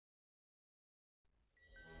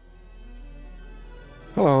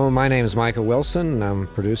Hello, my name is Michael Wilson. I'm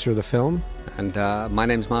producer of the film. And my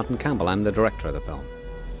name's Martin Campbell. I'm the director of the film.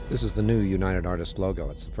 This is the new United Artists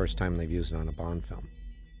logo. It's the first time they've used it on a Bond film.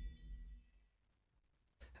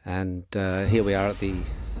 And here we are at the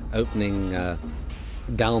opening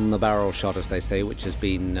down-the-barrel shot, as they say, which has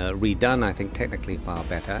been redone, I think technically far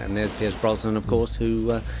better. And there's Pierce Brosnan, of course,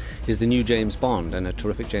 who is the new James Bond, and a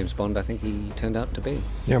terrific James Bond I think he turned out to be.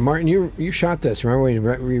 Yeah, Martin, you shot this.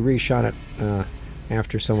 Remember we reshot it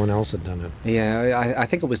after someone else had done it? Yeah, I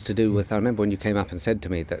think it was to do with, I remember when you came up and said to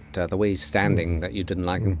me that the way he's standing, that you didn't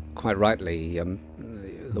like him, quite rightly.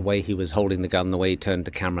 The way he was holding the gun, the way he turned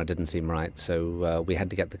the camera didn't seem right, so we had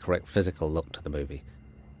to get the correct physical look to the movie.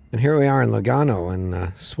 And here we are in Lugano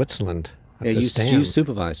in Switzerland. Yeah, you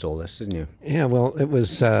supervised all this, didn't you? Yeah, well, it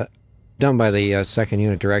was done by the second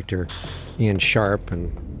unit director, Ian Sharp,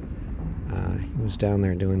 and he was down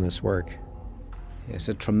there doing this work. It's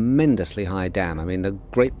a tremendously high dam. I mean, the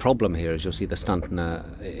great problem here, as you'll see the stunt in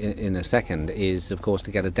a second, is, of course,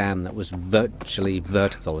 to get a dam that was virtually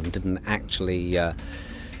vertical and didn't actually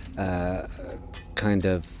kind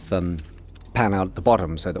of pan out at the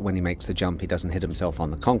bottom, so that when he makes the jump, he doesn't hit himself on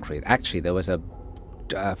the concrete. Actually, there was a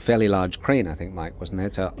fairly large crane, I think, Mike, wasn't there,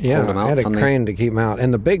 to hold him out? Yeah, I had a crane to keep him out.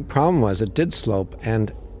 And the big problem was it did slope,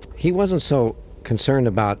 and he wasn't so concerned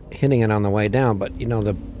about hitting it on the way down, but, you know,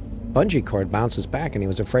 the bungee cord bounces back, and he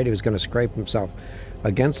was afraid he was going to scrape himself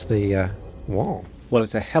against the wall. Well,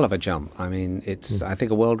 it's a hell of a jump. I mean, it's, I think,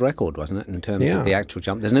 a world record, wasn't it, in terms of the actual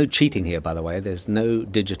jump. There's no cheating here, by the way. There's no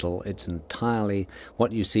digital. It's entirely,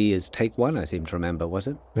 what you see is take one, I seem to remember, was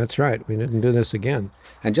it? That's right. We didn't do this again.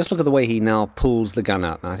 And just look at the way he now pulls the gun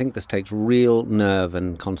out. And I think this takes real nerve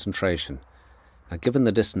and concentration. Now, given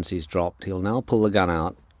the distance he's dropped, he'll now pull the gun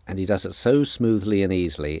out, and he does it so smoothly and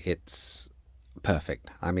easily, it's perfect.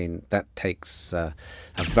 I mean, that takes a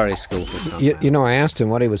very skillful stuntman. You know, I asked him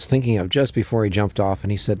what he was thinking of just before he jumped off, and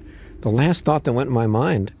he said, the last thought that went in my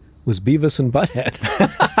mind was Beavis and Butthead.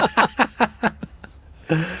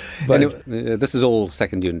 But anyway, this is all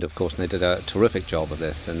second unit, of course, and they did a terrific job of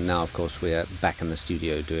this. And now, of course, we're back in the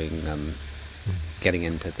studio doing, getting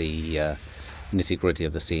into the nitty-gritty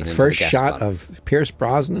of the scene. First shot of Pierce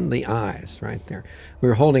Brosnan, the eyes, right there. We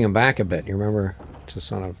were holding him back a bit, you remember, just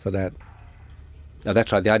sort of for that. Oh,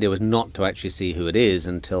 that's right. The idea was not to actually see who it is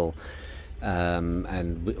until,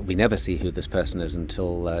 and we never see who this person is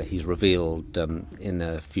until he's revealed in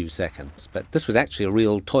a few seconds. But this was actually a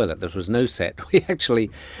real toilet. There was no set. We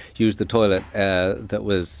actually used the toilet that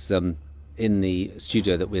was in the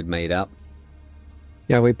studio that we had made up.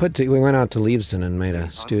 Yeah, we went out to Leavesden and made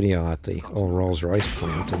a studio at the old Rolls-Royce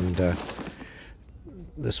plant, and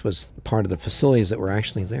this was part of the facilities that were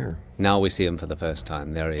actually there. Now we see him for the first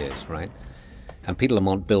time. There he is, right? And Peter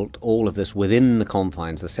Lamont built all of this within the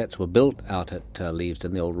confines. The sets were built out at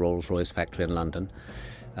Leavesden, the old Rolls-Royce factory in London.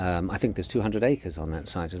 I think there's 200 acres on that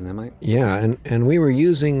site, isn't there, Mike? Yeah, and we were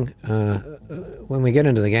using, when we get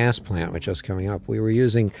into the gas plant, which is coming up, we were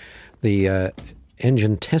using the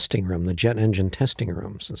engine testing room, the jet engine testing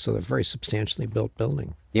rooms. And so they're a very substantially built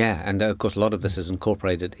building. Yeah, and of course a lot of this is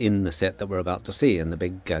incorporated in the set that we're about to see in the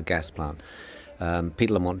big gas plant.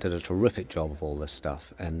 Peter Lamont did a terrific job of all this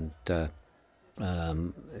stuff, and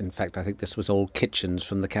in fact, I think this was all kitchens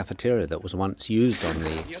from the cafeteria that was once used on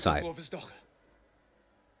the site.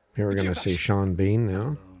 Here we're going to see Sean Bean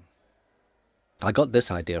now. I got this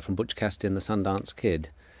idea from Butch Cassidy and the Sundance Kid.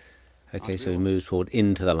 Okay, so he moves forward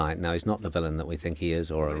into the light. Now, he's not the villain that we think he is,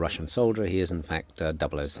 or a Russian soldier. He is, in fact,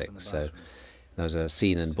 006. So there's a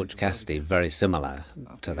scene in Butch Cassidy very similar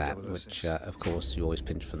to that, which, of course, you always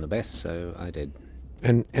pinch from the best, so I did.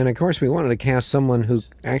 And of course, we wanted to cast someone who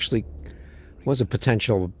actually was a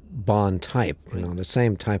potential Bond type, you know, the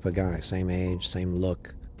same type of guy, same age, same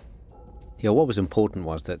look. Yeah, what was important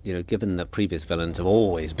was that, you know, given that previous villains have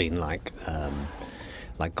always been like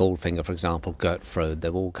Goldfinger, for example, Gert Frode,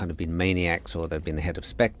 they've all kind of been maniacs, or they've been the head of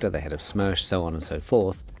Spectre, the head of Smersh, so on and so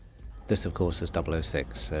forth. This, of course, is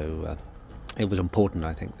 006, so it was important,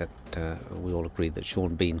 I think, that we all agreed that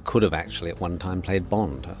Sean Bean could have actually at one time played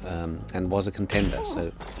Bond and was a contender,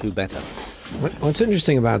 so who better? What's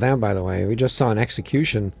interesting about that, by the way, we just saw an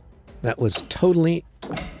execution that was totally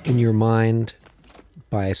in your mind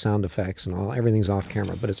by sound effects and all. Everything's off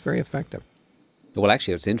camera, but it's very effective. Well,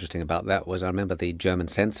 actually, what's interesting about that was I remember the German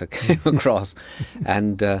censor came across,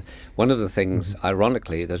 and one of the things,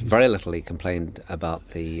 ironically, there's very little he complained about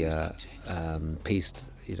the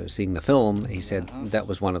piece, you know, seeing the film. He said that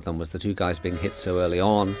was one of them, was the two guys being hit so early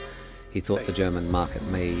on. he thought the German market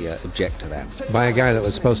may object to that. By a guy that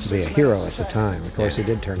was supposed to be a hero at the time. Of course, he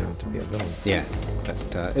did turn out to be a villain. Yeah,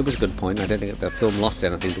 but it was a good point. I don't think the film lost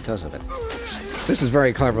anything because of it. This is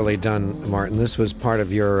very cleverly done, Martin. This was part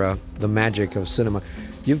of your the magic of cinema.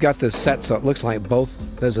 You've got this set, so it looks like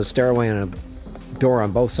there's a stairway and a door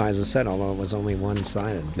on both sides of the set, although it was only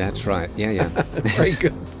one-sided. That's right. Yeah. Very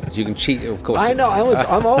good. You can cheat, of course. I know.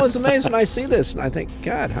 I'm always amazed when I see this, and I think,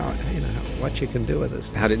 God, what you can do with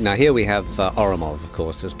this. Now here we have Oromov, of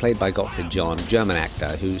course, who's played by Gottfried John, German actor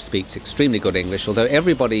who speaks extremely good English. Although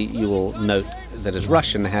everybody you will note that is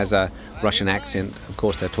Russian has a Russian accent. Of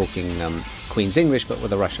course, they're talking Queen's English, but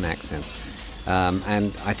with a Russian accent.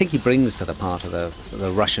 And I think he brings to the part of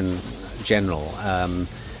the Russian general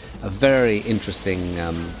a very interesting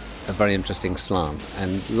slant,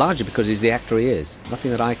 and largely because he's the actor he is.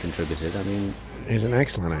 Nothing that I contributed. I mean, he's an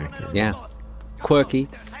excellent actor. Yeah, quirky,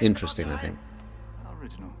 interesting, I think.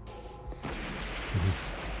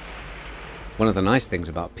 One of the nice things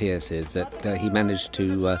about Pierce is that he managed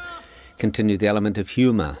to continue the element of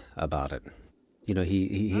humour about it. You know,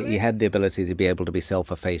 he had the ability to be able to be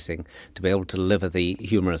self-effacing, to be able to deliver the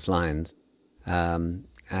humorous lines.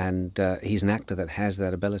 And he's an actor that has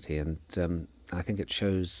that ability, and I think it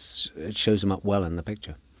shows him up well in the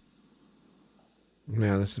picture.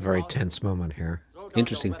 Yeah, this is a very tense moment here.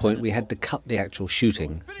 Interesting point. We had to cut the actual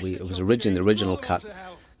shooting. It was originally the original cut.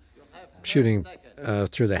 Shooting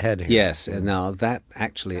through the head here. Yes. And now that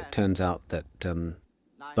actually, it turns out that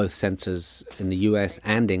both censors in the US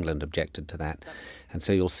and England objected to that, and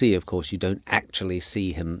so you'll see, of course, you don't actually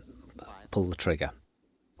see him pull the trigger.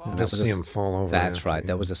 And you'll see him fall over. That's right. Yeah.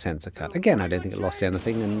 That was a censor cut. Again, I don't think it lost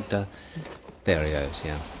anything, and there he goes.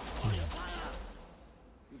 Yeah.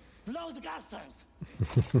 Blow the gas tanks.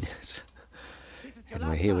 Yes.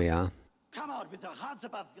 Anyway, here we are. Come out with your hands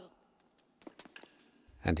above your...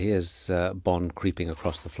 And here's Bond creeping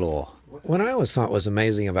across the floor. What I always thought was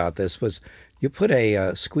amazing about this was you put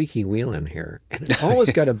a squeaky wheel in here, and it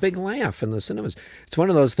always got a big laugh in the cinemas. It's one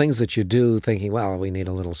of those things that you do thinking, well, we need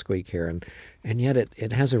a little squeak here, and yet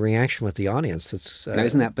it has a reaction with the audience. It's now,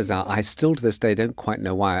 isn't that bizarre? I still to this day don't quite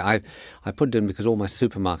know why. I put it in because all my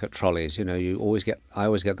supermarket trolleys, you know, I always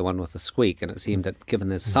get the one with the squeak, and it seemed that given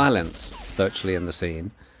there's silence virtually in the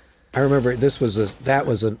scene. I remember that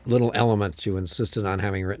was a little element you insisted on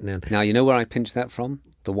having written in. Now, you know where I pinched that from?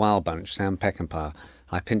 The Wild Bunch, Sam Peckinpah.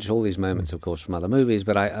 I pinched all these moments, of course, from other movies,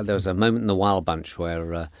 but there was a moment in The Wild Bunch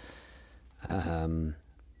where the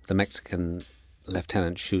Mexican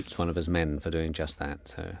lieutenant shoots one of his men for doing just that.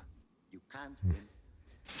 So You can't win.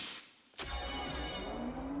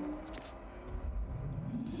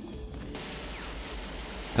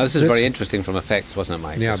 Now, this is very interesting from effects, wasn't it,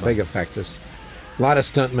 Mike? Yeah, big effect. A lot of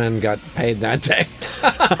stuntmen got paid that day.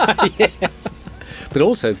 Yes. But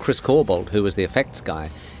also Chris Corbould, who was the effects guy,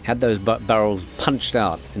 had those barrels punched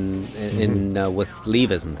out with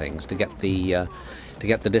levers and things to get the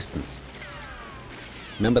distance.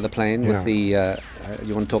 Remember the plane with the?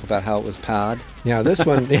 You want to talk about how it was powered? Yeah, this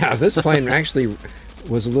one. Yeah, this plane actually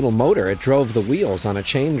was a little motor. It drove the wheels on a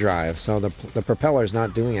chain drive, so the propeller's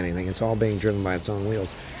not doing anything. It's all being driven by its own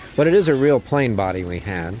wheels. But it is a real plane body we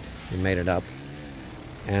had. We made it up.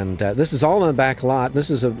 And this is all in the back lot. This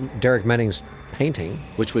is a Derek Menning's painting.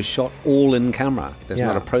 Which was shot all in camera. There's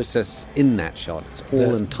not a process in that shot. It's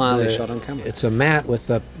all entirely shot on camera. It's a mat with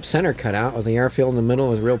the center cut out with the airfield in the middle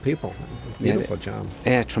with real people. Beautiful job.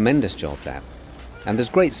 Yeah, tremendous job, that. And there's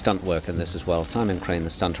great stunt work in this as well. Simon Crane, the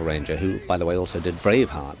stunt arranger, who, by the way, also did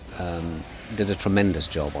Braveheart, did a tremendous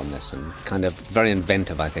job on this, and kind of very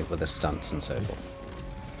inventive, I think, with the stunts and so forth.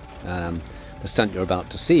 The stunt you're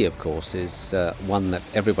about to see, of course, is one that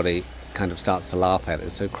everybody kind of starts to laugh at.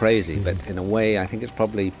 It's so crazy, but in a way, I think it's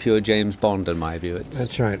probably pure James Bond in my view.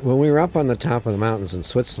 That's right. When we were up on the top of the mountains in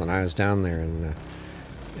Switzerland, I was down there and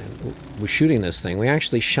we're shooting this thing. We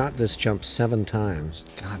actually shot this jump 7 times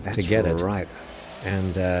to get it. Right.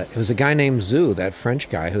 And it was a guy named Zou, that French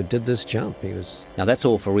guy, who did this jump. Now that's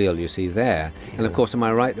all for real, you see there. Yeah. And of course, am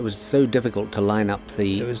I right? It was so difficult to line up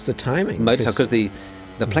the. It was the timing. Motorcycle, because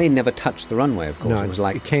the plane never touched the runway. Of course, no, it was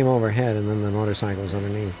like it came overhead, and then the motorcycle was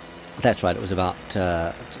underneath. That's right. It was about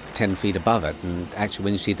 10 feet above it, and actually,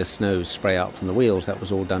 when you see the snow spray out from the wheels, that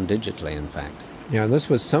was all done digitally. In fact. Yeah, and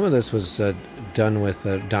some of this was done with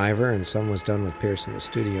a diver, and some was done with Pierce in the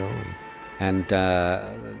studio. And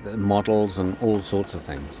the models and all sorts of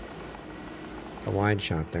things. The wide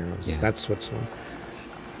shot there, that's Switzerland.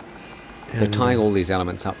 So tying all these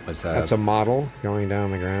elements up was... that's a model going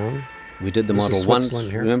down the ground. We did the model once.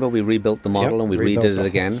 Here. Remember, we rebuilt the model and we redid it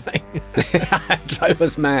again. It drove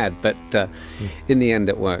us mad, but in the end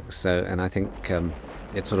it works. So, and I think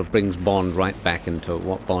it sort of brings Bond right back into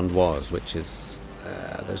what Bond was, which is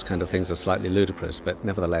those kind of things are slightly ludicrous, but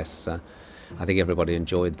nevertheless, I think everybody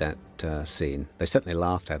enjoyed that scene. They certainly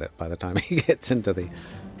laughed at it by the time he gets into the...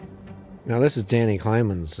 Now this is Danny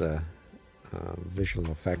Kleinman's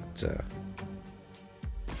visual effect.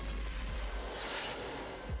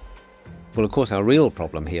 Well, of course, our real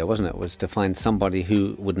problem here, wasn't it, was to find somebody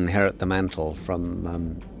who would inherit the mantle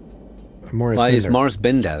from... Morris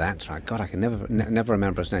Binder, that's right. God, I can never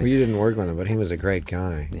remember his name. Well, you didn't work with him, but he was a great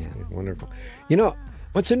guy. Yeah. Wonderful. You know,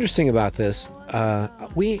 what's interesting about this,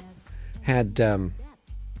 we had...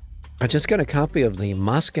 I just got a copy of the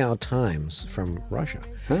Moscow Times from Russia.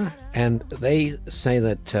 Huh. And they say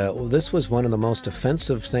that this was one of the most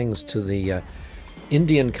offensive things to the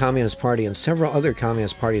Indian Communist Party and several other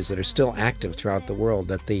communist parties that are still active throughout the world,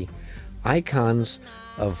 that the icons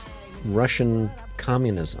of Russian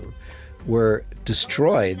communism were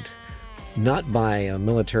destroyed not by a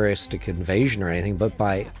militaristic invasion or anything, but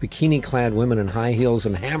by bikini-clad women in high heels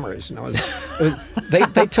and hammers. You know,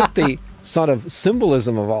 they took the sort of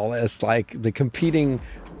symbolism of all this, like the competing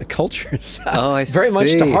cultures, very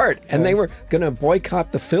much to heart. And they were going to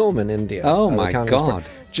boycott the film in India. Oh, my God.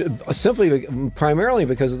 Primarily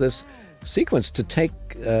because of this sequence,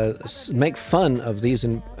 to make fun of these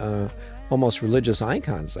almost religious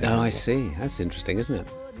icons. I see. That's interesting, isn't it?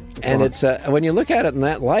 And it's when you look at it in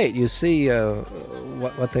that light, you see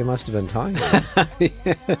what they must have been talking about.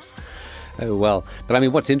 Yes. Oh, well. But I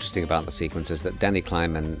mean, what's interesting about the sequence is that Danny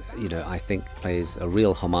Kleinman, I think plays a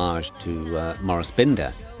real homage to Morris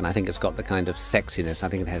Binder. And I think it's got the kind of sexiness. I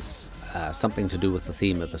think it has something to do with the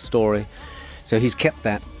theme of the story. So he's kept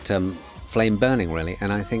that flame burning, really.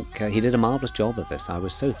 And I think he did a marvelous job of this. I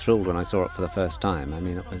was so thrilled when I saw it for the first time. I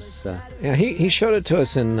mean, it was... Yeah, he showed it to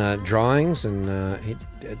us in drawings, and he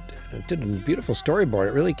did a beautiful storyboard.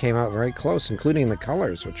 It really came out very close, including the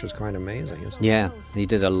colors, which was quite amazing. Yeah, he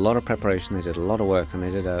did a lot of preparation, they did a lot of work, and they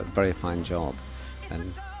did a very fine job.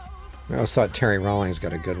 And I always thought Terry Rawlings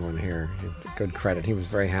got a good one here. Good credit. He was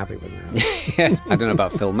very happy with that. Yes, I don't know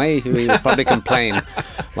about Phil May, who will probably complain,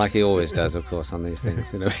 like he always does, of course, on these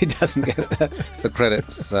things. He doesn't get the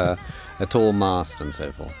credits at all masked and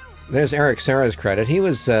so forth. There's Eric Serra's credit. He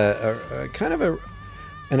was kind of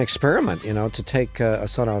an experiment, to take a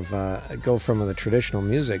sort of go from the traditional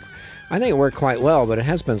music. I think it worked quite well, but it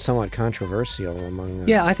has been somewhat controversial among...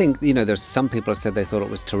 Yeah, I think, there's some people have said they thought it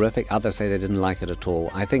was terrific. Others say they didn't like it at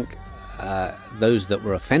all. I think those that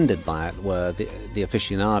were offended by it were the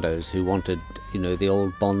aficionados who wanted, the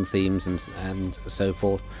old Bond themes and so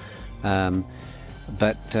forth.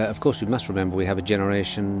 But, of course, we must remember we have a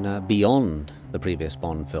generation beyond the previous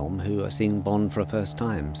Bond film who are seeing Bond for a first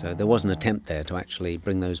time. So there was an attempt there to actually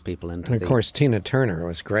bring those people into And, of course, Tina Turner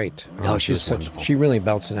was great. Oh, she was wonderful. She really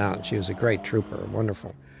belts it out. She was a great trooper.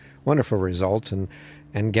 Wonderful. Wonderful result. And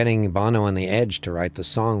getting Bono on the Edge to write the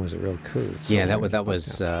song was a real coup. So yeah, that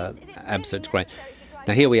was absolutely great.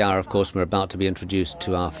 Now, here we are, of course, we're about to be introduced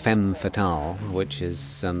to our femme fatale, which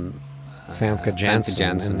is... Famke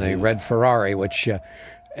Janssen in the red Ferrari, which,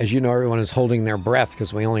 as you know, everyone is holding their breath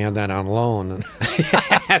because we only had that on loan.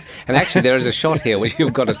 Yes, and actually there is a shot here which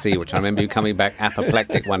you've got to see, which I remember you coming back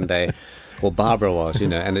apoplectic one day, or Barbara was,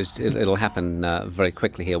 and it'll happen very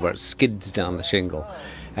quickly here, where it skids down the shingle.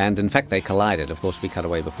 And in fact, they collided. Of course, we cut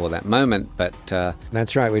away before that moment, but...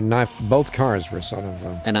 That's right. We knifed both cars were sort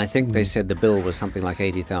of... and I think they said the bill was something like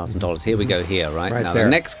 $80,000. Here we go here, right? Right now, there. The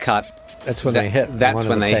next cut... That's when they hit. That's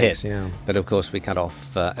when they hit. Yeah. But of course, we cut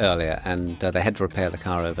off earlier, and they had to repair the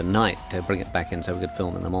car overnight to bring it back in so we could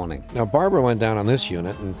film in the morning. Now, Barbara went down on this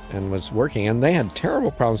unit and was working, and they had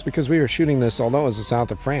terrible problems because we were shooting this, although it was the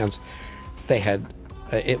south of France, they had...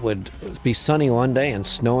 it would be sunny one day and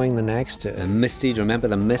snowing the next. And misty, do you remember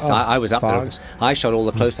the mist? Oh, I was up fogs. there. I shot all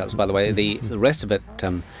the close-ups, by the way. The rest of it,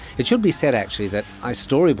 it should be said, actually, that I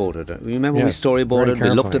storyboarded it. Remember Yes, we storyboarded,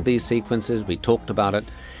 very we looked carefully. at these sequences, we talked about it.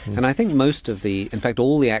 And I think most of in fact,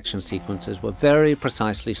 all the action sequences were very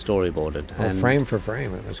precisely storyboarded. And frame for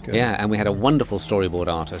frame, it was good. Yeah, and we had a wonderful storyboard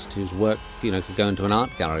artist whose work, could go into an art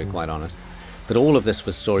gallery, quite honest. But all of this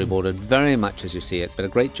was storyboarded very much as you see it, but a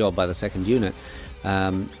great job by the second unit.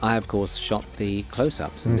 I, of course, shot the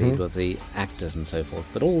close-ups, indeed, with the actors and so forth.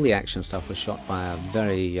 But all the action stuff was shot by a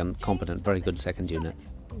very competent, very good second unit.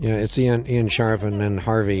 Yeah, it's Ian Sharp, and then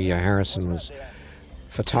Harvey Harrison was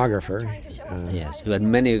photographer. Yes, who had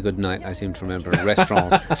many a good night, I seem to remember, in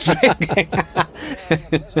restaurants.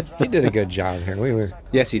 He did a good job here.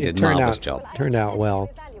 Yes, he did. Marvelous job. Turned out well.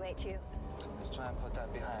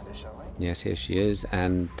 Yes, here she is.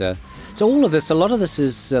 And so all of this, a lot of this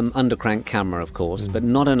is under crank camera, of course, but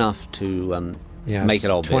not enough to make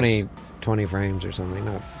it obvious. 20 frames or something,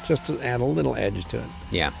 not just to add a little edge to it.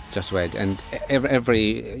 Yeah, just right. And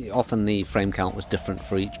often the frame count was different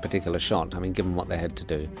for each particular shot. I mean, given what they had to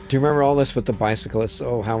do. Do you remember all this with the bicyclists?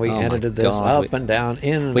 Oh, how we edited this up and down,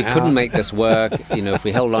 in and out. We couldn't make this work. If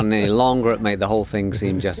we held on any longer, it made the whole thing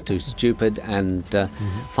seem just too stupid. And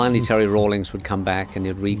finally, Terry Rawlings would come back and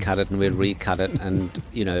he'd recut it, and we'd recut it, and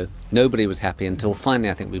nobody was happy until finally,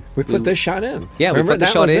 I think we put this shot in. Yeah, remember, we put the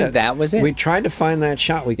shot in. That was it. We tried to find that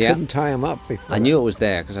shot. We couldn't tie him up before. I knew it was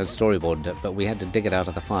there because I'd storyboarded it, but we had to dig it out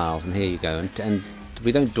of the files, and here you go. And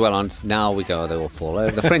we don't dwell on it. Now we go, they all fall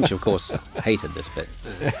over. The French, of course, hated this bit.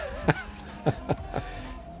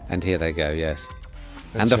 And here they go, yes.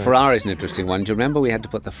 That's and the Ferrari's an interesting one. Do you remember we had to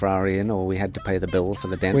put the Ferrari in, or we had to pay the bill for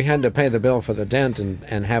the dent? We had to pay the bill for the dent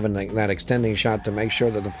and having that extending shot to make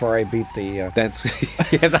sure that the Ferrari beat the... That's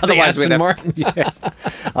yes. Otherwise the Aston Martin. Yes.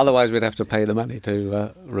 Otherwise we'd have to pay the money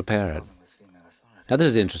to repair it. Now this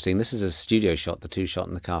is interesting. This is a studio shot, the two shot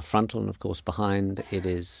in the car frontal, and of course behind it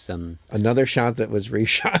is... another shot that was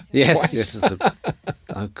reshot Yes, twice.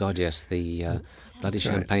 Oh God, yes, the bloody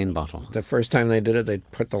champagne bottle. The first time they did it, they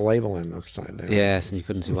put the label in upside down. Yes, and you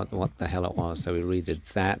couldn't see what the hell it was, so we redid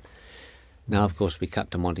that. Now, of course, we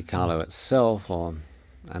cut to Monte Carlo itself,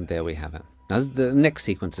 and there we have it. Now, the next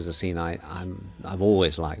sequence is a scene I've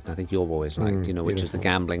always liked, and I think you've always liked, which is the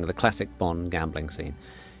gambling, the classic Bond gambling scene,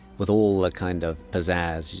 with all the kind of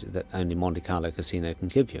pizzazz that only Monte Carlo Casino can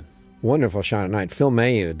give you. Wonderful shot at night. Phil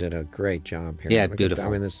Mayhew did a great job here. Yeah, beautiful. I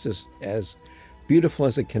mean, it's just as beautiful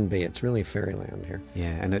as it can be. It's really fairyland here.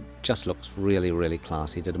 Yeah, and it just looks really, really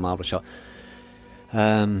classy. He did a marvelous shot.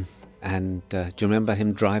 And do you remember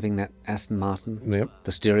him driving that Aston Martin? Yep.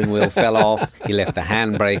 The steering wheel fell off. He left the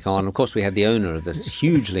handbrake on. Of course, we had the owner of this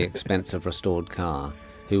hugely expensive restored car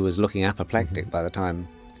who was looking apoplectic by the time,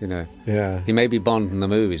 Yeah. He may be Bond in the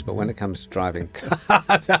movies, but when it comes to driving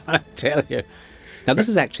cars, I tell you. Now, this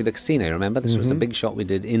is actually the casino, remember? This was a big shot we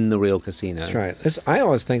did in the real casino. That's right. I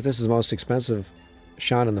always think this is the most expensive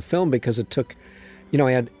shot in the film because it took,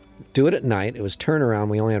 I had do it at night. It was turnaround.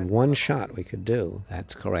 We only had one shot we could do.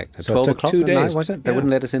 That's correct. At so 12 it took o'clock 2 at days. night, was it? They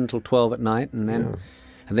wouldn't let us in until 12 at night, and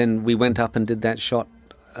then we went up and did that shot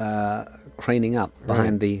craning up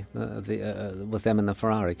behind with them and the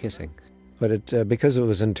Ferrari kissing. But it because it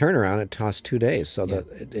was in turnaround, it cost 2 days. So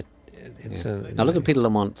Now look at Peter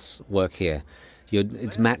Lamont's work here.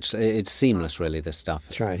 It's seamless, really, this stuff.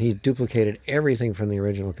 That's right. He duplicated everything from the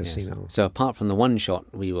original casino. Yes. So apart from the one shot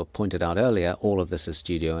we were pointed out earlier, all of this is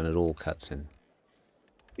studio and it all cuts in.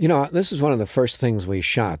 This is one of the first things we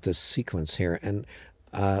shot, this sequence here. And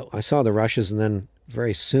I saw the rushes, and then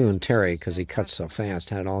very soon Terry, because he cuts so fast,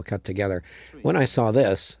 had it all cut together. When I saw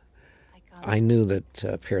this, I knew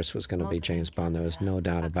that Pierce was going to be James Bond. There was no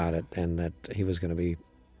doubt about it, and that he was going to be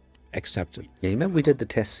accepted. Yeah, you remember we did the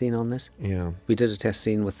test scene on this? Yeah. We did a test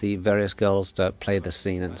scene with the various girls to play the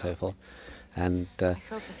scene and so forth. And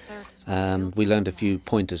we learned a few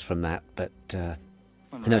pointers from that, but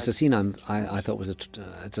it's a scene I thought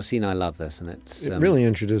it's a scene I love this, and it really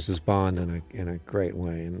introduces Bond in a great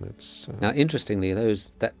way, and it's now interestingly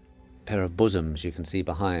that pair of bosoms you can see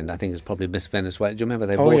behind, I think is probably Miss Venezuela. Do you remember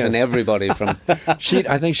they brought in everybody from?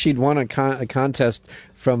 I think she'd won a contest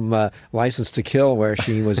from License to Kill, where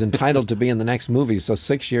she was entitled to be in the next movie. So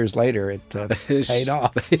 6 years later, it paid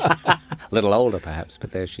off. A little older, perhaps,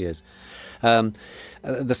 but there she is.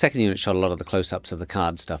 The second unit shot a lot of the close-ups of the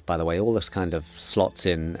card stuff. By the way, all this kind of slots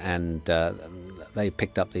in, and they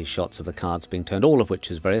picked up these shots of the cards being turned, all of which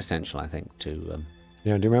is very essential, I think, to. Do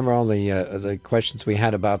you remember all the questions we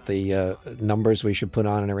had about the numbers we should put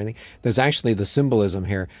on and everything? There's actually the symbolism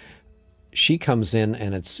here. She comes in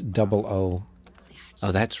and it's 007. Oh,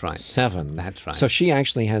 that's right. That's right. So she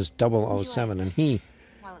actually has 007, and he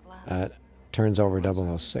turns over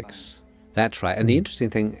 006. That's right. And the interesting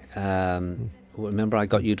thing, remember I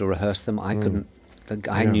got you to rehearse them? I couldn't.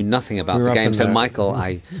 I knew nothing about the game. So Michael,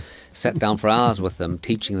 I sat down for hours with them,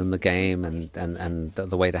 teaching them the game and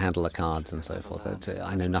the way to handle the cards and so forth.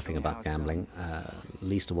 I know nothing about gambling,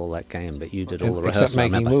 least of all that game, but you did all the rehearsal.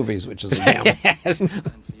 Except making movies, which is a gamble. Yes.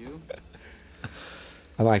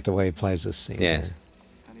 I like the way he plays this scene. Yes.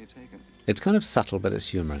 It's kind of subtle, but it's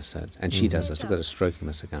humorous. And she does this. Look at her stroking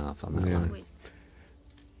the cigar on that line.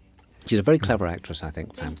 She's a very clever actress, I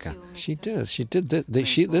think, Famke. She does. She did.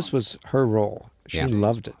 This was her role. She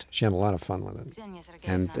loved it. She had a lot of fun with it.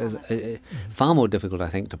 And far more difficult, I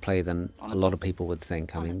think, to play than a lot of people would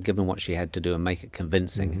think. I mean, given what she had to do and make it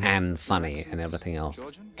convincing and funny and everything else.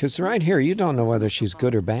 Because right here, you don't know whether she's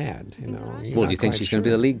good or bad. Well, do you think she's going to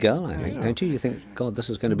be the lead girl, I think, don't you? You think, God, this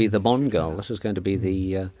is going to be the Bond girl. This is going to be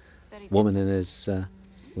the woman in his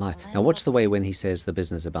life. Now, watch the way when he says the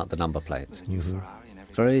business about the number plates.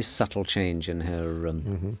 Very subtle change in her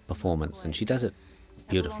performance, and she does it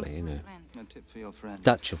beautifully, you know.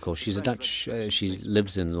 Dutch, of course. She's a Dutch. She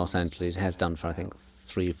lives in Los Angeles, has done for, I think,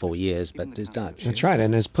 3 or 4 years, but is Dutch. That's right,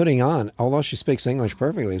 and is putting on, although she speaks English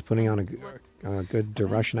perfectly, is putting on a good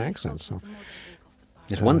Russian accent. So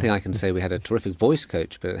there's one thing I can say: we had a terrific voice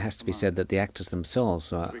coach, but it has to be said that the actors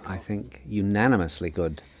themselves are, I think, unanimously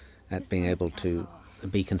good at being able to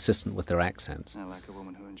be consistent with their accents.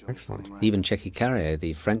 excellent. Even Checky Carrier,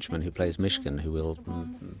 the Frenchman who plays Mishkin, who we'll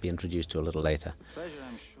be introduced to a little later.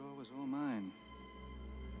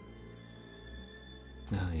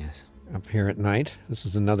 Oh, yes. Up here at night. This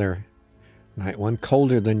is another night one.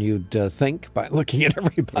 Colder than you'd think by looking at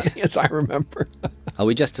everybody, as I remember. Oh,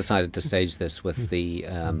 we just decided to stage this with the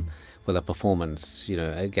with a performance. You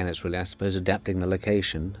know, again, it's really, I suppose, adapting the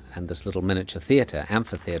location and this little miniature theatre,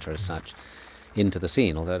 amphitheatre as such, into the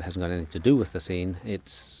scene. Although it hasn't got anything to do with the scene,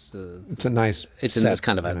 it's a nice. It's set, in this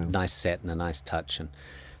kind of a nice set and a nice touch,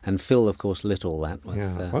 and Phil, of course, lit all that with.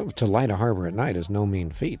 Yeah. Well, to light a harbour at night is no mean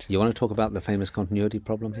feat. You want to talk about the famous continuity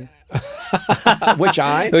problem here? Which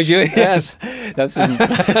eye? Which you? Yes, that's in,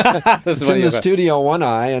 that's it's in the studio one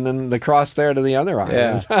eye, and then the cross there to the other eye.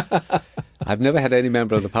 Yeah. I've never had any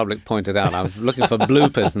member of the public point it out. I'm looking for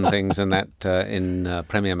bloopers and things in that in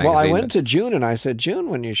Premiere Magazine. Well, I went to June and I said, June,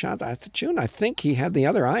 when you shot that, June, I think he had the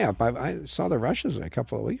other eye up. I saw the rushes a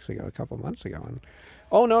couple of months ago. And,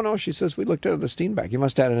 oh, no, she says, we looked at the Steenbeck. You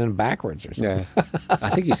must have had it in backwards or something. Yeah. I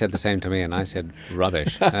think you said the same to me, and I said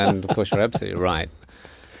rubbish. And, of course, you're absolutely right.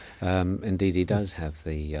 Indeed, he does have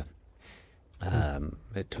the,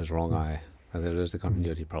 it was wrong eye. There's the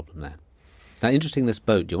continuity problem there. Now, interesting, this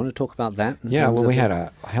boat. Do you want to talk about that? Yeah, well, we had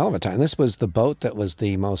a hell of a time. This was the boat that was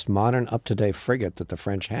the most modern, up-to-date frigate that the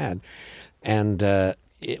French had. And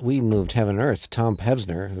we moved heaven and earth. Tom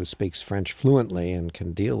Pevsner, who speaks French fluently and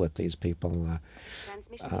can deal with these people,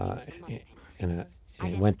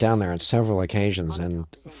 went down there on several occasions and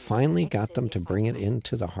finally got them to bring it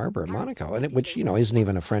into the harbor of Monaco, which, you know, isn't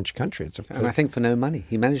even a French country. And I think for no money.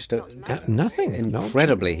 He managed to... nothing.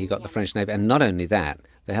 Incredibly, he got the French Navy. And not only that,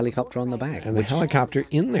 the helicopter on the back. And the helicopter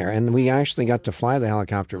in there. And we actually got to fly the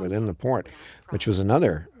helicopter within the port, which was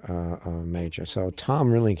another major. So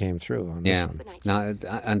Tom really came through on this one. No,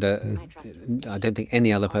 and I don't think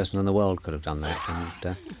any other person in the world could have done that.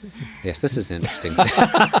 And yes, this is interesting.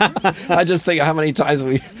 I just think how many times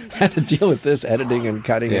we had to deal with this, editing and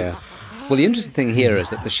cutting it. Well, the interesting thing here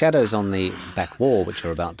is that the shadows on the back wall, which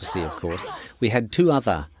you're about to see, of course, we had 2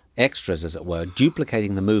 other extras, as it were,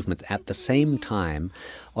 duplicating the movements at the same time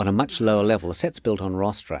on a much lower level. The set's built on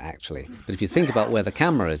rostra, actually. But if you think about where the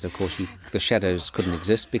camera is, of course, the shadows couldn't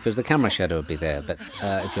exist because the camera shadow would be there, but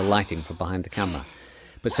if you're lighting from behind the camera.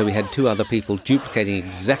 But so we had 2 other people duplicating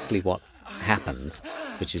exactly what happens,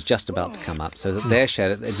 which is just about to come up, so that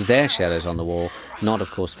it's their shadows on the wall, not,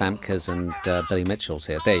 of course, Famke's and Billy Mitchell's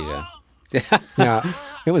here. There you go. Yeah,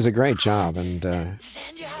 it was a great job, and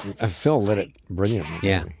Phil lit it brilliantly.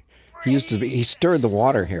 Yeah. He stirred the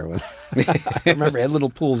water here with. I remember he had little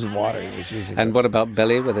pools of water he was using. And what about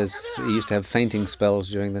Billy? He used to have fainting spells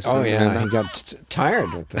during this. Oh yeah, he got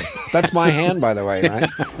tired with it. That's my hand, by the way, right?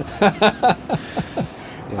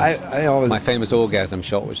 Yes. I always my famous orgasm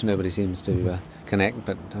shot, which nobody seems to connect,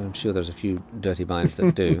 but I'm sure there's a few dirty minds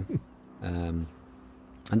that do. And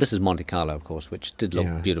this is Monte Carlo, of course, which did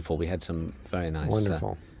look beautiful. We had some very nice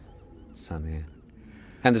wonderful sun here.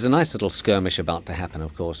 And there's a nice little skirmish about to happen,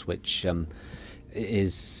 of course, which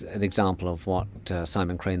is an example of what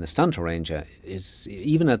Simon Crane, the stunt arranger, is.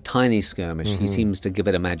 Even a tiny skirmish, he seems to give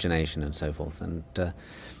it imagination and so forth. And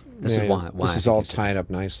this is why this is all tied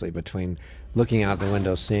up nicely between looking out the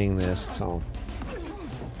window, seeing this. It's all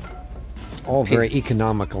very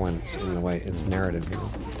economical in the way it's narrative. You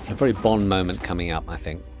know. A very Bond moment coming up, I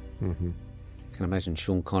think. You can imagine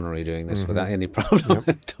Sean Connery doing this without any problem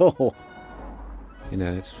at all. You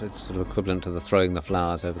know, it's sort of equivalent to the throwing the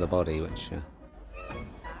flowers over the body, which...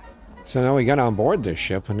 So now we got on board this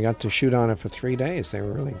ship and got to shoot on it for 3 days. They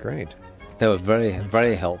were really great. They were very,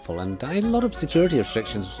 very helpful, and I had a lot of security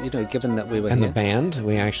restrictions, you know, given that we were here. And the band,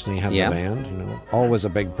 we actually had the band, you know. Always a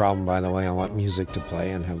big problem, by the way, on what music to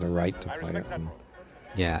play and have the right to play it.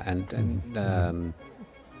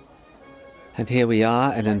 And here we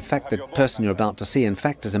are, and in fact, the person you're about to see, in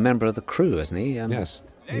fact, is a member of the crew, isn't he? Yes.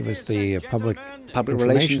 He was the public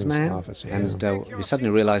relations man, officer, and we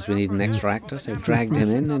suddenly realised we need an extra actor, so dragged him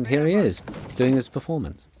in, and here he is, doing his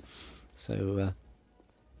performance. So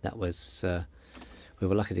that was, we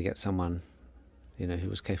were lucky to get someone, you know, who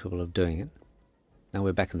was capable of doing it. Now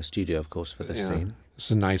we're back in the studio, of course, for this scene.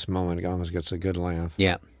 It's a nice moment. It almost gets a good laugh.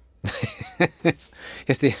 Yeah. Yes,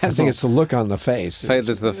 the I think it's the look on the face.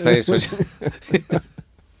 There's the face. Which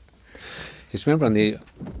just remember on the...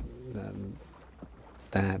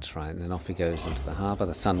 That's right, and then off he goes into the harbour,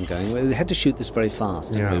 the sun going. We had to shoot this very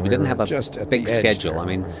fast, didn't we? We didn't have a just at big the edge schedule. there. I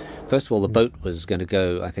mean, first of all, the boat was going to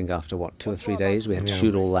go, I think, after, 2 or 3 days. We had to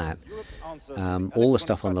shoot all that. All the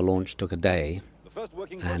stuff on the launch took a day.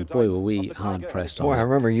 And boy, were we hard-pressed on Boy, it. I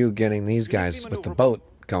remember you getting these guys with the boat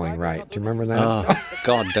going right. Do you remember that? Oh,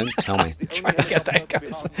 God, don't tell me. Trying to get that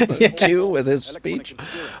guy cue with his speech.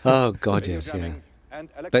 Oh, God, yes, yeah.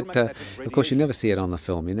 But, of course, you never see it on the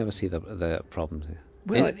film. You never see the problems.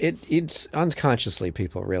 Well, it's unconsciously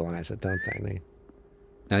people realize it, don't they?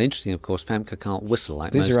 Now, interesting, of course, Famke can't whistle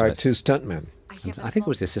like These most are of our us. 2 stuntmen. I think it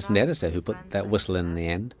was the assistant editor who put that whistle in the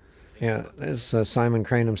end. Yeah, there's Simon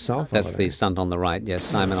Crane himself. That's over the there. stunt on the right. Yes,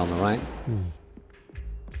 Simon on the right.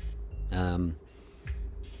 And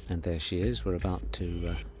there she is. We're about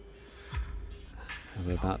to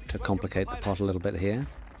complicate the plot a little bit here,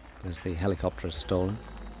 as the helicopter is stolen.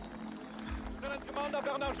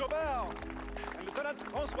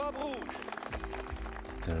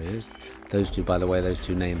 There he is. Those two, by the way, those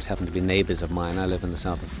 2 names happen to be neighbours of mine. I live in the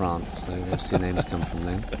south of France, so those 2 names come from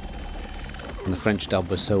them. And the French dub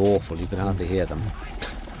was so awful you could hardly hear them.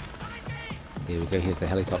 Here we go, here's the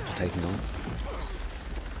helicopter taking off.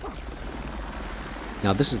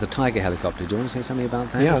 Now this is the Tiger helicopter. Do you want to say something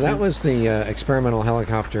about that? Yeah, that was the experimental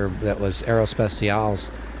helicopter that was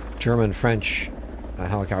Aerospatiale's German-French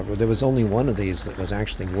helicopter. There was only one of these that was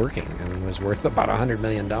actually working, and it was worth about $100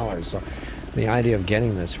 million. So the idea of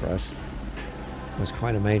getting this for us was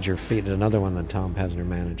quite a major feat. Another one that Tom Pesner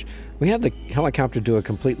managed. We had the helicopter do a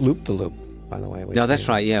complete loop-the-loop, by the way. No, that's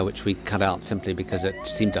right, yeah, which we cut out simply because it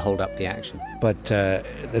seemed to hold up the action. But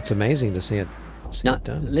it's amazing to see it Now,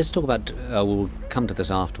 done. let's talk about, we'll come to this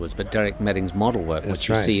afterwards, but Derek Medding's model work, That's which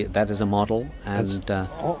you right. see, that is a model, and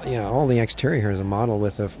all the exterior here is a model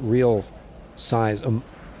with a real size,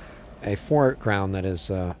 a foreground that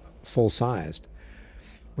is full-sized,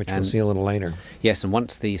 which we'll see a little later. yes, and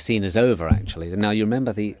once the scene is over, actually. Now, you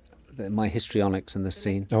remember my histrionics in this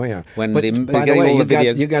scene? Oh yeah. When but they're by the getting way, all you the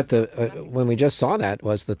video... got the when we just saw that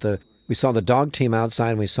was that we saw the dog team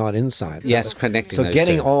outside and we saw it inside. Yes, connecting So those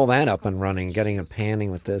getting 2. all that up and running, getting a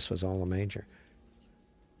panning with this was all a major.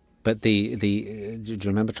 But do you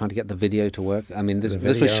remember trying to get the video to work? I mean, this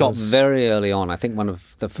was videos. shot very early on. I think one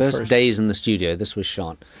of the first days in the studio, this was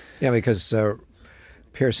shot. Yeah, because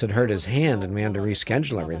Pierce had hurt his hand and we had to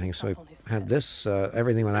reschedule everything. So we had this,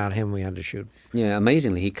 everything without him we had to shoot. Yeah,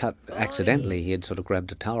 amazingly, he cut accidentally. He had sort of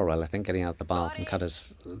grabbed a towel rail, I think, getting out of the bath and cut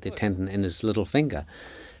the tendon in his little finger.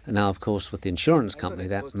 And now, of course, with the insurance company,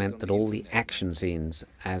 that meant that all the action scenes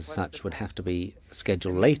as such would have to be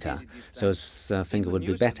scheduled later, so his finger would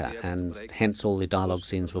be better, and hence all the dialogue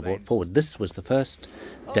scenes were brought forward. This was the first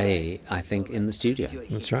day, I think, in the studio.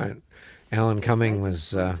 That's right. Alan Cumming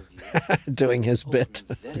was doing his bit.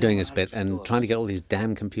 Doing his bit and trying to get all these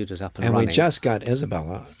damn computers up and And running. we just got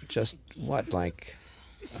Isabella, just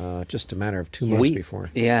a matter of 2 months before.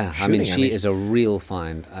 Yeah, I mean, shooting. she is a real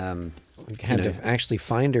find. We had to actually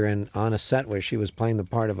find her on a set where she was playing the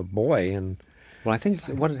part of a boy. And Well, I think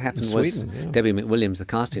what had happened In was Sweden, yeah. Debbie McWilliams, the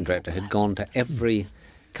casting director, had gone to every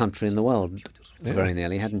country in the world, very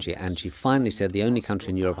nearly, hadn't she? And she finally said, the only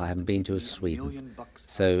country in Europe I haven't been to is Sweden.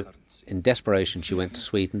 So in desperation, she went to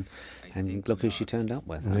Sweden, and look who she turned up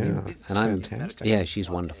with. I mean, it's and fantastic. Yeah,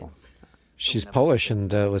 she's wonderful. she's Polish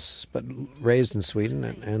and was raised in Sweden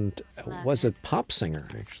and was a pop singer,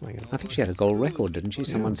 actually. I think she had a gold record, didn't she?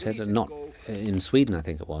 Someone said that, not in Sweden, I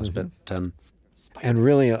think it was, but And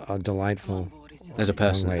really a delightful as a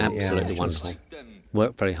person, young lady, absolutely yeah, wonderful.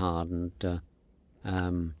 Worked very hard,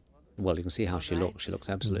 and well, you can see how she looks. She looks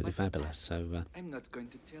absolutely fabulous. So I'm not going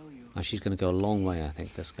to tell you. she's going to go a long way, I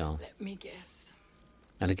think, this girl. Let me guess.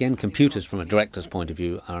 And again, computers from a director's point of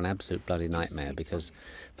view are an absolute bloody nightmare because,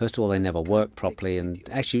 first of all, they never work properly, and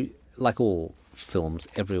actually, like all films,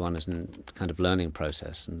 everyone is in kind of learning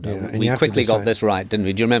process. And, and we you have to quickly got decide- this right, didn't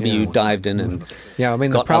we? Do you remember you dived in and Yeah, I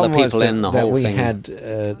mean, got the problem other was people in the that whole we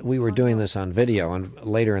thing? we were doing this on video, and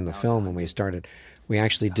later in the film when we started, we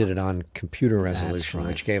actually did it on computer resolution, right.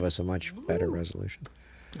 which gave us a much better resolution.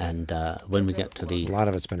 And when we get to the A lot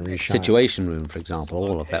of it's been reshot. Situation Room, for example,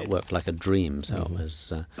 all of that worked like a dream, so it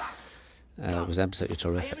was absolutely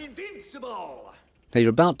terrific. Invincible! Now, you're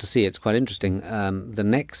about to see, it's quite interesting, the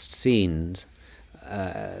next scenes,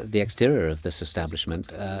 the exterior of this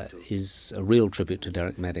establishment is a real tribute to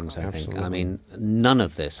Derek Meddings, I think. I Absolutely. mean, none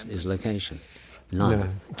of this is location. None. No,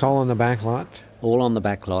 it's all on the back lot. All on the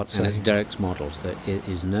back lot, So and it's Derek's models. There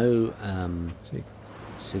is no... See,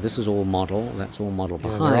 see, this is all model. That's all model yeah,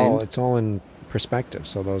 behind. it's all in perspective,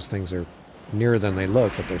 so those things are nearer than they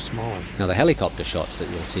look, but they're smaller. Now, the helicopter shots that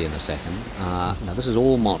you'll see in a second, now this is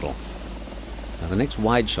all model. Now, the next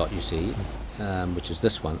wide shot you see, which is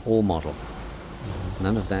this one, all model.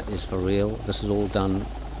 None of that is for real. This is all done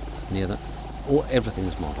near the...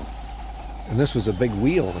 everything's model. And this was a big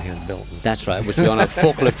wheel they had built. That's right, which we on a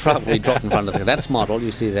forklift truck we dropped in front of the... That's model,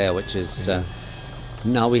 you see there, which is...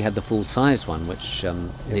 now we had the full-size one, which... it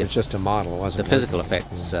was just a model, it wasn't the physical working.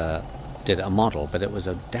 effects did a model, but it was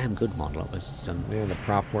a damn good model. It was Yeah, the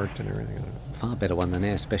prop worked and everything. far better one than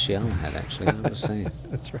Air Special had, actually, I was saying.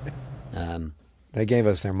 That's right. They gave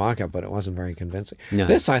us their mock-up, but it wasn't very convincing. No.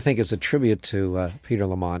 This, I think, is a tribute to Peter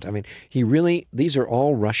Lamont. I mean, he really... These are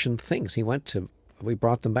all Russian things. He went to... We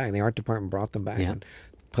brought them back. The art department brought them back and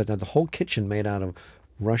put the whole kitchen made out of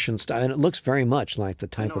Russian style, and it looks very much like the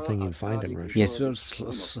type of thing you'd find in Russia. Yes,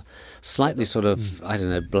 slightly sort of, I don't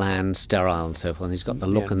know, bland, sterile and so forth. And he's got the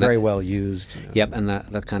look and very the, well used. You know. Yep, and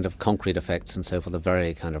the kind of concrete effects and so forth are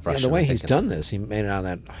very kind of Russian. Yeah, the way I he's think. done this, he made it out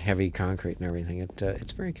of that heavy concrete and everything.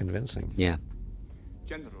 It's very convincing. Yeah.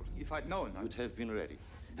 General, if I'd known, You'd have been ready.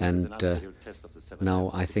 And now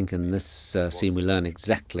I think in this scene we learn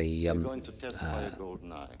exactly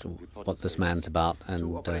what this man's about and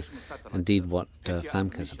indeed what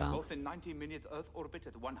Famke's about.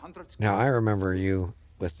 Now, I remember you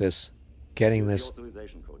with this, getting this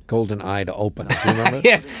Goldeneye to open. Do you remember?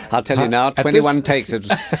 Yes, I'll tell you now, At 21 this- takes, it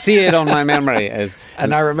seared on my memory. As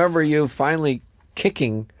And I remember you finally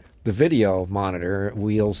kicking the video monitor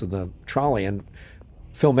wheels of the trolley, and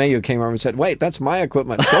Phil Mayhew came over and said, "Wait, that's my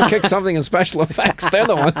equipment. Go kick something in special effects. They're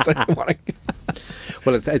the ones that want to."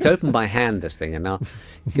 Well, it's opened by hand, this thing, and now,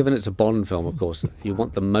 given it's a Bond film, of course, you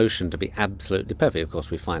want the motion to be absolutely perfect. Of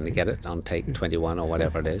course, we finally get it on take 21 or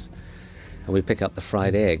whatever it is, and we pick up the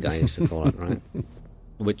fried egg, I used to call it, right?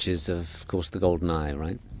 Which is, of course, the Goldeneye,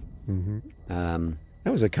 right? Mm-hmm.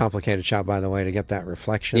 That was a complicated shot, by the way, to get that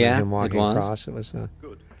reflection Yeah, of him walking it was. across. It was.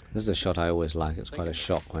 This is a shot I always like. It's quite a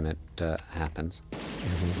shock when it happens.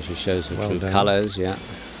 She shows her Well true done. colours, yeah.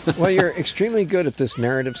 Well, you're extremely good at this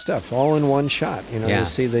narrative stuff, all in one shot. You know, Yeah. you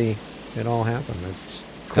see it all happen. It's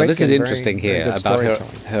Now, quick this is and very- interesting very here good about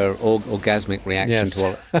storytelling. her orgasmic reaction Yes.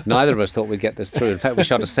 to all. Neither of us thought we'd get this through. In fact, we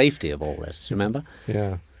shot a safety of all this, remember?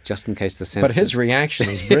 Yeah. Just in case the But censors... his reaction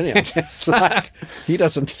is brilliant. It's like... He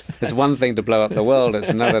doesn't. It's one thing to blow up the world, it's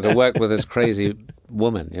another to work with this crazy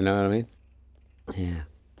woman, you know what I mean? Yeah.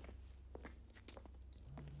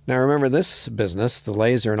 Now, remember this business, the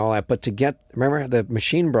laser and all that, but remember the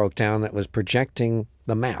machine broke down that was projecting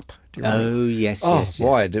the map. Do you remember? Oh, yes, Oh, yes,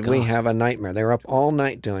 boy, yes. did we God, have a nightmare. They were up all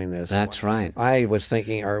night doing this. That's right. I was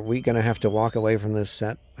thinking, are we going to have to walk away from this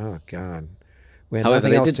set? Oh, God. We had However,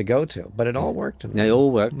 nothing they else did- to go to, but it all worked. They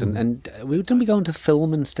all worked, and didn't we go into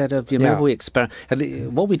film instead of, you remember Yeah.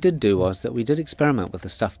 what we did do was that we did experiment with the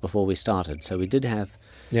stuff before we started, so we did have,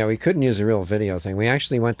 Yeah, we couldn't use a real video thing. We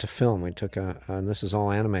actually went to film. We took and this is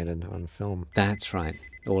all animated on film. that's right,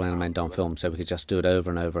 all animated on film, so we could just do it over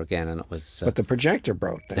and over again, and it was... But the projector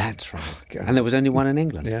broke down. That's right. God. And there was only one in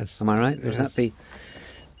England. Yes. Am I right? Was that the...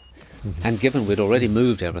 And given we'd already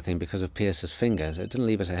moved everything because of Pierce's fingers, it didn't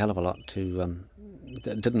leave us a hell of a lot to... it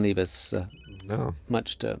didn't leave us No.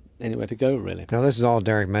 much to anywhere to go, really. Now, this is all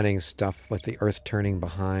Derek Medding's stuff with the earth turning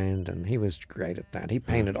behind, and he was great at that. He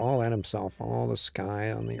painted all that himself, all the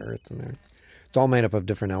sky on the earth and there. It's all made up of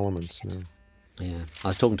different elements. You know. Yeah. I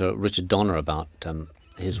was talking to Richard Donner about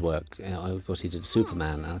his work. You know, of course, he did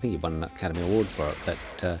Superman, and I think he won an Academy Award for it,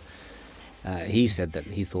 but he said that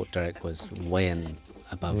he thought Derek was way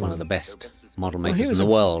above one of the best model Well, he makers in was the a-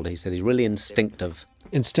 world. He said he's really instinctive.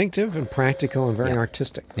 Instinctive and practical and very Yeah.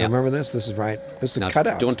 artistic. Yeah. Remember this? This is right. This is Now,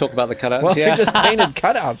 cutouts. do you want to talk about the cutouts? Well, yeah. they just painted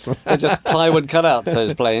cutouts. They're just plywood cutouts,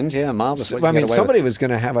 those planes. Yeah, marvellous. what you I get mean, away somebody with. was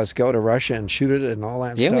going to have us go to Russia and shoot it and all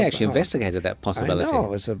that Yeah, stuff. we actually Oh, investigated that I possibility. know. It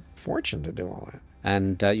was a fortune to do all that.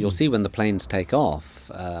 And you'll see when the planes take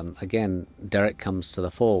off, again, Derek comes to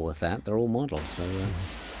the fore with that. They're all models. So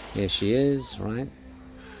here she is, right?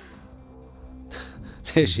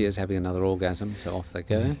 There she is having another orgasm, so off they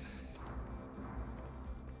go.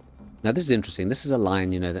 Now, this is interesting. This is a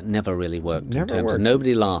line, you know, that never really worked. Never in terms worked. Of,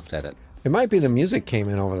 nobody laughed at it. It might be the music came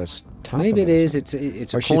in over the top. Maybe of it is. It's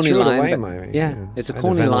a Or she corny threw it line. away, but- maybe. Yeah. It's a Had to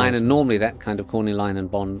corny ventilate line, and some. normally that kind of corny line in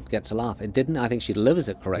Bond gets a laugh. It didn't. I think she delivers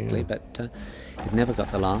it correctly, but it never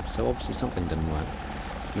got the laugh. So obviously something didn't work.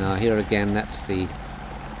 Now here again, that's the.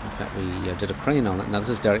 In fact, we did a crane on it. Now this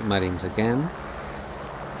is Derek Meddings again,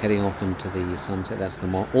 heading off into the sunset. That's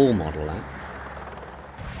the all model. That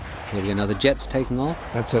Here we go. Now the jet's taking off.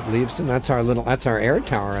 That's at Leavesden. That's our air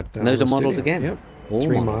tower at the. And those are models studio. again. Yep. All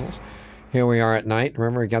 3 models. models. Here we are at night.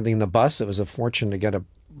 Remember getting the bus? It was a fortune to get a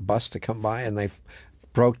bus to come by, and they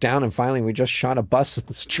broke down, and finally we just shot a bus in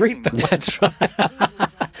the street. That's right.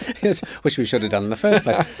 Yes, which we should have done in the first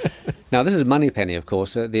place. Now this is Moneypenny, of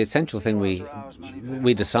course. The essential thing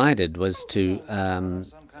we decided was to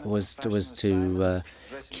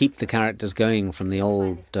keep the characters going from the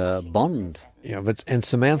old Bond. Yeah, and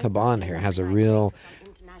Samantha Bond here has a real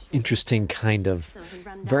interesting kind of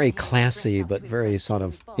very classy but very sort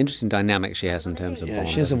of interesting dynamic she has in terms of Bond.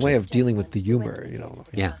 She has a way of dealing with the humor,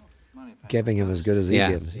 Yeah. Giving him as good as he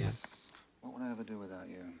Yeah. gives. Yeah. What would I ever do without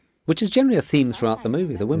you? Which is generally a theme throughout the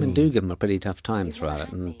movie. The women do give him a pretty tough time throughout it,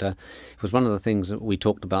 and it was one of the things that we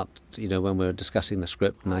talked about, when we were discussing the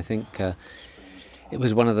script, and I think it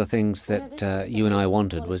was one of the things that you and I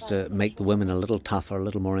wanted, was to make the women a little tougher, a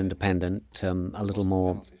little more independent, a little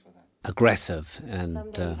more aggressive, and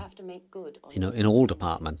in all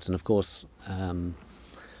departments. And of course,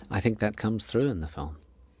 I think that comes through in the film.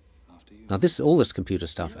 Now, all this computer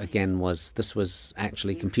stuff again was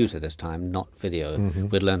actually computer this time, not video.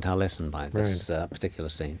 We'd learned our lesson by this particular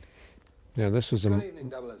scene. Yeah, this was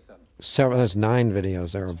there's 9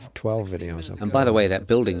 videos. There are 12 videos. And by the way, that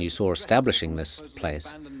building you saw establishing this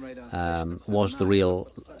place was the real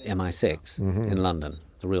MI6 in London,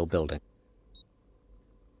 the real building.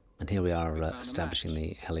 And here we are establishing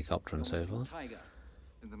the helicopter and so forth,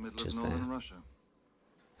 which is there.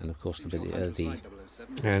 And of course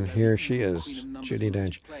And here she is, Judi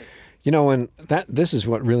Dench. This is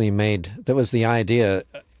what really that was the idea.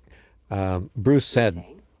 Bruce said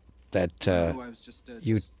that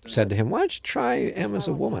you said to him, "Why don't you try M as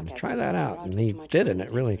a woman? Try that out." And he did, and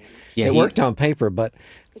it really it worked on paper. But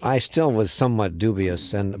I still was somewhat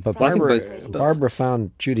dubious. But Barbara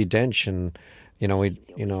found Judi Dench, and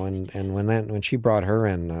when she brought her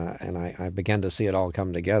in, and I began to see it all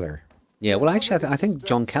come together. Yeah, well, actually, I think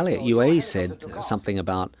John Kelly at UA said something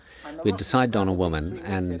about we'd decided on a woman,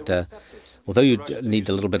 and although you'd need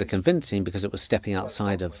a little bit of convincing because it was stepping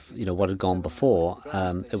outside of what had gone before,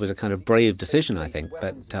 it was a kind of brave decision, I think.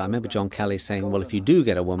 But I remember John Kelly saying, well, if you do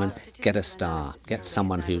get a woman, get a star, get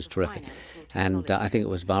someone who's terrific. And I think it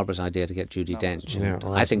was Barbara's idea to get Judi Dench, and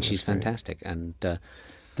I think she's fantastic. And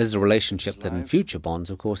there's a relationship that in future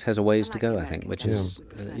Bonds, of course, has a ways to go, I think, which is,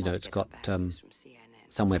 it's got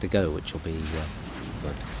somewhere to go, which will be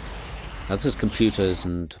good. Now, this is computers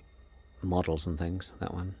and models and things,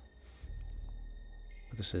 that one.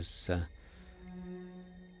 This is...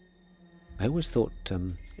 I always thought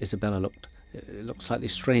Isabella looked slightly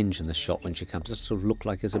strange in this shot when she comes. It sort of looked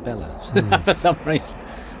like Isabella for some reason.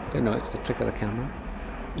 I don't know, it's the trick of the camera.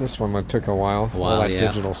 This one that took a while, all that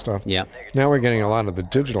digital stuff. Yeah. Now we're getting a lot of the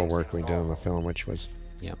digital work we did in the film, which was...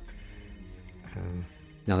 Yeah.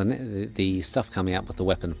 Now, the stuff coming out with the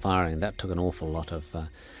weapon firing, that took an awful lot of...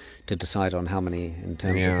 to decide on how many, in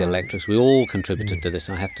terms of the electrics. We all contributed to this,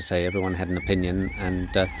 I have to say. Everyone had an opinion, and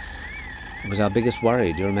it was our biggest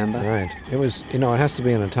worry. Do you remember? Right. It was, it has to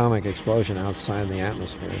be an atomic explosion outside the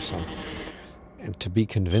atmosphere, and to be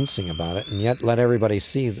convincing about it, and yet let everybody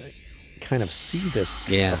see this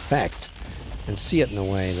effect, and see it in a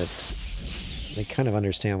way that they kind of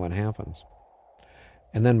understand what happens.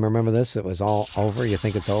 And then remember this, it was all over, you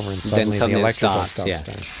think it's over, and suddenly the electrical stuff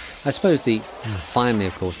starts. I suppose finally,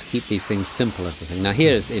 of course, to keep these things simple is the thing. Now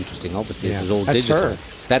here's interesting, obviously this is all digital.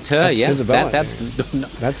 That's her, That's Isabella. That's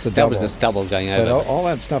the double. That was this double going over. But all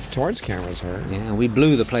that stuff towards camera is her. Yeah, and we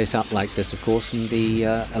blew the place up like this, of course, and the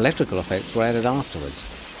electrical effects were added afterwards.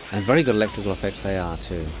 And very good electrical effects they are,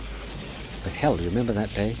 too. But hell, do you remember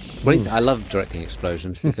that day? I love directing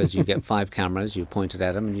explosions because you get 5 cameras, you point it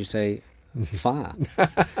at them, and you say... fire.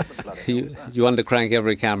 you undercrank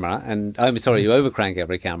every camera, and you overcrank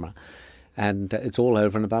every camera, and it's all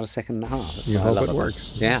over in about a second and a half. You hope it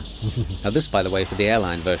works. Yeah. Now this, by the way, for the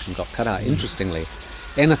airline version got cut out. Interestingly,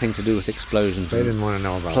 anything to do with explosions. They didn't want to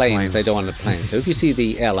know about planes. They don't want planes. So if you see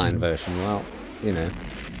the airline version, well,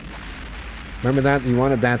 Remember that? You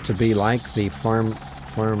wanted that to be like the farm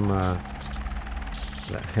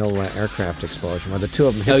Hill aircraft explosion, where the two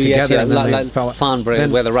of them hit together and then they fell. Farnborough,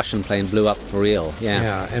 where the Russian plane blew up for real.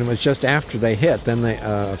 Yeah, and it was just after they hit, then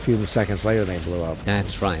a few seconds later they blew up.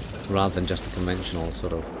 That's right, rather than just the conventional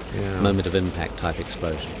sort of moment of impact type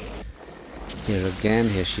explosion. Here again,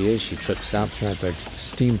 here she is, she trips up. That's right, the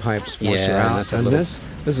steam pipes force her out. And this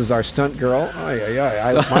is our stunt girl. My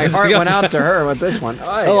heart went out to her with this one.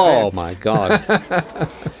 My God.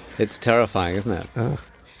 It's terrifying, isn't it?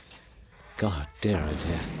 God, dear, oh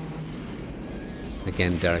dear.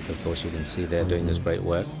 Again, Derek, of course, you can see there doing his great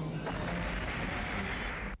work.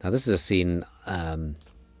 Now, this is a scene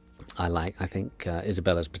I like. I think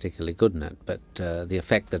Isabella's particularly good in it, but the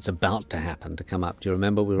effect that's about to happen to come up. Do you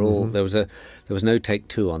remember? We were all there was no take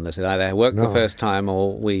two on this. It either worked the first time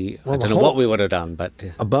or I don't know what we would have done. But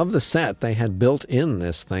above the set, they had built in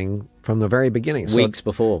this thing from the very beginning. Weeks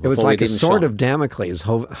before. It was like a sword of Damocles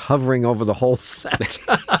hovering over the whole set.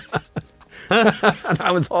 And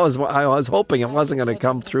I was hoping it wasn't going to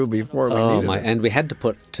come through before we needed it. And we had to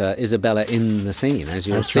put Isabella in the scene, as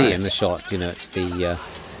you'll see in the shot. You know, it's the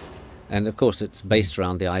and of course it's based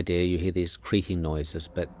around the idea you hear these creaking noises,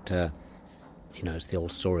 but you know, it's the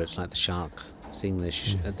old story. It's like the shark seeing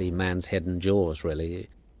the man's head and jaws. Really,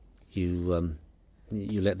 you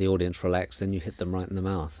let the audience relax, then you hit them right in the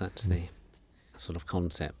mouth. That's the sort of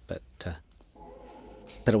concept, but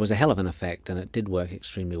it was a hell of an effect, and it did work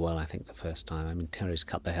extremely well, I think, the first time. I mean, Terry's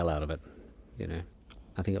cut the hell out of it, you know.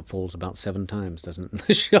 I think it falls about 7 times, doesn't it,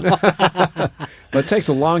 the shot? But it takes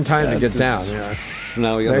a long time to get down. Yeah.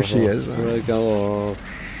 No, there she is.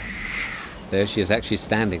 There she is, actually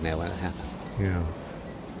standing there when it happened. Yeah.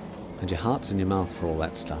 And your heart's in your mouth for all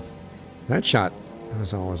that stuff. That shot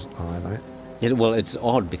was always odd. Well, it's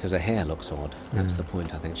odd because her hair looks odd. That's the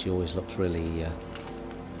point, I think. She always looks really...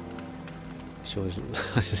 She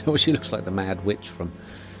looks like the Mad Witch from...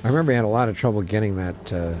 I remember he had a lot of trouble getting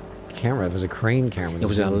that camera. It was a crane camera. It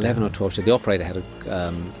was an 11 or 12. So the operator had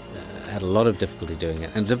a lot of difficulty doing it.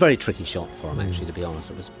 And it was a very tricky shot for him, actually, to be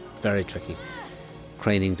honest. It was very tricky.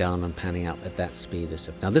 Craning down and panning up at that speed.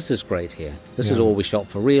 Now, this is great here. This is all we shot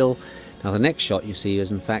for real. Now, the next shot you see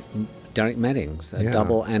is, in fact, Derek Meddings, a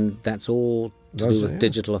double, and that's all to do with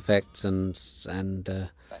digital effects and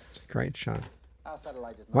great shot.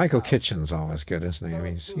 Michael Kitchen's always good, isn't he? I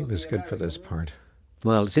mean, he was good for this part.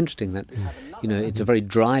 Well, it's interesting that, you know, it's a very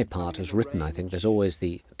dry part as written, I think. There's always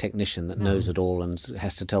the technician that knows it all and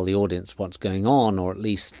has to tell the audience what's going on, or at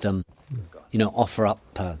least, you know, offer up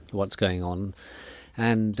what's going on.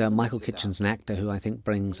 And Michael Kitchen's an actor who I think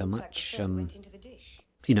brings a much,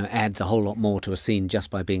 you know, adds a whole lot more to a scene just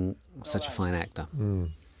by being such a fine actor.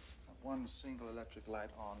 One single electric light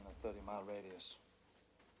on a 30-mile radius.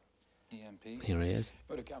 EMP. Here he is.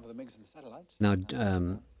 Now,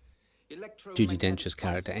 Judi Dench's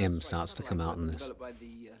character M starts to come out in this.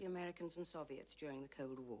 The Americans and Soviets during the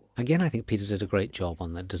Cold War. Again, I think Peter did a great job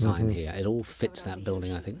on the design here. It all fits that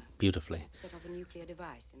building, I think, beautifully. Set off a nuclear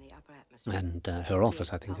device in the upper atmosphere. And her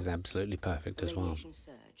office, I think, is absolutely perfect as well.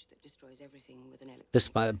 This,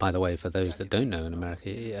 by the way, for those that don't know in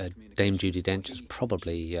America, Dame Judi Dench is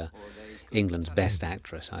probably England's best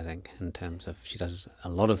actress, I think, in terms of... She does a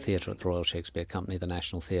lot of theatre at the Royal Shakespeare Company, the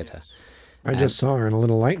National Theatre. I just saw her in a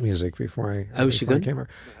little light music before I she good? came here.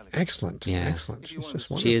 Excellent. Yeah. Excellent. She's just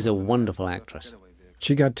wonderful. She is a wonderful actress.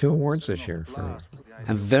 She got 2 awards this year.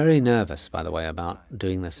 I'm very nervous, by the way, about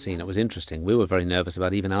doing this scene. It was interesting. We were very nervous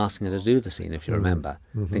about even asking her to do the scene, if you remember,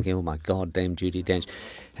 thinking, oh my God, Dame Judi Dench.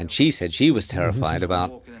 And she said she was terrified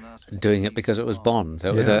about doing it because it was Bond.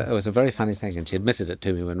 So it was a very funny thing, and she admitted it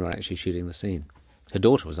to me when we were actually shooting the scene. Her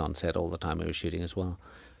daughter was on set all the time we were shooting as well,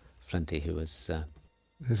 Flinty, who was...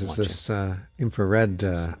 This is this infrared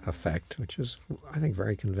effect, which is, I think,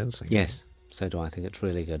 very convincing. Yes, so do I. I think it's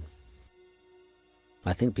really good.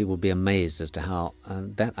 I think people would be amazed as to how...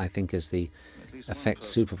 that, I think, is the effects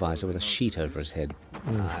supervisor with a sheet over his head.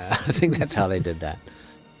 I think that's how they did that.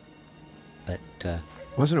 But...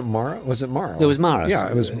 wasn't it Mara? Was it Mara? It was Mara. Yeah,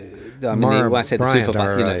 it was I Mara I said Bryant,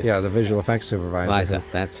 supervisor, you know, yeah, the visual effects supervisor.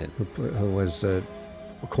 That's it. Who was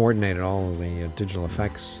coordinated all of the digital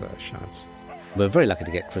effects shots. We're very lucky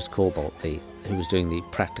to get Chris Corbolt, who was doing the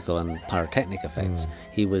practical and pyrotechnic effects.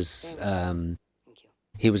 He was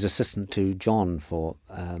assistant to John for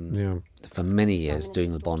many years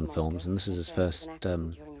doing the Bond films, and this is his first.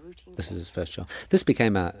 This is his first job. This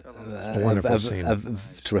became a wonderful scene, a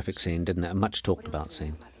terrific scene, didn't it? A much talked about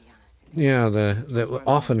scene. Yeah, the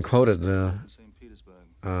often quoted the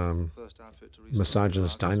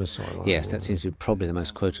misogynist dinosaur line. Yes, that seems to be probably the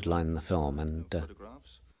most quoted line in the film, and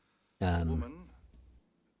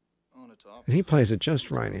he plays it just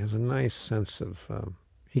right. He has a nice sense of...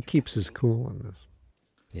 he keeps his cool in this.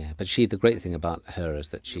 Yeah, but the great thing about her is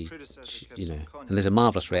that she, you know, and there's a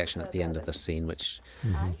marvellous reaction at the end of the scene, which,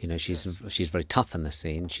 you know, she's very tough in this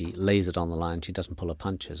scene. She lays it on the line. She doesn't pull her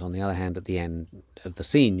punches. On the other hand, at the end of the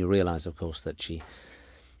scene, you realise, of course, that she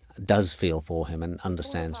does feel for him and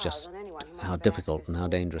understands just how difficult and how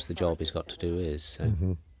dangerous the job he's got to do is.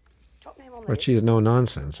 So. But she's no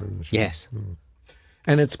nonsense. Yes.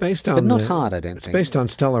 And it's based on... But not hard, I don't think. It's based on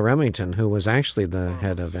Stella Remington, who was actually the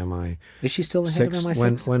head of MI6. Is she still the head of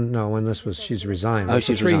MI6? When this was... She's resigned. Oh,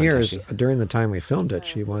 she's for 3 resigned, years, during the time we filmed it,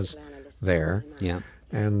 she was there. Yeah.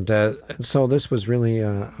 And so this was really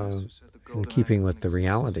in keeping with the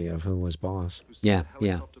reality of who was boss. Yeah,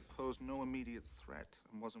 yeah. Helicopter posed no immediate threat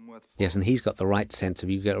and wasn't worth Yes, and he's got the right sense of,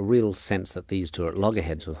 you get a real sense that these two are at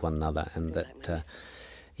loggerheads with one another, and that,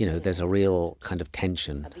 you know, there's a real kind of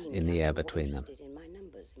tension in the air between them.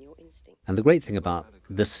 And the great thing about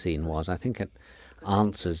this scene was, I think it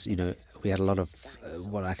answers, you know, we had a lot of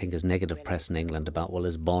what I think is negative press in England about, well,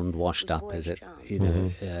 is Bond washed up? Is it, you know,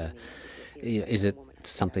 is it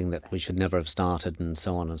something that we should never have started, and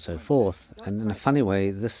so on and so forth? And in a funny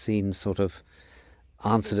way, this scene sort of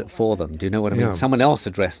answered it for them. Do you know what I mean? Yeah. Someone else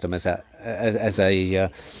addressed him as a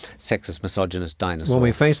sexist, misogynist dinosaur. When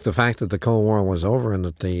we faced the fact that the Cold War was over and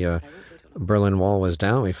that the Berlin Wall was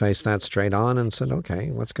down, we faced that straight on and said, okay,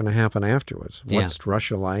 what's going to happen afterwards? What's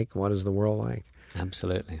Russia like? What is the world like?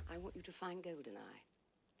 Absolutely. I want you to find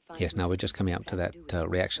Goldeneye. Yes, now we're just coming up to that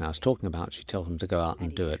reaction I was talking about. She told him to go out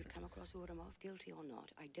and do it. Come across Audemars, guilty or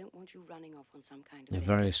not, I don't want you running off on some kind A of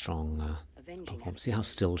very strong performance. See how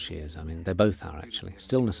still she is. I mean, they both are, actually.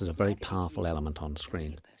 Stillness is a very powerful element on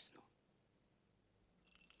screen.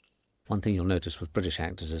 One thing you'll notice with British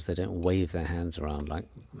actors is they don't wave their hands around like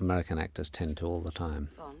American actors tend to all the time.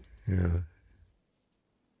 Bond, Yeah.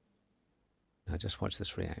 Now just watch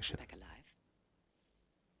this reaction. back alive.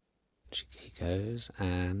 He goes,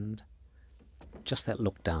 and just that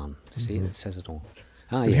look down. Do you see? It says it all.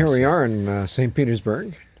 Ah, And yes. here we are in St.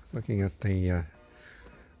 Petersburg, looking at the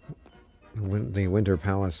Winter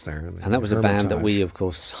Palace there. And that was a band that Hermitage. we, of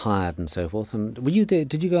course, hired and so forth. And were you there?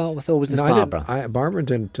 Did you go out with, or was this No, Barbara? Barbara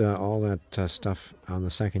did all that stuff on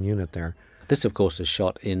the second unit there. This, of course, is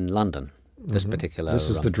shot in London. This particular. This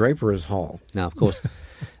is the Draper's Hall. Now, of course,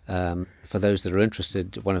 for those that are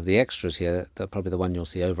interested, one of the extras here, probably the one you'll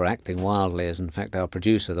see overacting wildly, is in fact our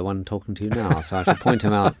producer, the one talking to you now. So I should point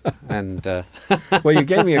him out. And Well, you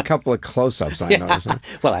gave me a couple of close-ups, I noticed. Huh?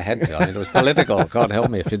 well, I had to. I mean, it was political. God help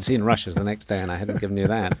me if you'd seen Russia's the next day and I hadn't given you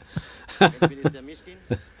that.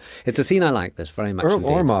 It's a scene I like this very much. Indeed.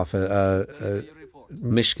 Ormov,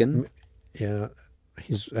 Mishkin. yeah,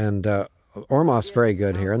 Ormov's very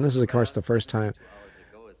good here, and this is, of course, the first time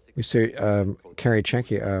we see Carrie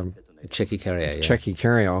Checky Carrier. Yeah. Checky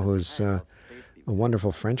Carrier, who's a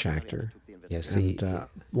wonderful French actor, Yes, and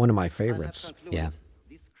one of my favorites. yeah.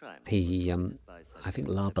 He, I think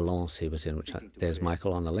La Balance he was in, which there's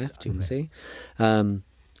Michael on the left, you can see.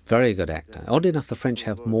 Very good actor. Oddly enough, the French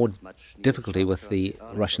have more difficulty with the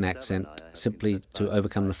Russian accent. Simply to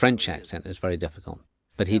overcome the French accent is very difficult.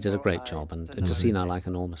 But he did a great job, and it's a scene I like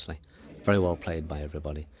enormously. Very well played by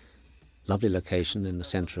everybody. Lovely location in the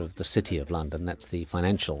centre of the city of London. That's the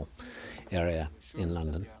financial area in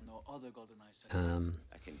London.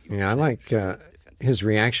 Yeah, I like his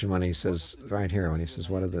reaction when he says, right here, when he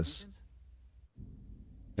says, what is this?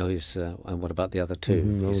 Oh, and what about the other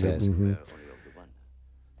two, he says.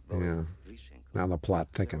 Yeah, now the plot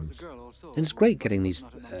thickens. And it's great getting these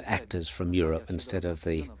actors from Europe instead of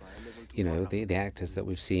the actors that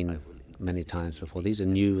we've seen many times before. These are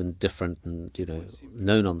new and different and,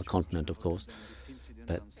 known on the continent, of course.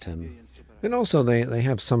 But And also they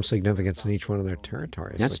have some significance in each one of their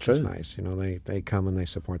territories. That's which is true. nice. They come and they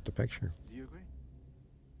support the picture.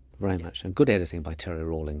 very much. And good editing by Terry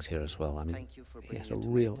Rawlings here as well. I mean, he has a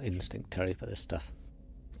real instinct, Terry, for this stuff.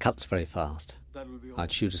 Cuts very fast.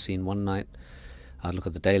 I'd shoot a scene one night. I'd look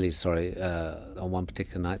at the dailies, on one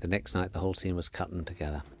particular night. The next night, the whole scene was cut in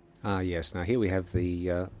together. Ah, yes. Now, here we have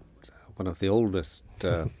the one of the oldest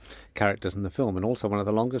characters in the film, and also one of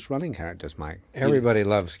the longest-running characters, Mike. Everybody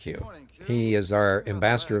loves Q. He is our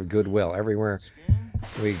ambassador of goodwill. Everywhere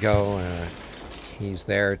we go, he's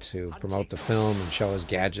there to promote the film and show his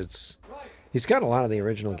gadgets. He's got a lot of the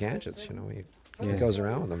original gadgets, He goes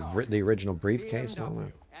around with them, the original briefcase and all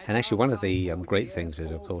that. And actually, one of the great things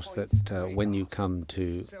is, of course, that when you come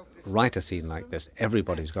to write a scene like this,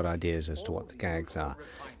 everybody's got ideas as to what the gags are.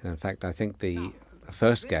 And in fact, I think the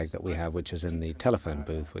first gag that we have, which is in the telephone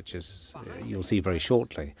booth, which is you'll see very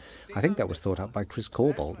shortly, I think that was thought up by Chris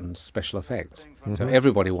Corbould in special effects. Mm-hmm. So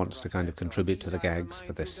everybody wants to kind of contribute to the gags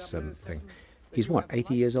for this thing. He's what,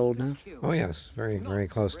 80 years old now? Oh yes, very, very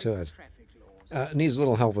close to it. Needs a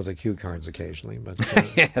little help with the cue cards occasionally, but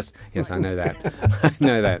yes, I know that. I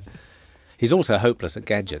know that. He's also hopeless at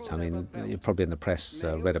gadgets. I mean, you probably in the press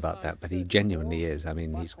read about that, but he genuinely is. I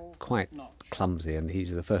mean, he's quite clumsy, and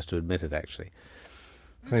he's the first to admit it, actually.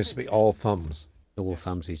 claims to be all thumbs. All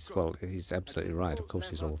thumbs. He's absolutely right. Of course,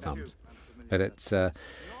 he's all thumbs. But it's a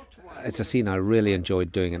scene I really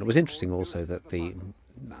enjoyed doing, and it was interesting also that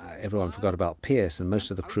everyone forgot about Pierce, and most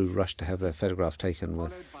of the crew rushed to have their photograph taken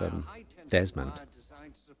with Desmond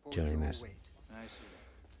during this.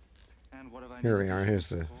 Here we are. Here's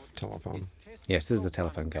the telephone. Yes, this is the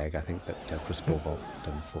telephone gag, I think, that Chris Corbold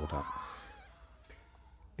thought of.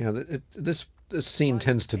 Yeah, this scene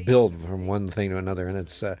tends to build from one thing to another, and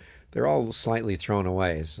it's they're all slightly thrown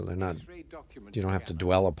away, so they're not. You don't have to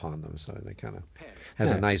dwell upon them, so they kind of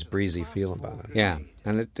has a nice breezy feel about it. Yeah,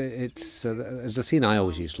 and it's a scene I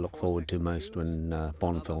always used to look forward to most when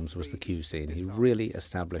Bond films was the Q scene. He really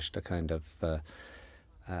established a kind of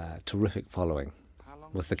terrific following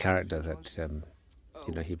with the character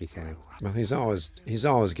that he became. Well, he's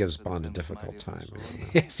always gives Bond a difficult time.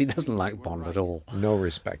 Yes, he doesn't like Bond at all. No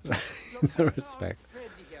respect. No respect.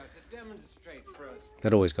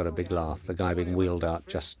 That always got a big laugh. The guy being wheeled out,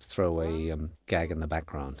 just throwaway gag in the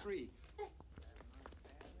background.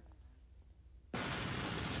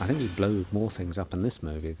 I think he blew more things up in this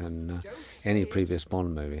movie than any previous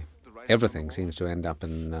Bond movie. Everything seems to end up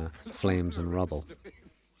in flames and rubble.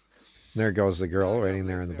 There goes the girl waiting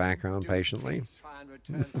there in the background patiently.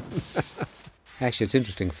 Actually, it's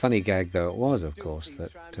interesting, funny gag though it was, of course,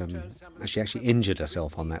 that she actually injured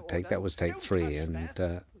herself on that take. That was take 3,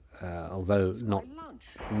 and although not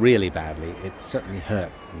really badly, it certainly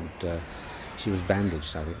hurt, and she was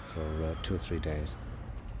bandaged, I think, for 2 or 3 days.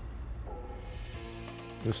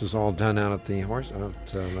 This is all done out at the horse.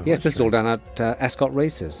 Yes, this is all done at Ascot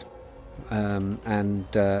Races, and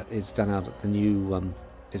it's done out at the new.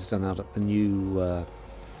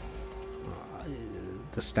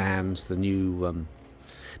 The stands, the new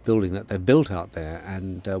building that they've built out there,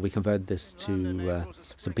 and we converted this to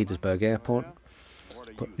St. Petersburg Airport,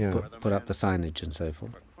 put up the signage and so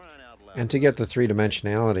forth. And to get the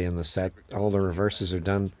three-dimensionality in the set, all the reverses are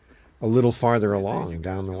done a little farther along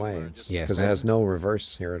down the way. Yes, because it has no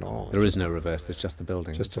reverse here at all. There is no reverse. There's just the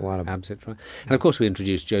building. Just a lot of absolutely right. And of course, we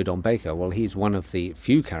introduced Joe Don Baker. Well, he's one of the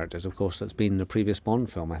few characters, of course, that's been in a previous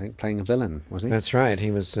Bond film. I think playing a villain, was he? That's right. He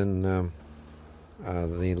was in the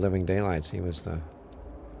Living Daylights. He was the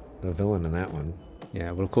villain in that one.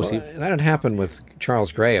 Yeah. Well, of course, that had happened with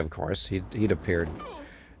Charles Gray. Of course, he'd appeared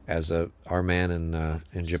as our man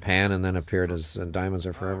in Japan, and then appeared as Diamonds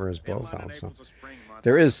Are Forever as Blofeld. So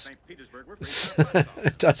there is.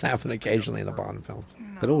 It does happen occasionally in the Bond films.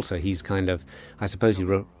 But also, he's kind of, I suppose, he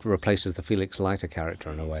replaces the Felix Leiter character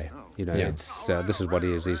in a way. It's this is what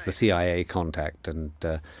he is. He's the CIA contact, and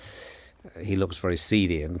he looks very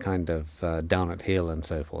seedy and kind of down at heel and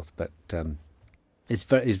so forth. But he's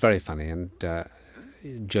very funny, and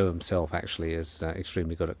Joe himself actually is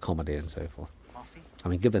extremely good at comedy and so forth. I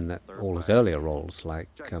mean, given that all his earlier roles, like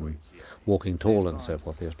Walking Tall and so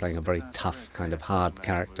forth, he was playing a very tough, kind of hard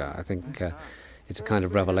character. I think it's a kind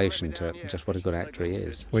of revelation to just what a good actor he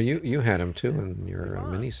is. Well, you had him too in your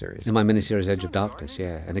miniseries. In my miniseries Edge of Darkness,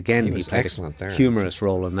 yeah. And again, he played a humorous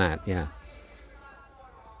role in that, yeah.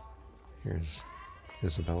 Here's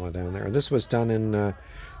Isabella down there. This was done in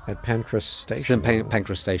at Pancras Station. It's in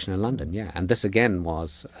Pancras Station in London, yeah. And this again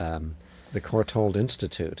was the Courtauld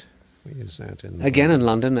Institute. We use that again in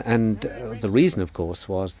London, and the reason, of course,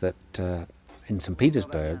 was that in St.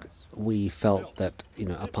 Petersburg we felt that,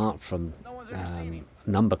 apart from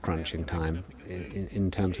number crunching time in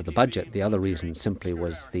terms of the budget, the other reason simply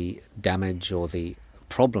was the damage or the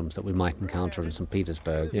problems that we might encounter in St.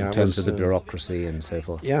 Petersburg in terms of the bureaucracy and so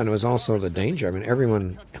forth. Yeah, and it was also the danger. I mean,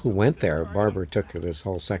 everyone who went there, Barber took this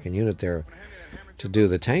whole second unit there to do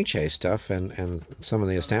the tank chase stuff and some of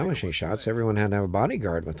the establishing shots. Everyone had to have a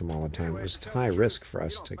bodyguard with them all the time. It was high risk for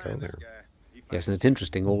us to go there. Yes, and it's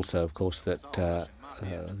interesting also, of course, that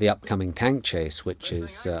the upcoming tank chase, which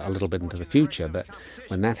is a little bit into the future, but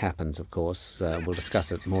when that happens, of course, we'll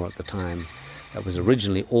discuss it more at the time. That was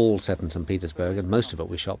originally all set in St. Petersburg, and most of it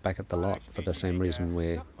we shot back at the lot for the same reason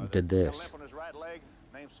we did this.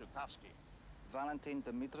 Valentin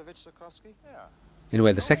Dmitrovich Zukovsky? Yeah.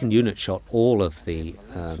 Anyway, the second unit shot all of the,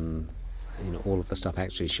 all of the stuff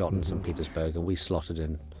actually shot in St. Petersburg, and we slotted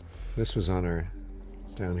in. This was on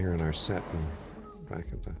down here on our set and back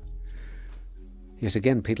at the. Yes,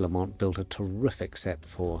 again, Peter Lamont built a terrific set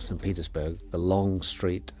for St. Petersburg, the long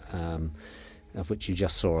street, of which you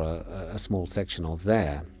just saw a small section of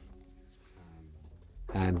there.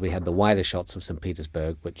 And we had the wider shots of St.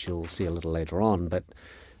 Petersburg, which you'll see a little later on, but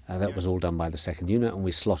that was all done by the second unit, and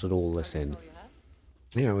we slotted all this in.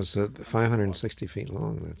 Yeah, it was 560 feet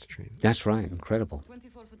long, that train. That's right, incredible.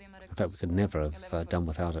 In fact, we could never have done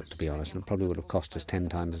without it, to be honest, and it probably would have cost us 10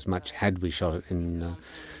 times as much had we shot it in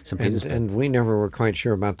St. Petersburg. And we never were quite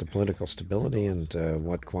sure about the political stability and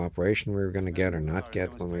what cooperation we were going to get or not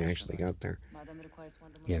get when we actually got there.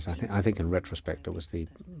 Yes, I think in retrospect it was the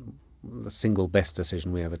single best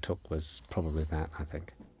decision we ever took was probably that, I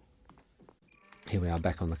think. Here we are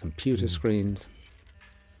back on the computer screens.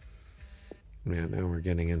 Yeah, now we're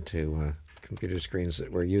getting into computer screens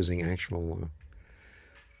that we're using actual...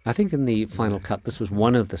 I think in the final cut, this was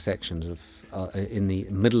one of the sections of in the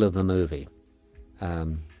middle of the movie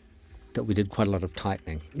that we did quite a lot of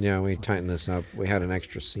tightening. Yeah, we tightened this up. We had an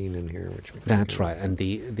extra scene in here, which we... That's right, and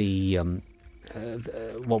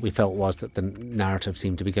what we felt was that the narrative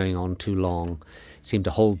seemed to be going on too long, seemed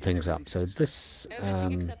to hold things up. So this,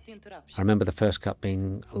 I remember the first cut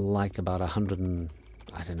being like about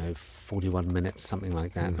 41 minutes, something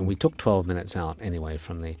like that, and we took 12 minutes out anyway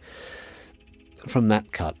from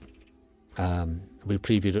that cut. We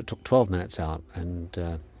previewed it, took 12 minutes out, and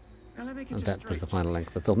that was the final length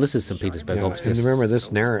of the film. This is St. Petersburg, obviously. And remember this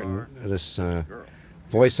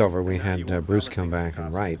voiceover, we had Bruce come back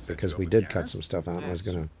and write, because we did cut some stuff out and I was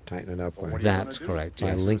going to tighten it up That's correct, by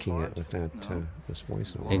yes. linking it with that this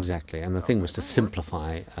voiceover. Exactly, and the thing was to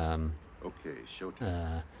simplify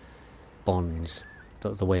Bond's,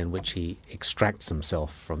 the way in which he extracts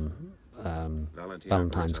himself from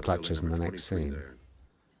Valentine's clutches in the next scene.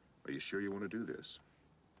 Are you sure you want to do this?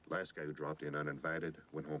 Last guy who dropped in uninvited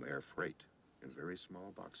went home air freight in very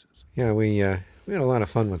small boxes. Yeah, we had a lot of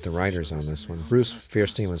fun with the writers on this one. Bruce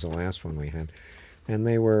Fierstein was the last one we had, and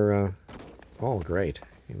they were all great.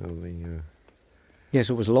 Yes,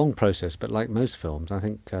 it was a long process, but like most films, I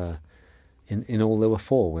think in all there were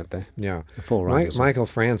 4, weren't there? Yeah, The 4 writers. Michael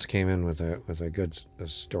Franz came in with a good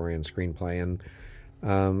story and screenplay, and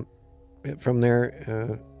from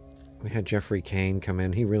there we had Jeffrey Kane come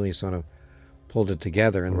in. He really sort of pulled it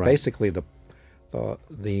together, and basically the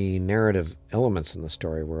narrative elements in the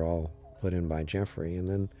story were all put in by Jeffrey,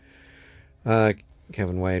 and then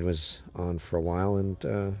Kevin Wade was on for a while,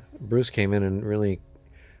 and Bruce came in and really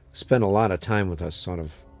spent a lot of time with us, sort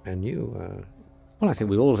of, and you... Well, I think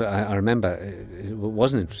we all... I remember it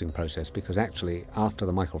was an interesting process, because actually after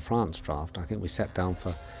the Michael France draft, I think we sat down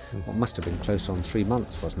for what must have been close on 3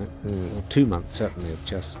 months, wasn't it? Or 2 months, certainly, of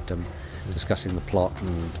just discussing the plot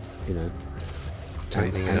and,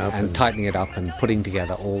 tightening it up and putting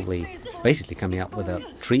together all the... basically coming up with a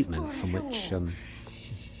treatment from which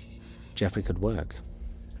Jeffrey could work.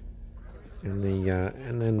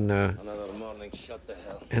 And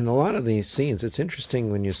a lot of these scenes, it's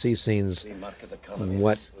interesting when you see scenes,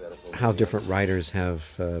 how different writers have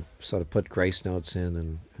sort of put grace notes in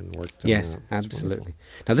and worked them out. Yes, absolutely.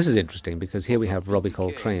 Now this is interesting, because here we have Robbie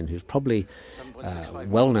Coltrane, who's probably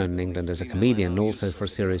well known in England as a comedian, and also for a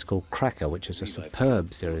series called Cracker, which is a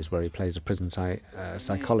superb series where he plays a prison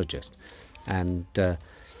psychologist. And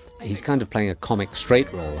he's kind of playing a comic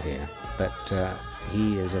straight role here, but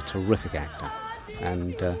he is a terrific actor,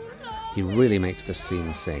 and he really makes this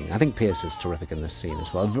scene sing. I think Pierce is terrific in this scene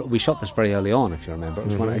as well. We shot this very early on, if you remember. It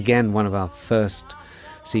was one of our first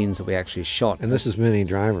scenes that we actually shot. And this is Minnie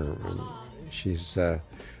Driver. She's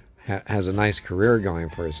has a nice career going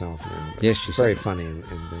for herself now. Yes, she's very funny in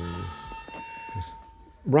doing this.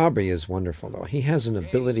 Robbie is wonderful, though. He has an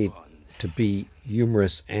ability to be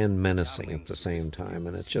humorous and menacing at the same time,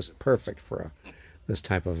 and it's just perfect for this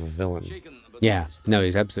type of a villain. Yeah, no,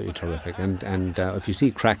 he's absolutely terrific. And if you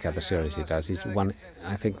see Cracker, the series he does, he's won,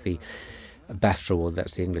 I think, the BAFTA award,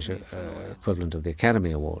 that's the English equivalent of the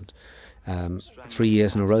Academy Award, 3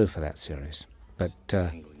 years in a row for that series. But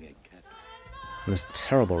this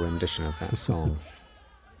terrible rendition of that song.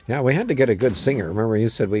 Yeah, we had to get a good singer. Remember, you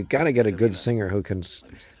said we've got to get a good singer who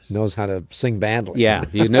knows how to sing badly. Yeah,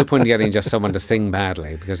 there's no point in getting just someone to sing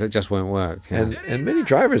badly, because it just won't work. Yeah. And Minnie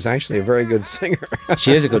Driver is actually a very good singer.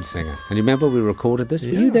 She is a good singer. And you remember we recorded this?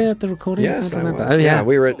 Yeah. Were you there at the recording? Yes, I remember. was. Oh, yeah.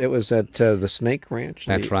 We were. It was at the Snake Ranch.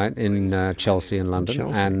 That's right, in Chelsea in London.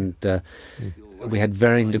 Chelsea. And we had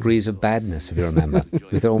varying degrees of badness, if you remember.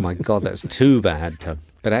 We thought, oh my God, that's too bad.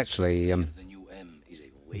 But actually,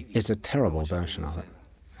 it's a terrible version of it.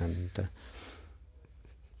 And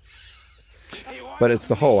but it's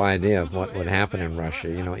the whole idea of what would happen in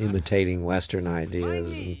Russia, imitating Western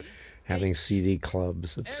ideas and having CD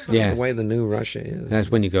clubs. It's the way the new Russia is. That's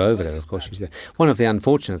when you go over there, of course. One of the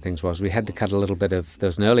unfortunate things was we had to cut a little bit of...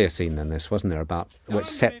 There's an earlier scene than this, wasn't there, about what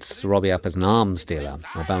sets Robbie up as an arms dealer,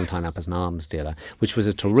 or Valentine up as an arms dealer, which was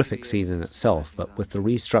a terrific scene in itself, but with the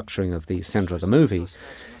restructuring of the centre of the movie,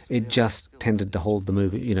 it just tended to hold the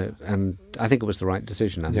movie, and I think it was the right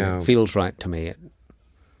decision. I think it feels right to me.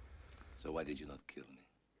 So why did you not kill me?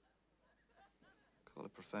 Call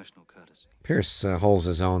it professional courtesy. Pierce holds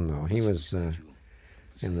his own, though. He was in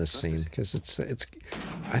this scene, because it's.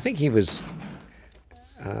 I think he was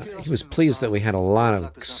pleased that we had a lot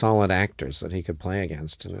of solid actors that he could play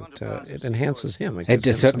against, and it enhances him. It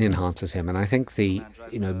certainly enhances him, and I think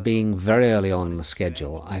being very early on in the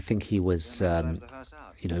schedule, I think he was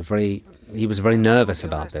he was very nervous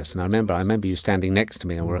about this. And I remember you standing next to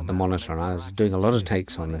me and we're at the monitor, and I was doing a lot of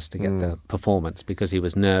takes on this to get the performance, because he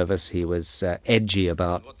was nervous, he was edgy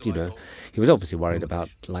about, he was obviously worried about,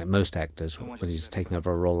 like most actors, when he's taking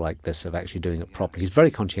over a role like this, of actually doing it properly. He's a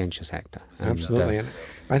very conscientious actor. Absolutely. And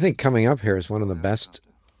I think coming up here is one of the best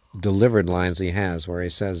delivered lines he has, where he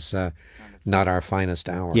says, not our finest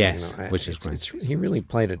hour. Yes, which is great. He really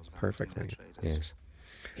played it perfectly. Yes.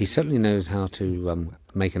 He certainly knows how to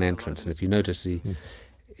make an entrance, and if you notice,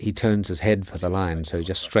 he turns his head for the line, so he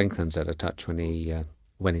just strengthens it a touch when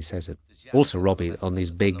he says it. Also, Robbie, on these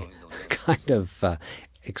big kind of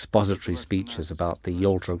expository speeches about the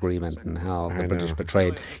Yalta Agreement and how the British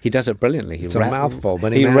betrayed, he does it brilliantly. It's a mouthful,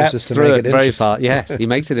 but he manages to make it very far. Yes, he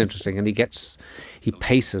makes it interesting, and he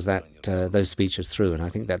paces those speeches through, and I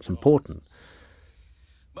think that's important.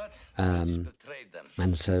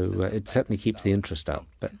 And so it certainly keeps the interest up.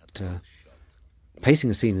 But pacing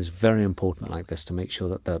a scene is very important like this, to make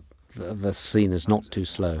sure that the scene is not too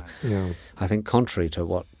slow. Yeah. I think, contrary to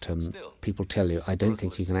what people tell you, I don't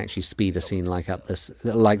think you can actually speed a scene like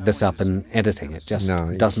this up in editing. It just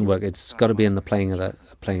doesn't work. It's got to be in the playing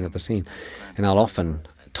of the scene. And I'll often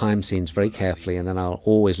time scenes very carefully, and then I'll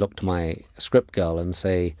always look to my script girl and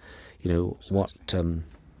say,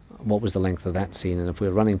 what was the length of that scene, and if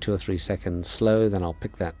we're running 2 or 3 seconds slow, then I'll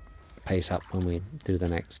pick that pace up when we do the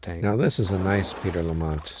next take. Now, this is a nice Peter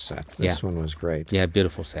Lamont set. This one was great. Yeah,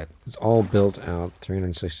 beautiful set. It's all built out,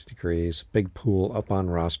 360 degrees, big pool up on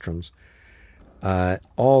rostrums.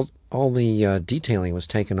 All the detailing was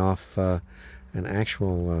taken off an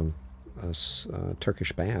actual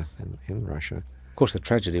Turkish bath in Russia. Of course, the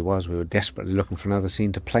tragedy was we were desperately looking for another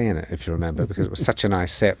scene to play in it, if you remember, because it was such a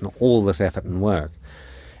nice set and all this effort and work.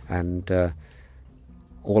 And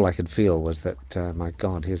all I could feel was that, my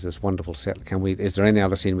God, here's this wonderful set. Is there any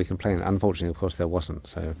other scene we can play in? Unfortunately, of course, there wasn't.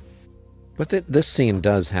 So, but this scene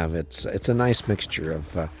does have it's a nice mixture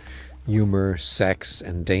of humor, sex,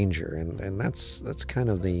 and danger, and that's kind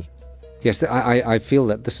of the. Yes, I feel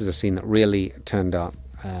that this is a scene that really turned out,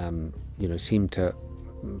 seemed to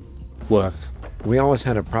work. We always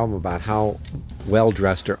had a problem about how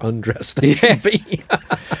well-dressed or undressed they could be.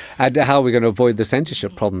 And how we're going to avoid the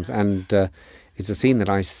censorship problems. And it's a scene that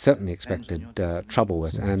I certainly expected trouble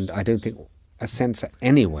with, and I don't think a censor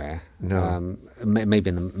anywhere, maybe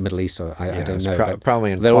in the Middle East, or I don't know.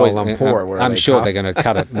 Probably in Kuala Lumpur, where I'm sure they're going to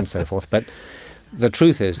cut it and so forth. But the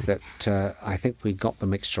truth is that I think we got the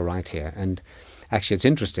mixture right here. And actually, it's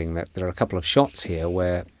interesting that there are a couple of shots here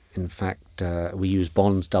where, in fact, we use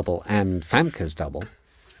Bond's double and Famke's double.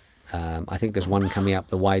 I think there's one coming up,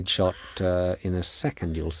 the wide shot, in a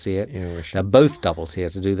second. You'll see it. Yeah, they're both doubles here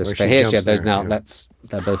to do this. But here,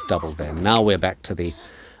 they're both doubled there. Now we're back to the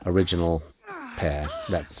original pair.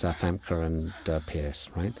 That's Famke and Pierce,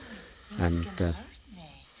 right? And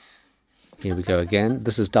here we go again.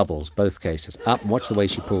 This is doubles, both cases. Up. Watch the way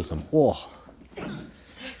she pulls them. Whoa.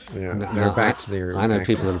 Yeah, they're back to their. I know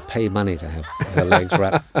people that pay money to have their legs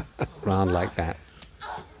wrapped around like that.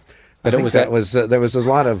 But there was a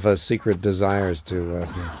lot of secret desires to.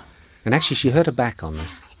 And actually, she hurt her back on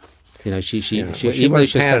this. She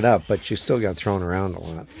was padded up, but she still got thrown around a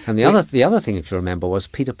lot. And the other thing, if you remember, was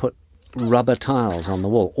Peter put rubber tiles on the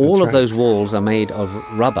wall. All of those walls are made of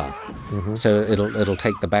rubber, so it'll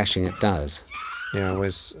take the bashing it does. Yeah, we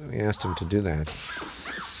asked him to do that.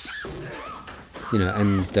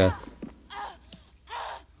 And.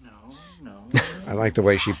 I like the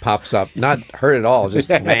way she pops up. Not hurt at all, just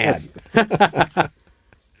mad.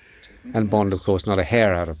 And Bond, of course, not a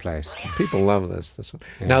hair out of place. People love this one.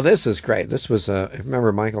 Yes. Now, this is great. This was,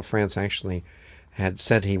 remember, Michael France actually had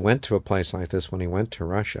said he went to a place like this when he went to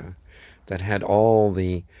Russia that had all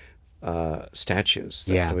the statues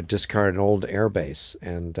that would discard an old air base.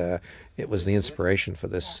 And it was the inspiration for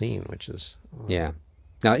this scene, which is... Yeah.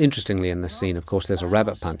 Now, interestingly, in this scene, of course, there's a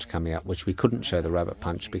rabbit punch coming up, which we couldn't show the rabbit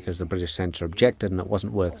punch because the British censor objected, and it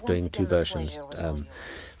wasn't worth doing two versions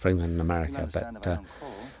for England and America. But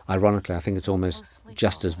ironically, I think it's almost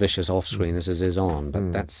just as vicious off-screen as it is on,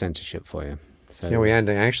 but that's censorship for you. So, yeah, we had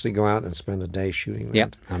to actually go out and spend a day shooting that. Yeah,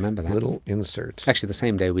 I remember that. Little insert. Actually, the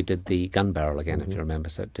same day we did the gun barrel again, if you remember,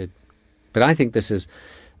 so it did. But I think this is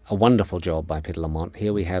a wonderful job by Peter Lamont.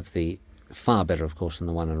 Here we have the far better, of course, than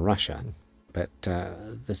the one in Russia. But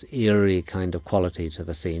this eerie kind of quality to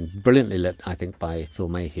the scene, brilliantly lit, I think, by Phil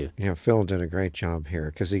Mayhew. Yeah, Phil did a great job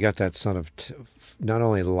here because he got that sort of not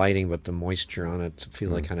only the lighting but the moisture on it to feel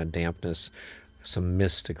like kind of dampness, some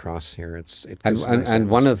mist across here. And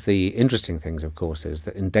one of the interesting things, of course, is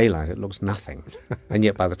that in daylight it looks nothing, and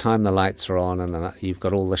yet by the time the lights are on and you've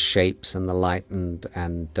got all the shapes and the light and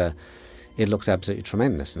it looks absolutely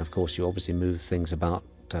tremendous. And of course, you obviously move things about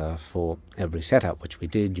for every setup, which we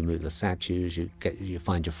did. You move the statues, you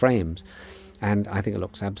find your frames, and I think it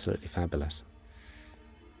looks absolutely fabulous.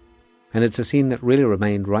 And it's a scene that really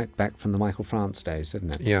remained right back from the Michael France days,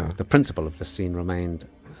 didn't it? Yeah. The principle of the scene remained,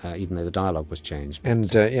 even though the dialogue was changed.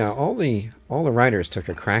 And yeah, all the writers took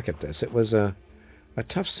a crack at this. It was a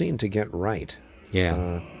tough scene to get right.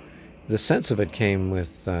 Yeah. The sense of it came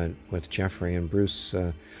with Jeffrey and Bruce.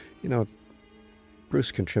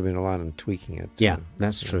 Bruce contributed a lot in tweaking it. Yeah,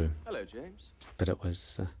 that's true. Hello, James. But it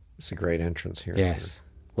was... it's a great entrance here. Yes.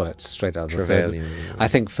 Well, it's straight out of the Trevelyan, third. I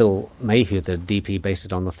think Phil Mayhew, the DP, based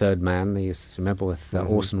it on The Third Man. You remember with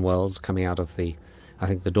Orson Welles coming out of the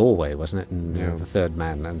doorway, wasn't it? And The Third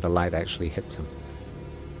Man, and the light actually hits him.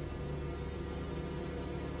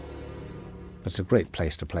 But it's a great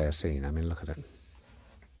place to play a scene. I mean, look at it.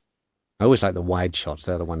 I always like the wide shots.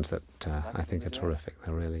 They're the ones that I think are terrific.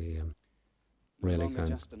 They're really, really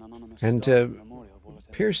good. And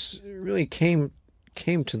Pierce really came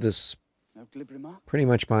to this pretty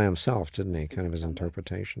much by himself, didn't he? Kind of his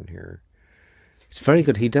interpretation here. It's very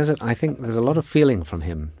good. He does it. I think there's a lot of feeling from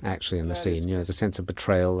him actually in the scene. You know, the sense of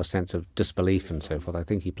betrayal, the sense of disbelief, and so forth. I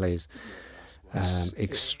think he plays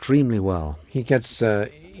extremely well. He gets,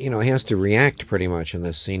 he has to react pretty much in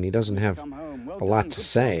this scene. He doesn't have a lot to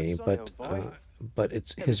say, but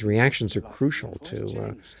his reactions are crucial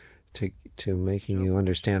to making you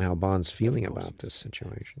understand how Bond's feeling about this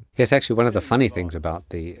situation. Yes, actually, one of the funny things about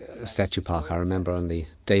the statue park, I remember on the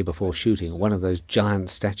day before shooting, one of those giant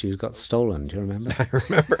statues got stolen. Do you remember? I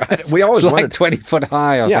remember. We always like wondered, 20 foot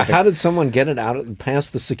high or something. How did someone get it out and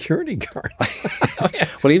past the security guard?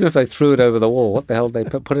 Well, even if they threw it over the wall, what the hell did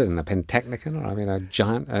they put it in? A Pentechnicon? Or, I mean, a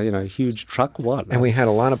giant, huge truck? What? And we had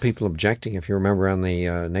a lot of people objecting, if you remember, on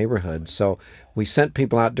the neighborhood. So we sent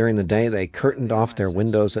people out during the day. They curtained off their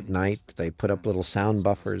windows at night. They put up little sound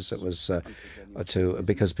buffers. It was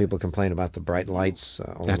because people complained about the bright lights.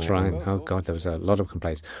 That's right. Oh, God, there was a lot of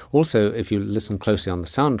complaints. Also, if you listen closely on the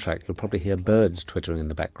soundtrack, you'll probably hear birds twittering in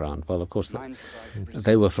the background. Well, of course,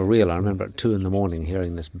 they were for real. I remember at 2 a.m.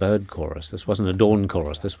 hearing this bird chorus. This wasn't a dawn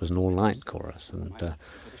chorus. This was an all-night chorus. And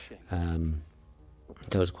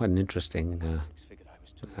there was quite an interesting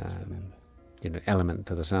element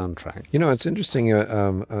to the soundatrack. It's interesting.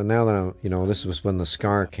 Now that this was when the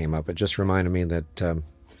scar came up. It just reminded me that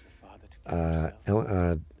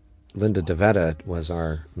Linda DeVetta was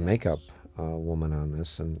our makeup woman on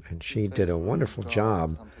this, and she did a wonderful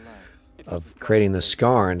job of creating the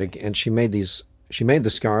scar, and she made the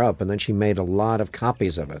scar up, and then she made a lot of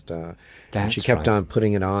copies of it. And she kept on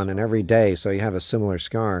putting it on, and every day, so you have a similar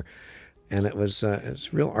scar, and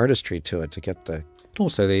it's real artistry to it to get the.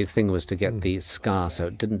 Also, the thing was to get the scar so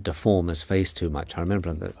it didn't deform his face too much. I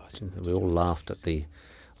remember that we all laughed at the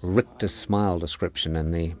Richter smile description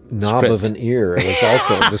in the knob script. Of an ear. It was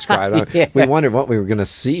also described. Yes. We wondered what we were going to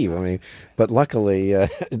see, but luckily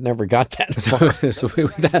it never got that far.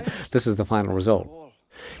 This is the final result.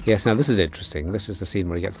 Yes, now this is interesting. This is the scene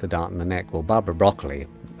where he gets the dart in the neck. Well, Barbara Broccoli,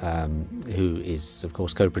 who is, of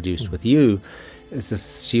course, co-produced with you,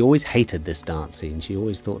 she always hated this dart scene. She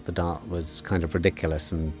always thought the dart was kind of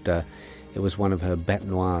ridiculous, and it was one of her bête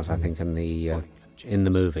noirs, I think, in the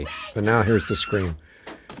movie. But now here's the scream.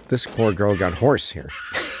 This poor girl got hoarse here.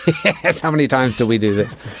 Yes, how many times do we do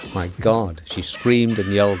this? My God, she screamed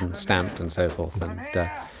and yelled and stamped and so forth, and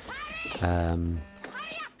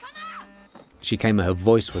her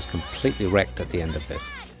voice was completely wrecked at the end of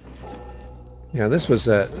this. Yeah, this was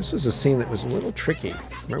a scene that was a little tricky.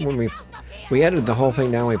 Remember when we edited the whole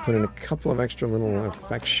thing down, we put in a couple of extra little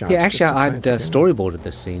effect shots. Yeah, actually, I'd storyboarded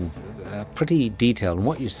this scene pretty detailed, and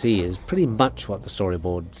what you see is pretty much what the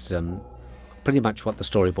storyboard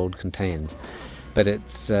contains. But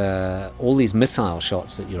it's all these missile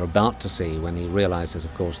shots that you're about to see when he realizes,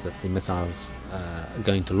 of course, that the missiles are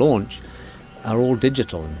going to launch are all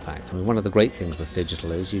digital, in fact. I mean, one of the great things with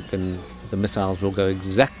digital is the missiles will go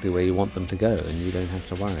exactly where you want them to go, and you don't have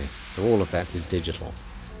to worry. So all of that is digital.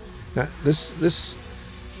 Now, this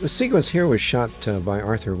sequence here was shot by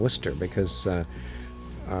Arthur Worcester because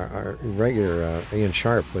our regular Ian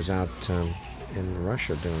Sharp was out in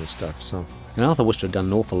Russia doing stuff. So. And Arthur Worcester had done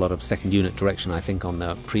an awful lot of second unit direction, I think, on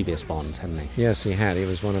the previous Bonds, hadn't he? Yes, he had. He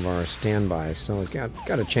was one of our standbys, so we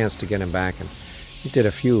got a chance to get him back, and he did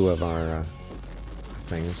a few of our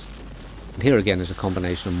things. And here again is a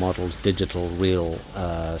combination of models, digital, real,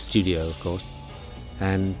 studio, of course.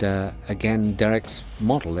 And again, Derek's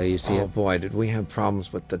model, there you see it. Oh boy, did we have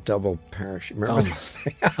problems with the double parachute. Remember this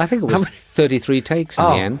thing? I think it was 33 takes in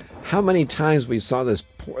the end. How many times we saw this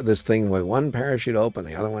this thing with one parachute open,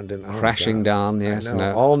 the other one didn't. Oh, Crashing God. down, yes. I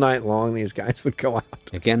know. All night long, these guys would go out.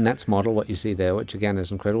 Again, that's model, what you see there, which again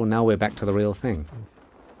is incredible. Now we're back to the real thing.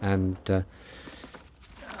 And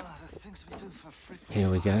here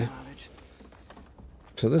we go.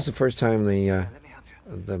 So this is the first time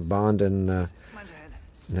the Bond and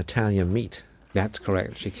Natalia meet. That's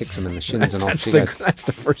correct. She kicks him in the shins and off she goes. That's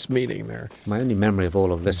the first meeting there. My only memory of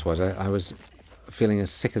all of this was I was feeling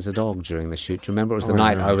as sick as a dog during the shoot. Do you remember? It was the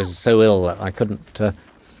night I was so ill that I couldn't...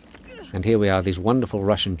 and here we are, these wonderful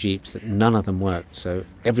Russian Jeeps that none of them worked. So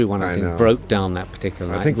everyone, I think, broke down that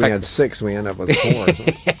particular night. I think we had 6. We end up with 4.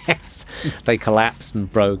 Yes. They collapsed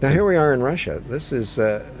and broke. Now here we are in Russia. This is...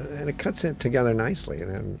 and it cuts it together nicely.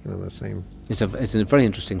 And the same... It's a very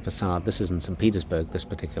interesting facade. This is in St. Petersburg, this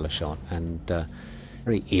particular shot. And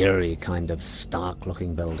very eerie, kind of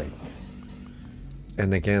stark-looking building.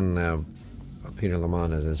 And again... Peter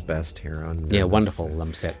Lamont is his best here. On wonderful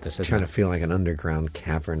set. This is trying to feel like an underground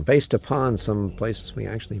cavern, based upon some places we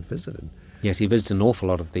actually visited. Yes, he visited an awful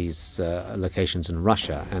lot of these locations in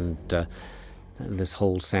Russia, and this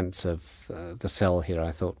whole sense of the cell here,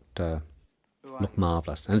 I thought, looked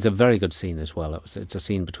marvelous. And it's a very good scene as well. It's a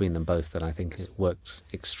scene between them both that I think it works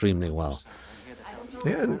extremely well.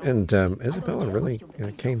 Yeah, and Isabella really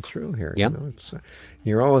came through here. Yep. You know,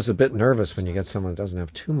 you're always a bit nervous when you get someone that doesn't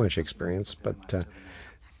have too much experience, but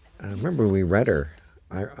I remember we read her.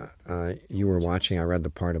 You were watching, I read the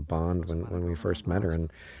part of Bond when we first met her,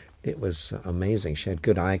 and it was amazing. She had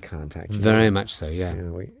good eye contact. Very much so, yeah.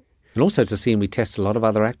 And also it's a scene we tested a lot of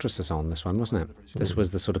other actresses on, this one, wasn't it? This was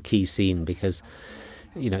the sort of key scene because...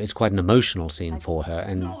 it's quite an emotional scene for her,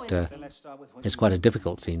 and it's quite a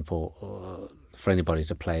difficult scene for anybody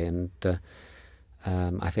to play. And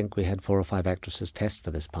I think we had 4 or 5 actresses test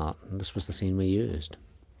for this part, and this was the scene we used.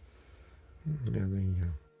 Yeah,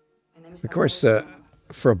 of course,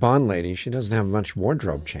 for a Bond lady, she doesn't have much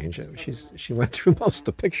wardrobe change. She went through most of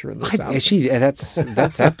the picture in this outfit.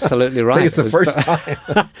 That's absolutely right. I think it's the first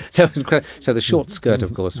time. So the short skirt,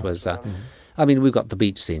 of course, was... I mean, we've got the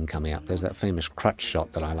beach scene coming up. There's that famous crutch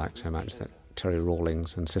shot that I like so much that Terry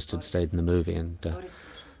Rawlings insisted stayed in the movie, and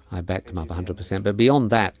I backed him up 100%. But beyond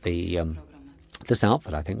that, this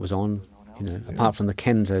outfit, I think, was on, apart from the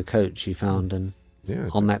Kenzo coat she found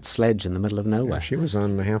on that sledge in the middle of nowhere. Yeah, she was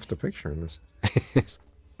on half the picture in this.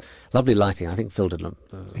 Lovely lighting. I think Phil did a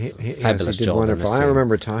fabulous he did job. Wonderful. I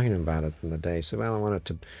remember talking about it in the day. So, well, I want it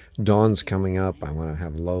to... Dawn's coming up. I want to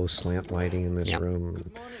have low slant lighting in this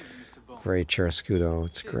room. Very chiaroscuro.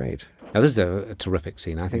 It's great. Now, this is a terrific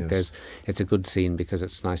scene. I think it's a good scene because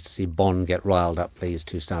it's nice to see Bond get riled up. These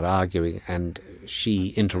two start arguing, and she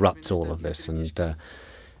interrupts all of this and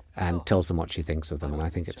tells them what she thinks of them. And I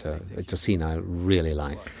think it's a scene I really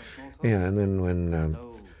like. Yeah, and then when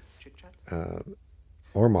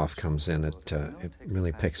Ormov comes in, it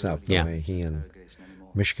really picks up the way he and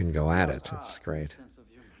Mishkin go at it. It's great.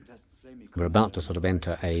 We're about to sort of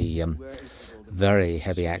enter a very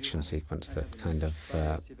heavy action sequence that kind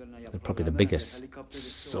of probably the biggest,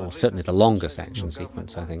 or certainly the longest action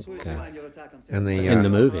sequence, I think, in the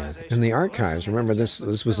movie. I think. In the archives, remember this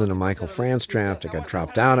was in a Michael France draft. It got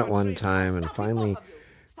dropped out at one time, and finally...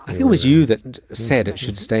 I think it was you that said it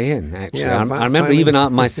should stay in, actually. Yeah, I remember even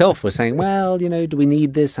myself was saying, well, do we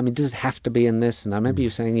need this? I mean, does it have to be in this? And I remember you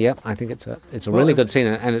saying, yep, I think it's a really good scene,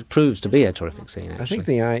 and it proves to be a terrific scene, actually. I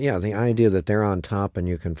think the idea that they're on top and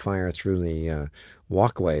you can fire through the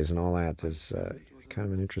walkways and all that is kind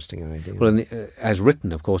of an interesting idea. Well, as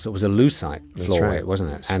written, of course, it was a lucite floorway,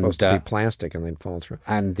 wasn't it? It's supposed to be plastic and they'd fall through.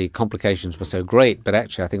 And the complications were so great, but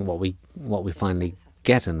actually I think what we finally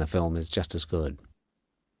get in the film is just as good.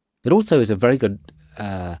 It also is a very good.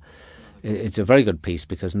 It's a very good piece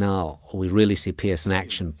because now we really see Pierce in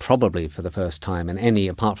action, probably for the first time. And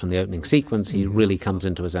apart from the opening sequence, he really comes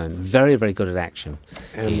into his own. Very, very good at action.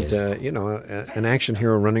 And an action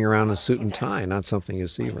hero running around in a suit and tie, not something you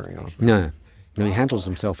see very often. No, he handles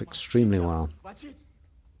himself extremely well.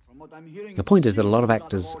 The point is that a lot of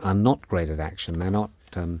actors are not great at action. They're not.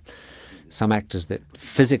 Some actors that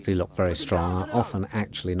physically look very strong are often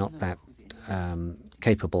actually not that.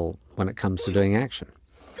 Capable when it comes to doing action.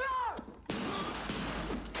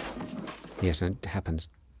 Yes, and it happens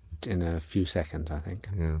in a few seconds, I think.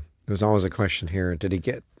 Yeah. There's always a question here, did he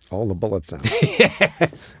get all the bullets out?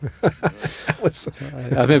 Yes.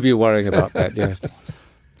 I remember you worrying about that, yeah.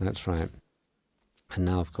 That's right. And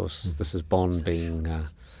now, of course, this is Bond being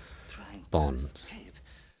Bond.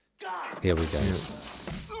 Here we go. Yeah.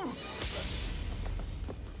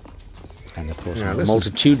 And of course,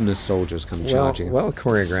 multitudinous soldiers come charging. Well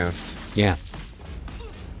choreographed. Yeah.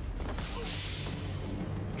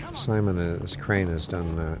 Simon Crane has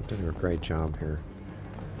done a great job here.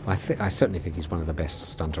 I certainly think he's one of the best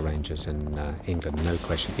stunt arrangers in England, no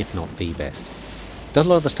question, if not the best. Does a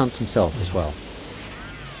lot of the stunts himself as well.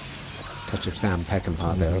 Touch of Sam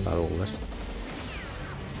Peckinpah there about all this.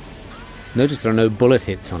 Notice there are no bullet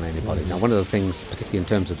hits on anybody. Now, one of the things, particularly in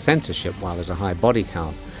terms of censorship, while there's a high body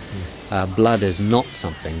count, blood is not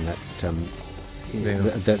something that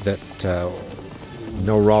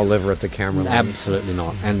no raw liver at the camera line. Absolutely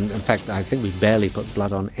not. And in fact, I think we barely put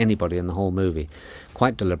blood on anybody in the whole movie,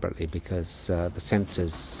 quite deliberately, because the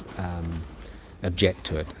censors object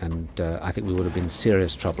to it. And I think we would have been in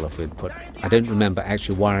serious trouble if we'd put... I don't remember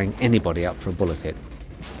actually wiring anybody up for a bullet hit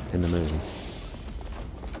in the movie.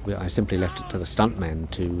 I simply left it to the stuntmen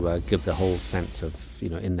to give the whole sense of,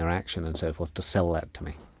 in their action and so forth, to sell that to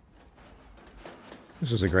me.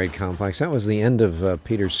 This is a great complex. That was the end of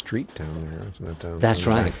Peter's Street down there, isn't it? That's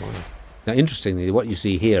right. Now, interestingly, what you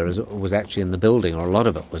see here was actually in the building, or a lot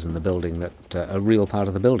of it was in the building, that a real part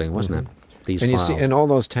of the building, wasn't it? These and files. You see, and all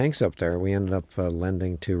those tanks up there, we ended up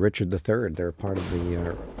lending to Richard III. They're part of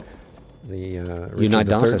the Richard United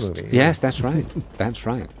III Artists. movie. Yes, that's right. That's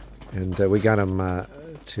right. And we got them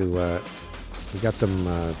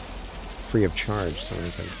free of charge, so we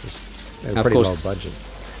could just pretty low budget.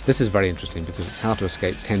 This is very interesting because it's how to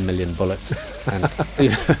escape 10 million bullets, and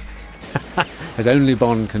as only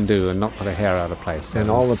Bond can do, and not put a hair out of place. And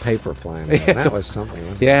all the paper flying around. Yes, that was something.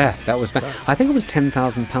 Wasn't yeah, that was. I think it was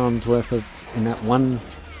 £10,000 worth of in that one.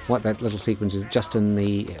 What that little sequence is, just in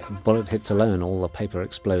the bullet hits alone, all the paper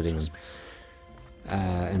exploding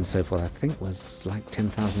and so forth. I think it was like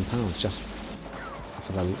 £10,000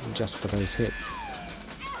 just for those hits.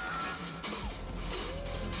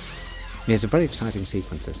 Yeah, it's a very exciting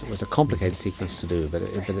sequence. It was a complicated sequence to do, but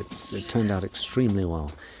it turned out extremely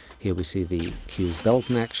well. Here we see the Q's belt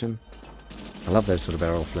in action. I love those sort of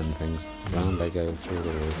Errol Flynn things. Round they go through the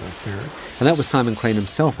wall. And that was Simon Crane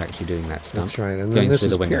himself actually doing that stunt. That's right. And going this through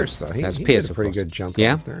is the window. Pierce, though. That's he Pierce, did a pretty of good jump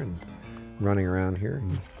up there and running around here.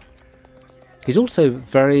 He's also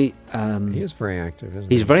very... he is very active,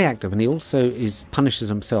 isn't he? He's very active, and he also punishes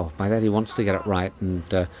himself. By that he wants to get it right, and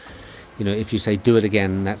if you say do it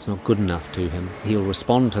again, that's not good enough to him. He'll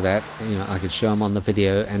respond to that. I could show him on the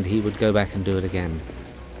video, and he would go back and do it again.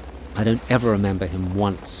 I don't ever remember him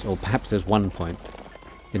once, or perhaps there's one point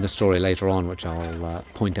in the story later on which I'll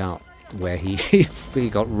point out where he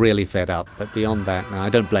got really fed up. But beyond that, no, I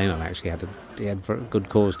don't blame him. Actually, he had for a good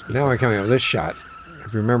cause to be. Now we're coming up with this shot.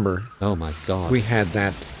 If you remember, oh my God, we had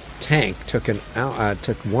that tank took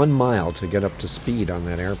 1 mile to get up to speed on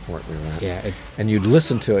that airport we were at. Yeah, and you'd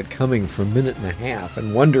listen to it coming for a minute and a half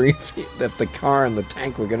and wondering that the car and the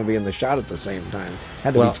tank were going to be in the shot at the same time.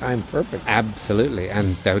 Had to be timed perfect. Absolutely,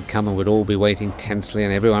 and they would come and we'd all be waiting tensely,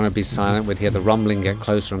 and everyone would be silent. We'd hear the rumbling get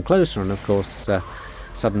closer and closer, and of course,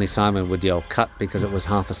 suddenly Simon would yell "cut" because it was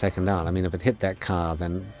half a second out. I mean, if it hit that car,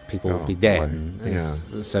 then people would be dead. Yeah.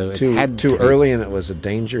 So it too had too to early, and it was a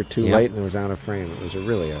danger. Too Yeah. late, and it was out of frame. It was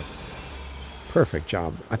really a perfect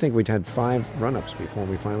job. I think we'd had 5 run-ups before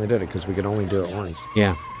we finally did it because we could only do it once.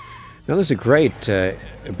 Yeah. Now this is great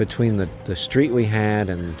between the street we had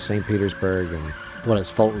and St. Petersburg and. Well, it's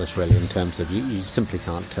faultless really in terms of you simply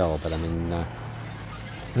can't tell. But I mean.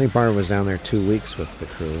 I think Barbara was down there 2 weeks with the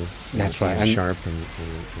crew. That's right. And Sharp and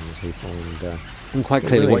the people. And quite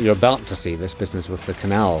clearly what you're about to see, this business with the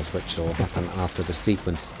canals, which will happen after the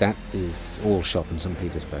sequence, that is all shot in St.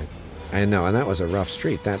 Petersburg. I know, and that was a rough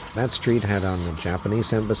street. That street had on the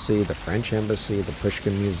Japanese embassy, the French embassy, the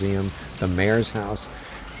Pushkin Museum, the mayor's house,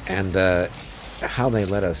 and how they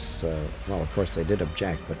let us, well, of course they did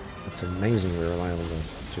object, but it's amazing we were able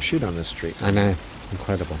to shoot on this street. I know,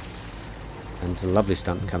 incredible. And it's a lovely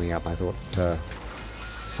stunt coming up. I thought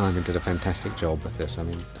Simon did a fantastic job with this. I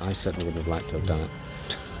mean, I certainly would have liked to have done it.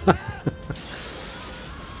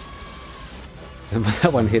 And when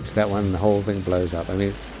that one hits that one, the whole thing blows up. I mean,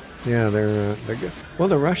 it's... Yeah, they're good. Well,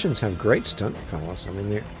 the Russians have great stunt fellows. I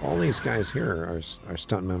mean, all these guys here are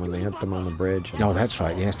stuntmen when they hit them on the bridge. Oh, that's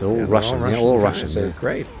right. Yes, they're all Russian. All Russian. They're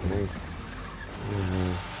great.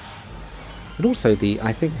 But also,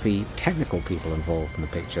 I think the technical people involved in the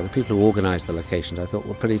picture, the people who organised the locations, I thought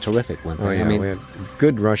were pretty terrific, weren't they? Oh, yeah, I mean, we had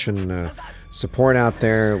good Russian support out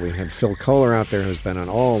there. We had Phil Kohler out there, who's been on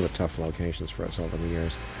all the tough locations for us over the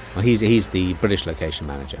years. Well, he's the British location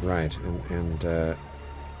manager. Right, and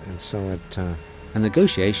so it... And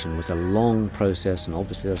negotiation was a long process, and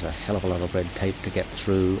obviously there was a hell of a lot of red tape to get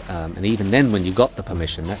through. And even then, when you got the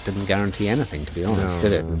permission, that didn't guarantee anything, to be honest,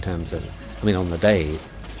 did it? In terms of, I mean, on the day,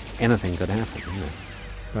 anything could happen, you know.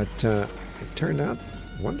 But it turned out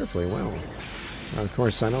wonderfully well. Of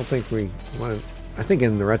course, I don't think we want to I think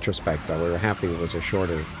in the retrospect, though, we were happy it was a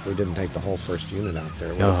shorter. We didn't take the whole first unit out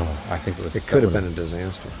there. I think it was. It could have been a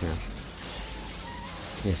disaster. Yeah.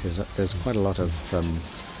 Yes, there's quite a lot of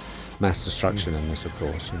mass destruction in this, of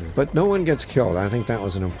course. But no one gets killed. I think that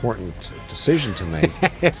was an important decision to make.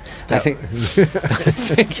 Yes, I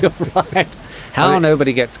think you're right. How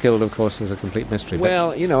nobody gets killed, of course, is a complete mystery.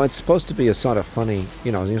 Well, it's supposed to be a sort of funny,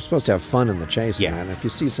 you're supposed to have fun in the chase. Yeah. And if you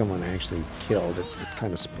see someone actually killed, it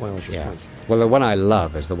kind of spoils your fun. Well, the one I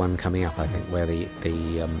love is the one coming up, I think, where the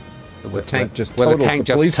tank just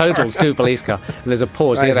totals two police cars. And there's a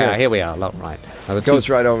pause. Right Here we are. Right. Now It goes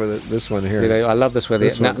right over this one here. I love this.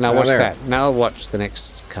 Now watch there. that. Now watch the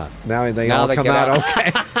next cut. Now they all come out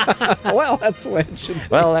okay. Well, that's the way it should be.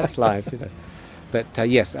 Well, that's life, But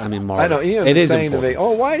yes, I mean, I know Ian it was is saying important. to me,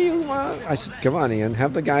 "Oh, why do you?" I said, "Come on, Ian,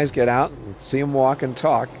 have the guys get out and see them walk and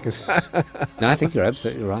talk." No, I think you're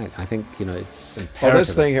absolutely right. I think it's imperative.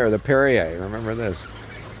 This thing here, the Perrier. Remember this?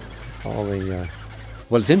 All the.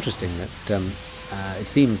 Well, it's interesting that it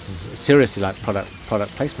seems seriously like product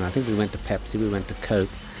placement. I think we went to Pepsi, we went to Coke,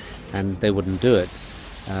 and they wouldn't do it.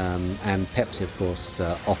 And Pepsi, of course,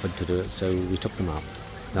 offered to do it, so we took them up.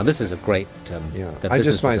 Now, this is a great. I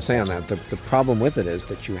just want to say on that, the problem with it is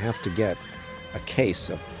that you have to get a case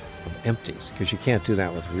of empties, because you can't do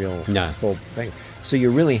that with real full thing. So you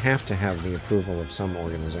really have to have the approval of some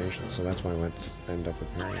organization. So that's why I end up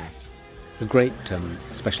with Perrier. The great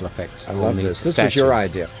special effects. I love this. This was your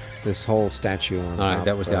idea. This whole statue on top.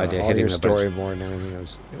 That was the idea. All hitting your the bridge. storyboard and everything.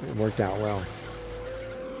 It worked out well.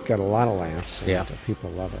 Got a lot of laughs. And people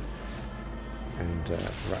love it. And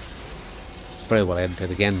very well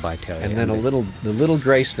edited again by Terry. And then the little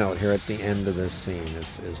grace note here at the end of this scene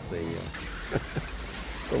is the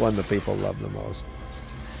the one that people love the most.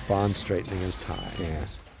 Bond straightening his tie.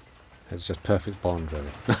 Yes, it's just perfect Bond, really.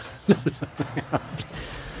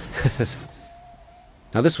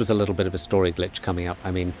 Now, this was a little bit of a story glitch coming up.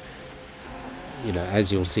 I mean,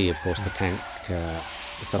 as you'll see, of course, the tank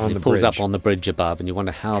suddenly pulls up on the bridge above, and you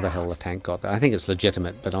wonder how the hell the tank got there. I think it's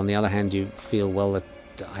legitimate, but on the other hand, you feel, well, that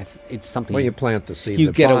it's something. Well, you plant the seed.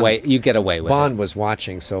 You get away with Bond it. was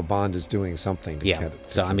watching, so Bond is doing something to get it.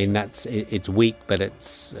 So I mean, it's weak, but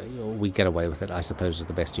we get away with it, I suppose, is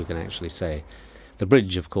the best you can actually say. The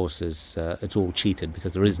bridge, of course, is it's all cheated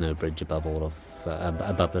because there is no bridge above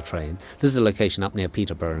the train. This is a location up near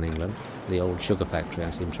Peterborough in England, the old sugar factory,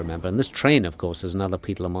 I seem to remember. And this train, of course, is another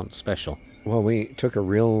Peter Lamont special. Well, we took a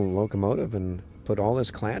real locomotive and put all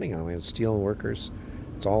this cladding on. We had steel workers.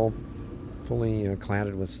 It's all fully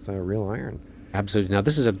cladded with real iron. Absolutely. Now,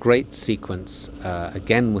 this is a great sequence,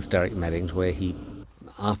 again with Derek Meddings, where he,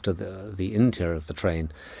 after the interior of the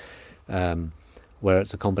train, where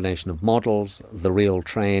it's a combination of models, the real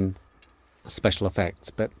train, special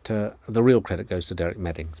effects. But the real credit goes to Derek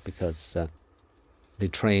Meddings, because the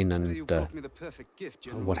train and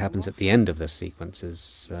what happens at the end of this sequence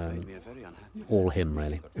is all him,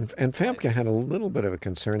 really. And Famke had a little bit of a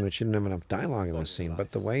concern that she didn't have enough dialogue in this scene,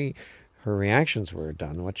 but the way her reactions were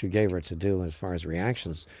done, what you gave her to do as far as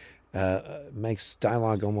reactions, makes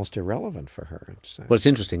dialogue almost irrelevant for her. Well, it's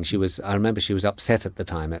interesting. I remember she was upset at the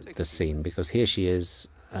time at this scene, because here she is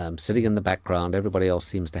sitting in the background. Everybody else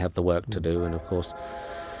seems to have the work to do, and of course,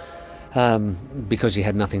 because she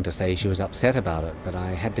had nothing to say, she was upset about it. But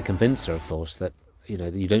I had to convince her, of course, that you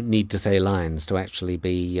don't need to say lines to actually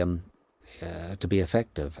be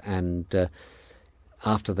effective. And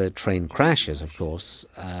after the train crashes, of course,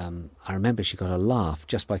 I remember she got a laugh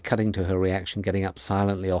just by cutting to her reaction, getting up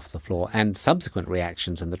silently off the floor, and subsequent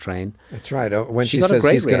reactions in the train. That's right. When she says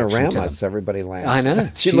he's going to ram us, everybody laughs. I know.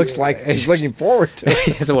 She looks like she's looking forward to it.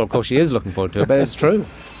 Yes, well, of course she is looking forward to it, but it's true.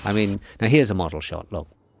 I mean, now here's a model shot. Look,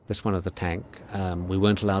 this one of the tank. We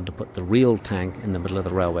weren't allowed to put the real tank in the middle of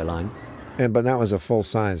the railway line. But that was a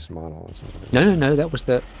full-size model. No. That was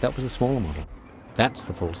the smaller model. That's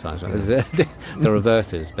the full size one. The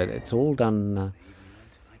reverses, but it's all done,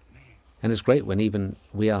 and it's great when even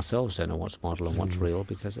we ourselves don't know what's model and what's real,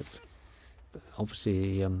 because it's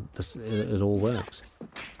obviously it all works.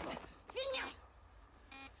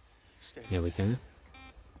 Here we go.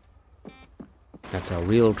 That's our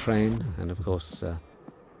real train, and of course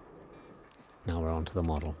now we're on to the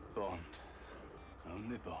model. Bond.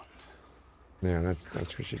 Only Bond. Yeah,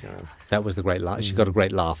 that's what she got. That was the great laugh. She got a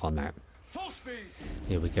great laugh on that.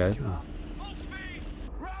 Here we go.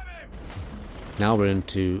 Now we're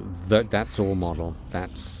into that's all model.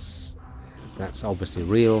 That's obviously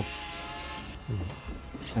real.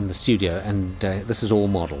 And the studio, and this is all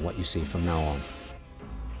model. What you see from now on.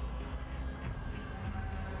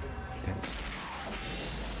 It's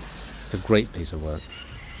a great piece of work.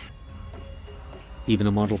 Even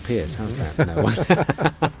a Model Pierce, how's that? No.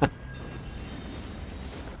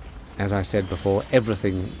 As I said before,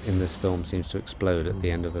 everything in this film seems to explode at the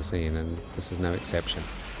end of the scene, and this is no exception.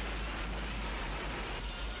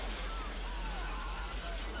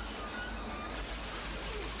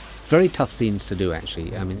 Very tough scenes to do,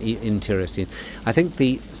 actually. I mean, interior scenes. I think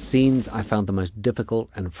the scenes I found the most difficult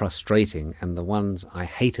and frustrating, and the ones I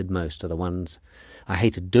hated most are the ones I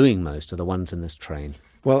hated doing most are the ones in this train.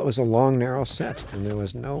 Well, it was a long, narrow set, and there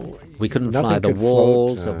was We couldn't fly the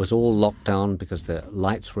walls. It was all locked down because the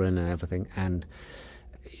lights were in and everything.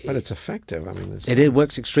 But it's effective. I mean, it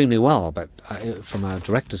works extremely well. But from a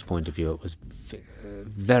director's point of view, it was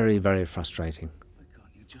very, very frustrating.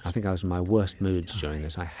 I think I was in my worst moods during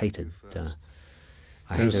this. I hated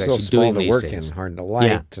actually so doing small to these work scenes. in, hard to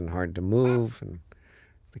light and hard to move, and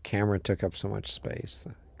the camera took up so much space.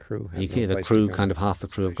 The crew had the crew, kind of half the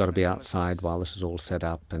crew have got to be outside while this is all set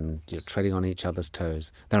up, and you're treading on each other's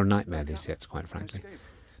toes. They're a nightmare, these sets, quite frankly.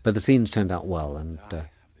 But the scenes turned out well, and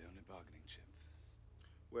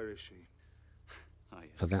Where is she?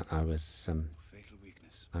 for that I was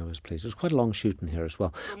pleased. It was quite a long shoot in here as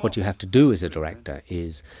well. What you have to do as a director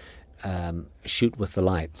is shoot with the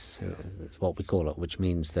lights, is what we call it, which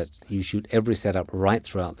means that you shoot every setup right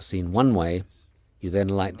throughout the scene one way, you then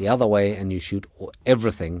light the other way, and you shoot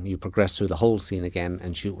everything. You progress through the whole scene again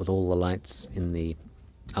and shoot with all the lights in the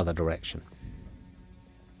other direction.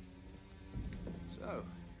 So,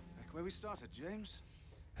 back where we started, James.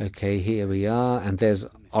 Okay, here we are, and there's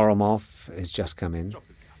Oromov has just come in.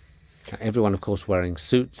 Everyone, of course, wearing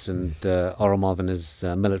suits, and Oromov in his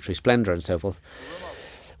military splendor and so forth.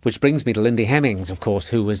 Which brings me to Lindy Hemmings, of course,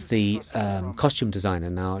 who was the costume designer.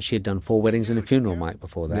 Now, she had done 4 weddings and a funeral, Mike,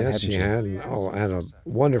 before that, yes, hadn't she? had. And, had a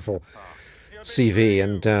wonderful CV,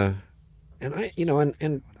 and I,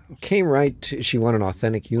 and came right to. She wanted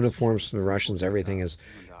authentic uniforms from the Russians. Everything is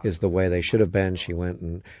the way they should have been. She went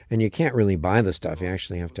and you can't really buy the stuff. You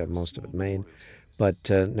actually have to have most of it made, but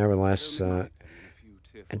nevertheless,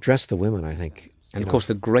 address the women, I think. And, of course,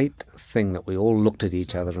 the great thing that we all looked at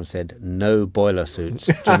each other and said, no boiler suits.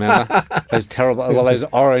 Do you remember? Those terrible, those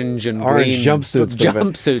orange and green jumpsuits.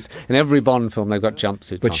 Jumpsuits. In every Bond film, they've got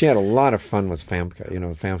jumpsuits But on. she had a lot of fun with Famke.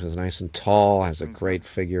 Famke's nice and tall, has a great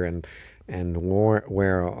figure, and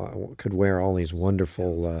could wear all these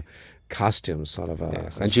wonderful costumes, sort of.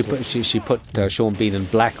 Yes. And she put Sean Bean in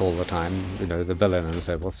black all the time, the villain and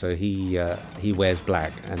so forth. So he wears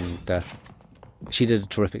black, and she did a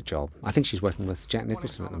terrific job. I think she's working with Jack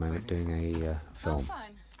Nicholson at the moment doing a film.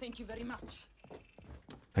 Fine. Thank you very much.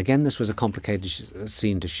 Again, this was a complicated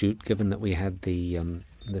scene to shoot, given that we had the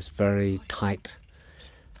this very tight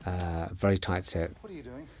set. What are you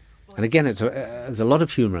doing? And again, there's a lot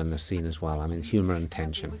of humour in this scene as well. I mean, humour and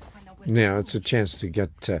tension. Yeah, it's a chance to get.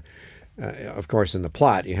 Of course, in the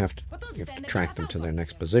plot, you have to track them to their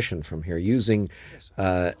next position from here, using,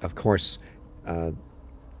 of course,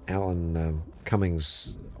 Alan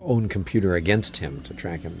Cummings' own computer against him to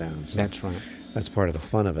track him down. So that's right. That's part of the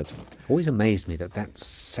fun of it. Always amazed me that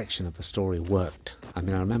section of the story worked. I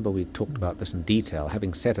mean, I remember we talked about this in detail,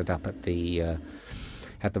 having set it up at the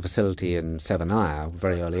facility in Severnaya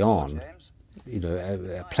very early on.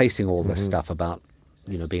 Placing all this stuff about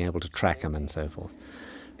being able to track him and so forth.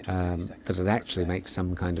 That it actually makes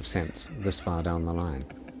some kind of sense this far down the line.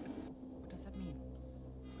 What does that mean?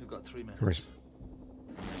 We've got 3 minutes. Of course.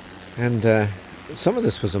 And some of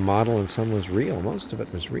this was a model and some was real. Most of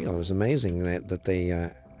it was real. It was amazing that they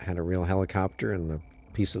had a real helicopter and the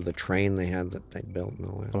piece of the train they had that they built and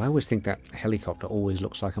all that. Well, I always think that helicopter always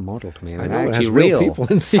looks like a model to me. I know, actually it has real people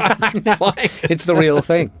inside. It's the real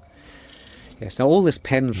thing. Yes, now all this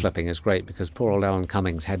pen flipping is great because poor old Alan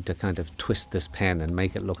Cummings had to kind of twist this pen and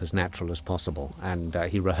make it look as natural as possible. And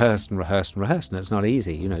he rehearsed and rehearsed and rehearsed, and it's not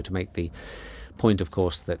easy, to make the point, of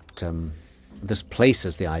course, that this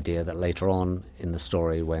places the idea that later on in the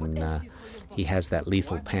story when he has that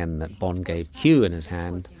lethal pen that Bond gave Q in his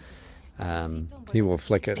hand, he will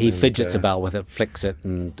flick it. He fidgets about with it, flicks it,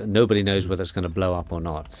 and nobody knows whether it's going to blow up or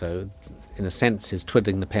not. So, in a sense, his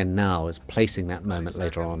twiddling the pen now is placing that moment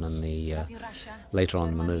later on in the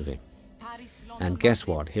movie. And guess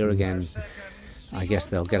what? Here again, I guess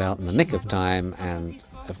they'll get out in the nick of time, and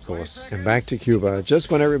of course, and back to Cuba.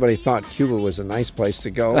 Just when everybody thought Cuba was a nice place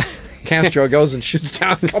to go, Castro goes and shoots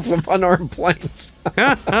down a couple of unarmed planes.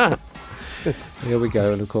 Here we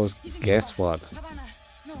go, and of course, guess what?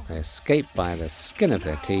 They escape by the skin of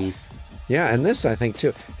their teeth. Yeah, and this, I think,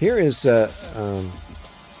 too. Here is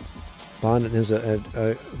Bond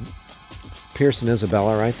and Pierce and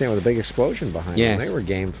Isabella right there with a big explosion behind them. They were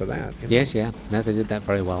game for that. Yes, yeah. No, they did that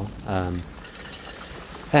very well.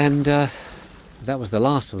 that was the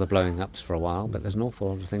last of the blowing ups for a while, but there's an awful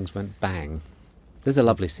lot of things went bang. This is a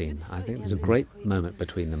lovely scene. I think there's a great moment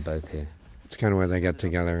between them both here. It's kind of where they get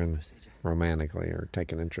together and romantically or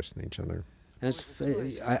take an interest in each other. And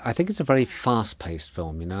I think it's a very fast-paced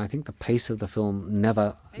film. You know, I think the pace of the film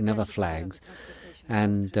never flags,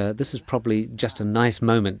 and this is probably just a nice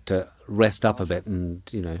moment to rest up a bit and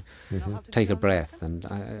take a breath, and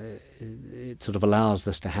it sort of allows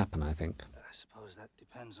this to happen. I think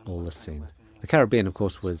all this scene. The Caribbean, of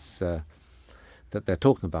course, was that they're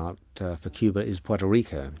talking about for Cuba is Puerto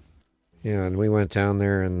Rico. Yeah, and we went down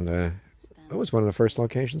there, and that was one of the first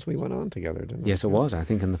locations we went on together, didn't we? Yes, it was. I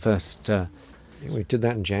think in the first. We did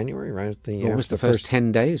that in January, right? It was the first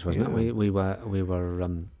 10 days, wasn't it? We were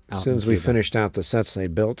out. As soon as we finished out the sets they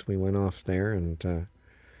built, we went off there, and.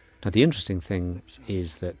 Now the interesting thing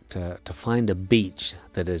is that to find a beach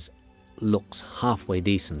that looks halfway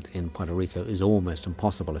decent in Puerto Rico is almost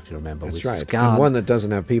impossible, if you remember. That's right, and one that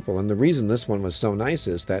doesn't have people. And the reason this one was so nice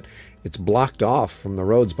is that it's blocked off from the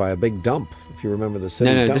roads by a big dump, if you remember the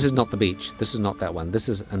city dump. No, this is not the beach. This is not that one. This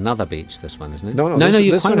is another beach, this one, isn't it? No,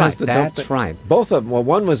 you're this quite one right. has the dump. That's right. Both of them. Well,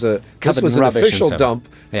 one was an official dump,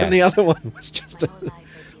 yes. And the other one was just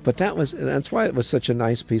But that's why it was such a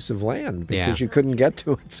nice piece of land, because you couldn't get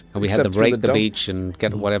to it. And we had to break the beach and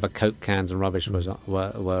get whatever Coke cans and rubbish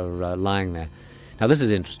were lying there. Now this is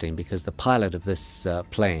interesting because the pilot of this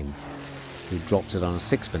plane, who drops it on a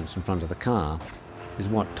sixpence in front of the car, is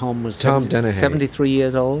what, Tom Dennehy. 73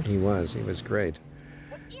 years old? He was great.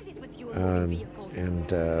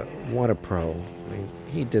 And what a pro. I mean,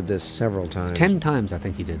 he did this several times. 10 times I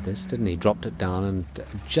think he did this, didn't he? Dropped it down, and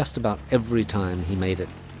just about every time he made it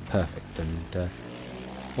perfect. And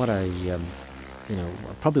what a,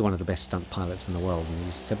 probably one of the best stunt pilots in the world, and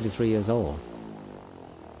he's 73 years old.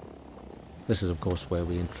 This is, of course, where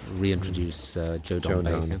we reintroduce Joe Don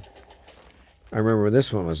Baker. I remember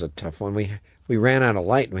this one was a tough one. We ran out of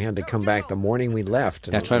light, and we had to come back the morning we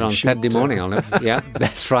left. That's right, on Saturday morning. Yeah,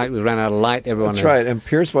 that's right. We ran out of light. That's right, and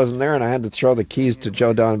Pierce wasn't there, and I had to throw the keys to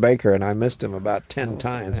Joe Don Baker, and I missed him about 10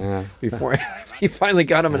 times before he finally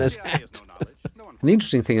got him in his hat. And the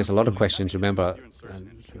interesting thing is, a lot of questions, remember,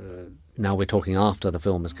 now we're talking after the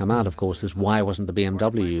film has come out, of course, is why wasn't the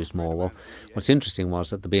BMW used more? Well, what's interesting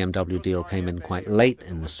was that the BMW deal came in quite late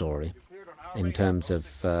in the story. In terms of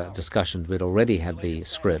discussions, we'd already had the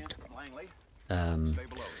script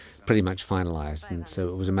pretty much finalized, and so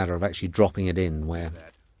it was a matter of actually dropping it in where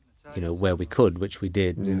we could, which we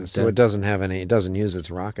did. Yeah, so it doesn't use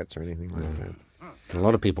its rockets or anything like that. And a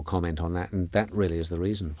lot of people comment on that, and that really is the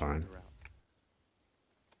reason for it.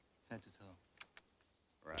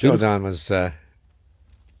 Joe Don was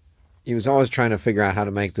he was always trying to figure out how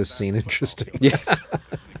to make this scene interesting. Yes.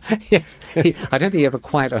 Yes, I don't think he ever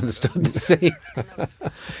quite understood the scene.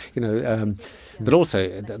 But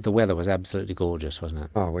also the weather was absolutely gorgeous, wasn't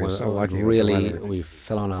it? Oh, we were so lucky. Really, we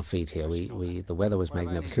fell on our feet here. The weather was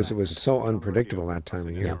magnificent because it was so unpredictable that time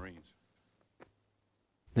of year. Yeah.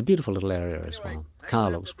 A beautiful little area as well. The car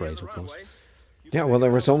looks great, of course. Yeah, well,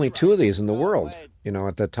 there was only 2 of these in the world.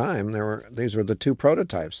 At the time, these were the 2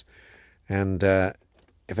 prototypes, and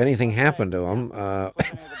if anything happened to them.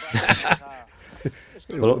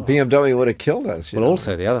 Well, BMW would have killed us.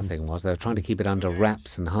 Also the other thing was they were trying to keep it under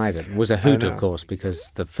wraps and hide it. It was a hoot, of course,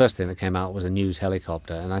 because the first thing that came out was a news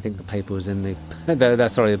helicopter, and I think the paper was in the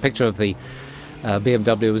picture of the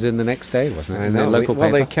BMW was in the next day, wasn't it? I know. The local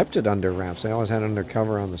paper. They kept it under wraps. They always had it under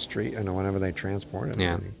cover on the street, whenever they transported it.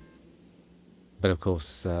 Yeah. But of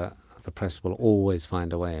course, the press will always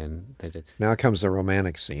find a way, and they did. Now comes the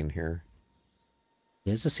romantic scene here.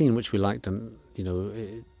 It's a scene which we liked, and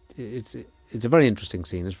it's a very interesting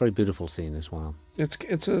scene. It's a very beautiful scene as well.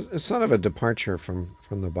 It's sort of a departure from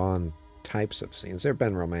the Bond types of scenes. There have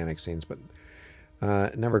been romantic scenes, but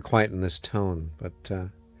never quite in this tone. But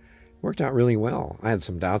worked out really well. I had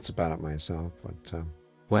some doubts about it myself, but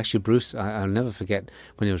well, actually, Bruce, I'll never forget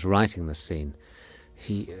when he was writing this scene.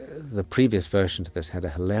 The previous version to this had a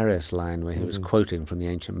hilarious line where he was quoting from The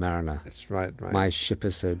Ancient Mariner. That's right. My ship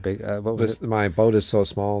is so big. What was it? My boat is so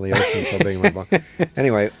small, the ocean is so big. My boat.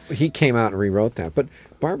 Anyway, he came out and rewrote that. But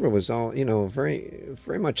Barbara was all, very,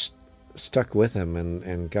 very much stuck with him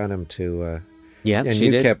and got him to. And she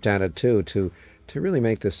you did. kept at it too to really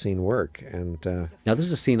make this scene work. And now this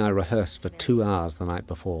is a scene I rehearsed for 2 hours the night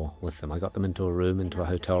before with them. I got them into a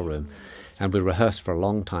hotel room, and we rehearsed for a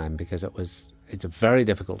long time because it's a very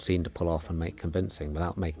difficult scene to pull off and make convincing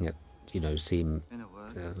without making it, seem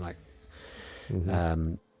like.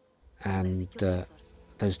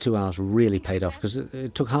 Those 2 hours really paid off because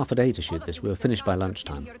it took half a day to shoot this. We were finished by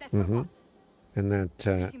lunchtime. And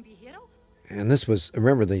that And this was,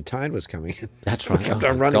 remember, the tide was coming in. That's right. We kept Oh,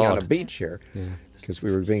 on my running out God. of beach here because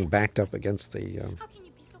we were being backed up against the.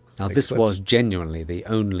 Now, the this cliffs. was genuinely the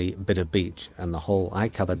only bit of beach, and the whole I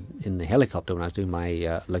covered in the helicopter when I was doing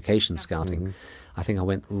my location scouting. I think I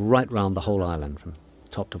went right round the whole island from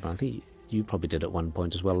top to bottom. I think you probably did at one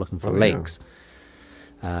point as well, looking for lakes.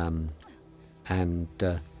 And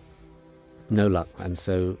no luck. And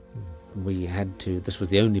so we had to. This was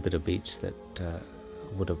the only bit of beach that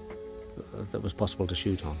that was possible to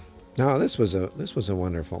shoot on. No, this was a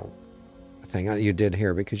wonderful thing you did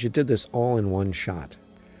here because you did this all in one shot.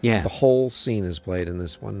 Yeah. The whole scene is played in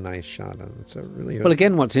this one nice shot, and it's a really. Well,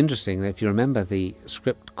 again, what's interesting, if you remember, the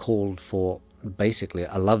script called for basically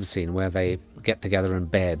a love scene where they get together in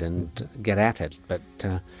bed and get at it. But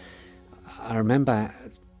I remember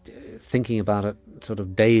thinking about it sort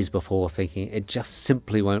of days before, thinking it just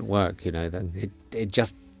simply won't work. You know, that it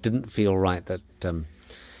just didn't feel right that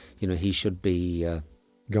he should be.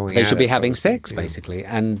 Going they at should be it, having so to sex, speak, yeah. basically,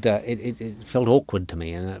 and it felt awkward to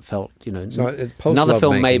me, and it felt, So another post-love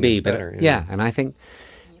film making maybe, is but better, yeah, and I think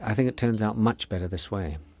it turns out much better this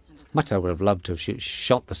way. Much as I would have loved to have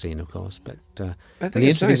shot the scene, of course, but and the it's interesting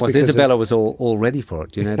nice thing was because Isabella was all ready for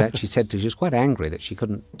it. You know that she said she was quite angry that she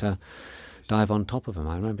couldn't dive on top of him.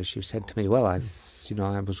 I remember she said to me, "Well, I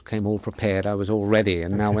came all prepared, I was all ready,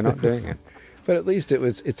 and now we're not doing it." But at least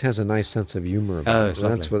it has a nice sense of humor about it's it.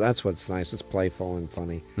 lovely. That's what's nice. It's playful and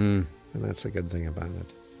funny, and that's a good thing about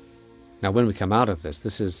it. Now, when we come out of this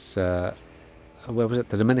is where was it?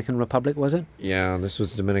 The Dominican Republic, was it? Yeah, this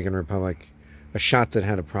was the Dominican Republic. A shot that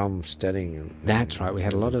had a problem steadying. And, That's right. We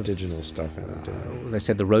had a lot of digital stuff in it. They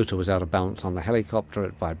said the rotor was out of balance on the helicopter.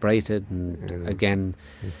 It vibrated, and again,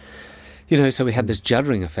 so we had this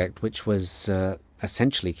juddering effect, which was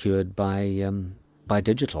essentially cured by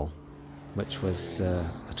digital, which was a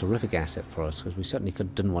terrific asset for us because we certainly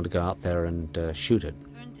didn't want to go out there and shoot it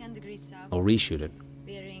Turn 10 degrees south. or reshoot it.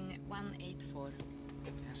 Bearing 184.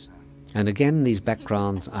 Yes, sir. And again, these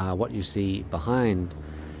backgrounds are what you see behind.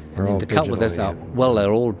 They're And then all to cut with this digital, out, yeah. well,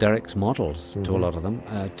 they're all Derek's models to a lot of them,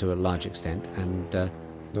 to a large extent, and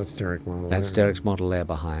That's Derek model. that's there. Derek's model there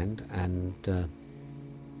behind, and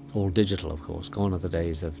all digital, of course. Gone are the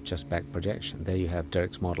days of just back projection. There you have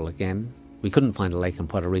Derek's model again. We couldn't find a lake in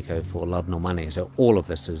Puerto Rico for love nor money, so all of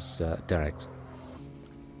this is Derek's.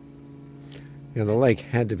 Yeah, the lake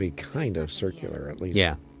had to be kind of circular at least.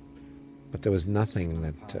 Yeah, But there was nothing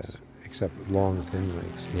that, except long, thin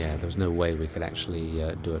lakes. yeah, there was no way we could actually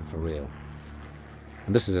do it for real.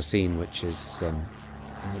 And this is a scene which is,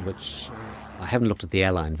 which I haven't looked at the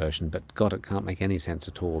airline version, but God, it can't make any sense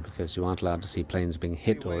at all because you aren't allowed to see planes being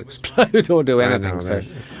hit or explode or do I anything. know, So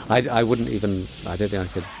I wouldn't even, I don't think I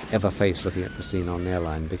could ever face looking at the scene on the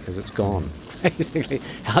airline because it's gone. Basically,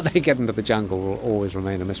 how they get into the jungle will always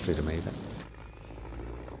remain a mystery to me. But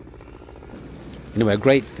anyway,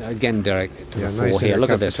 great, again, Derek, to Yeah, the nice fore here.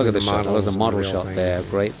 Look at intercut this, look at between this the shot. There's models a and the model real shot thing. there,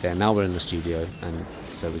 great there. Now we're in the studio, and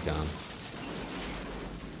so we go on.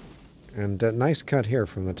 And nice cut here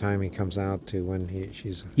from the time he comes out to when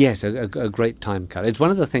she's... Yes, a great time cut. It's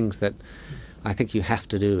one of the things that I think you have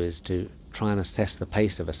to do is to try and assess the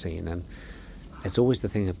pace of a scene. And it's always the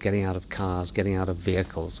thing of getting out of cars, getting out of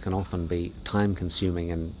vehicles can often be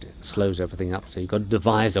time-consuming and slows everything up. So you've got to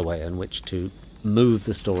devise a way in which to move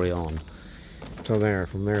the story on. So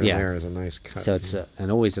from there to there is a nice cut. So it's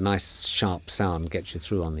and always a nice sharp sound gets you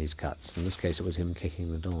through on these cuts. In this case, it was him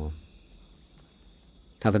kicking the door.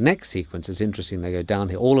 Now, the next sequence is interesting. They go down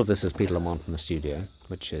here. All of this is Peter Lamont in the studio,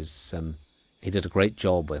 which is he did a great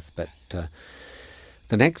job with. But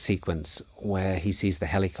the next sequence where he sees the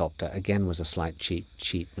helicopter, again, was a slight cheat.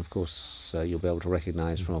 And, of course, you'll be able to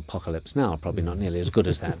recognize from Apocalypse Now, probably not nearly as good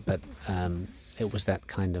as that, but it was that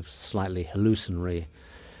kind of slightly hallucinatory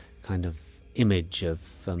kind of image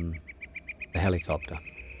of the helicopter.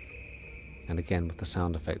 And again, with the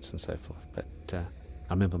sound effects and so forth. But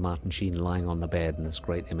I remember Martin Sheen lying on the bed in this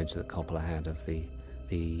great image that Coppola had of the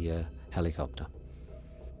helicopter.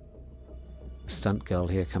 The stunt girl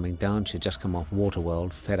here coming down, she'd just come off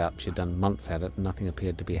Waterworld, fed up, she'd done months at it, and nothing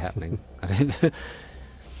appeared to be happening. And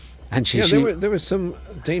there were some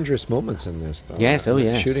dangerous moments in this, though. Yes, oh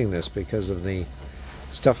yes. Shooting this because of the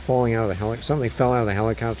stuff falling out of the helicopter. Something fell out of the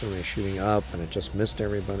helicopter and they're shooting up, and it just missed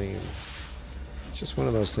everybody. And it's just one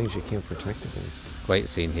of those things you can't protect against. Great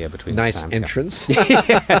scene here between Nice the entrance.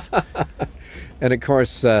 Yes. And of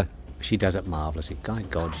course, she does it marvelously.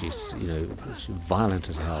 God, she's she's violent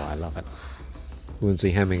as hell. I love it.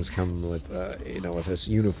 Lindsay Hemmings come with with this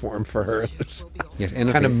uniform for her. Yes,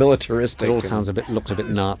 kind of militaristic. It all looks a bit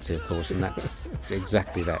Nazi, of course, and that's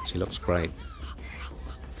exactly that. She looks great.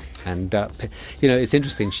 And, it's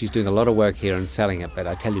interesting, she's doing a lot of work here and selling it, but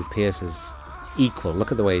I tell you, Pierce is equal.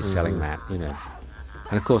 Look at the way he's selling that, And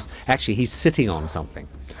of course, actually, he's sitting on something.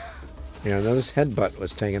 Yeah, this headbutt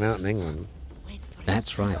was taken out in England.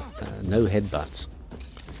 That's right. No headbutts.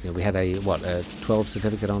 We had a 12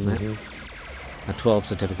 certificate on that? A 12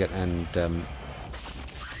 certificate and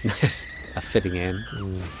yes, a fitting in.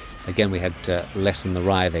 Again, we had lessen the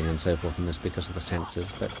writhing and so forth in this because of the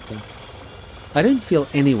sensors, but I don't feel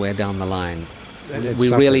anywhere down the line we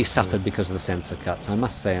really suffered because of the sensor cuts, I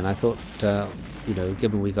must say. And I thought,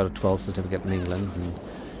 given we got a 12 certificate in England and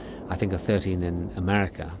I think a 13 in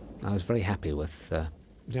America, I was very happy with...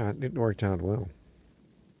 yeah, it worked out well.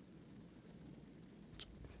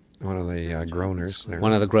 One of the groaners there.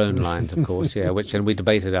 One of the groan lines, of course, yeah, and we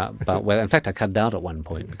debated about whether... In fact, I cut it out at one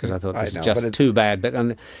point because I thought this is just too bad. But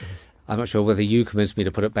I'm not sure whether you convinced me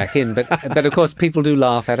to put it back in. But of course, people do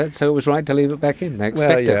laugh at it, so it was right to leave it back in. They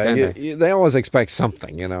expect it, don't they? They always expect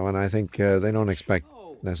something, and I think they don't expect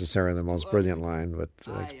necessarily the most brilliant line, but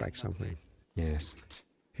they expect something. Yes.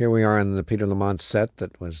 Here we are in the Peter Lamont set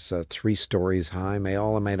that was 3 stories high,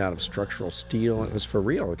 all made out of structural steel. It was for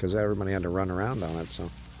real because everybody had to run around on it,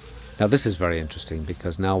 so... Now this is very interesting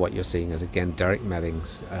because now what you're seeing is again Derek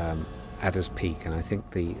Meddings at his peak, and I think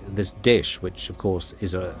this dish, which of course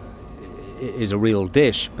is a real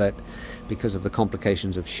dish, but because of the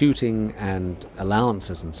complications of shooting and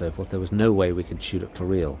allowances and so forth, there was no way we could shoot it for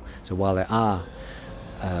real. So while there are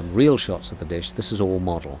real shots of the dish, this is all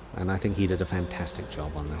model, and I think he did a fantastic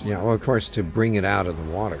job on this. Yeah, well, of course, to bring it out of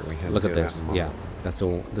the water, we had look to at do this. that in model. Yeah, that's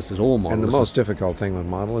all. This is all model. And the most difficult thing with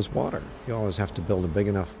model is water. You always have to build a big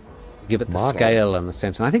enough. Give it the model. scale and the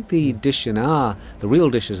sense. And I think the dish the real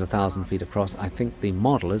dish is 1,000 feet across. I think the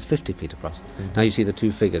model is 50 feet across. Now you see the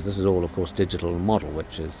 2 figures. This is all, of course, digital model,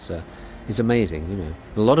 which is amazing.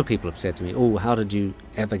 A lot of people have said to me, "Oh, how did you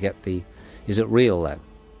ever get is it real, that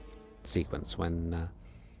sequence when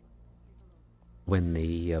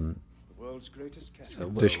the world's greatest cat.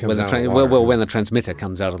 Dish comes out of the water. well, when the transmitter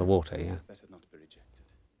comes out of the water, yeah." Better not be rejected.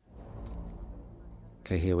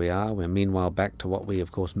 Okay, here we are. We're meanwhile back to what we,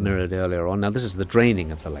 of course, mirrored earlier on. Now, this is the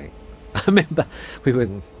draining of the lake. I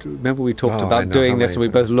remember we talked about doing this, and we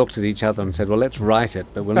both looked at each other and said, "Well, let's write it,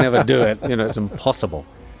 but we'll never do it. It's impossible."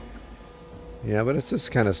 Yeah, but it's this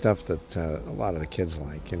kind of stuff that a lot of the kids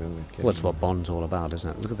like. Well, it's what Bond's all about, isn't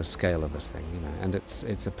it? Look at the scale of this thing, and it's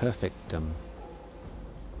a perfect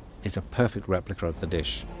replica of the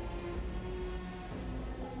dish.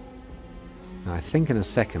 Now, I think in a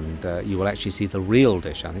second you will actually see the real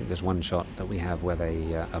dish. I think there's one shot that we have where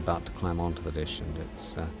they are about to climb onto the dish, and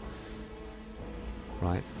it's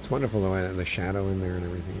right. It's wonderful the way the shadow in there and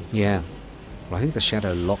everything. Yeah. Well, I think the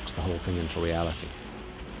shadow locks the whole thing into reality.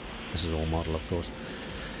 This is all model, of course.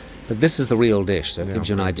 But this is the real dish, so it gives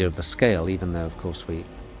you an idea of the scale, even though, of course,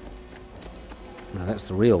 now, that's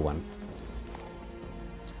the real one.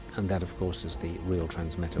 And that, of course, is the real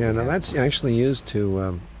transmitter. Yeah, now that's actually used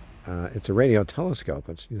to... it's a radio telescope.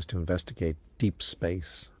 It's used to investigate deep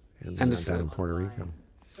space down in Puerto Rico.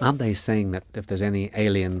 Aren't they saying that if there's any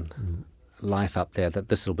alien life up there, that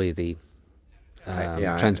this will be the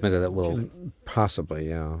transmitter that will... Possibly,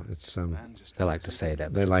 yeah. It's they like to say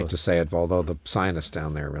that. They like to say it, although the scientists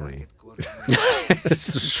down there really...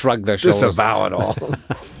 shrug their shoulders. Disavow it all.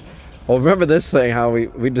 Well, remember this thing, how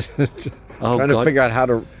we just trying to figure out how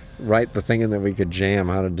to write the thing and then we could jam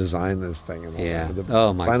how to design this thing. And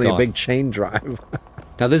oh my God. Finally a big chain drive.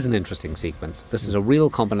 Now this is an interesting sequence. This is a real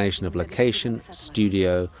combination of location,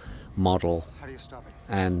 studio, model,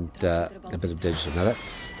 and a bit of digital.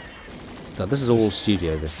 Now this is all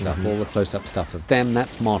studio, this stuff. All the close-up stuff of them,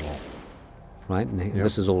 that's model. Right? And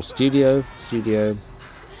this is all studio,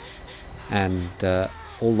 and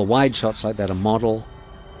all the wide shots like that are model.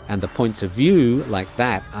 And the points of view like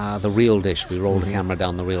that are the real dish. We roll the camera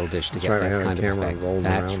down the real dish to get that kind of effect.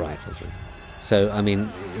 That's right. So, I mean,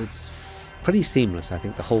 it's pretty seamless, I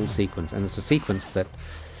think, the whole sequence. And it's a sequence that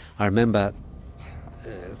I remember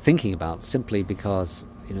thinking about simply because,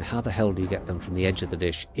 how the hell do you get them from the edge of the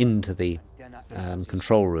dish into the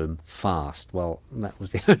control room fast? Well, that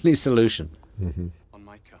was the only solution. On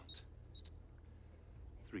my count.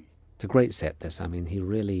 3. It's a great set, this. I mean, he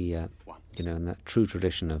really... in that true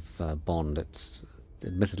tradition of Bond, it's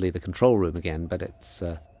admittedly the control room again, but it's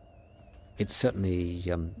certainly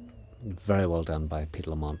very well done by Peter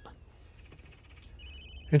Lamont.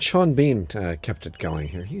 And Sean Bean kept it going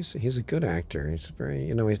here. He's a good actor. He's very,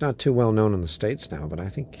 he's not too well known in the States now, but I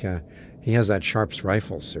think he has that Sharp's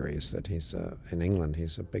Rifle series that he's in England.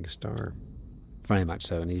 He's a big star. Very much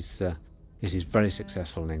so, and he's very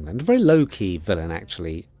successful in England. A very low-key villain,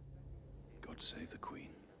 actually. God save the Queen.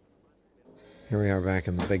 Here we are back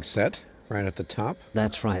in the big set, right at the top.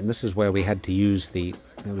 That's right, and this is where we had to use we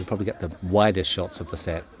probably get the widest shots of the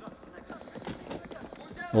set.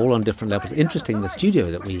 All on different levels. Interesting, the studio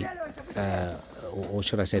that we, or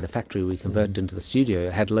should I say the factory we converted into the studio,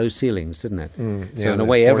 had low ceilings, didn't it? So in a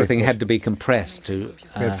way, everything had to be compressed to...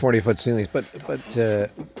 we had 40-foot ceilings, but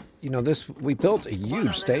you know, we built a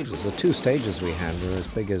huge stages. The 2 stages we had were as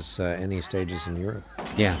big as any stages in Europe.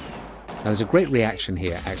 Yeah. Now, there's a great reaction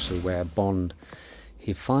here, actually, where Bond,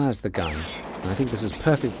 he fires the gun. And I think this is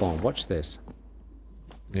perfect Bond. Watch this.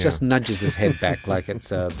 Yeah. Just nudges his head back like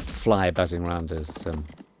it's a fly buzzing around his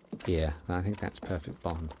ear. And I think that's perfect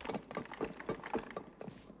Bond.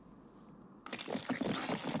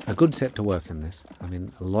 A good set to work in this. I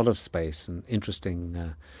mean, a lot of space and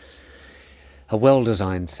interesting, a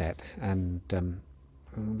well-designed set. And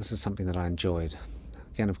this is something that I enjoyed.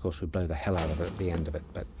 Again, of course, we blow the hell out of it at the end of it,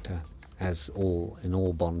 but as in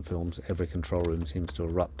all Bond films, every control room seems to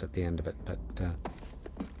erupt at the end of it, but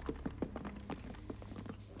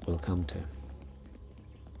we'll come to.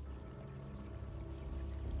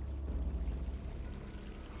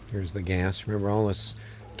 Here's the gas. Remember all this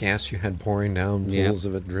gas you had pouring down, pools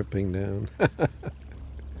of it dripping down?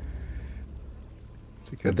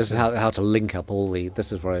 This is how to link up all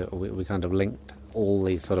this is where we kind of linked all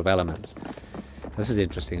these sort of elements. This is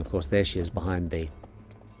interesting, of course. There she is behind the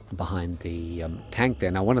tank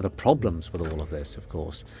there. Now, one of the problems with all of this, of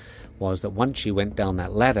course, was that once she went down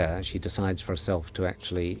that ladder, she decides for herself to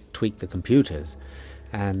actually tweak the computers.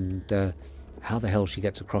 And how the hell she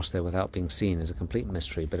gets across there without being seen is a complete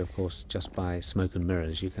mystery. But, of course, just by smoke and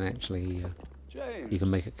mirrors, you can actually you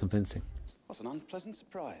can make it convincing. What an unpleasant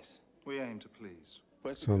surprise. We aim to please.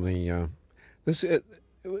 So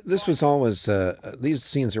this was always these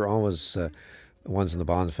scenes are always the ones in the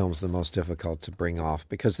Bond films the most difficult to bring off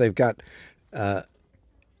because they've got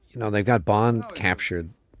they've got Bond captured.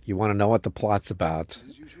 You want to know what the plot's about,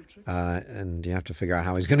 and you have to figure out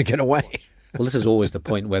how he's going to get away. Well, this is always the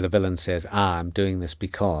point where the villain says, I'm doing this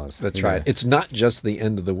because... That's right. It's not just the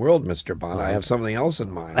end of the world, Mr. Bond. Right. I have something else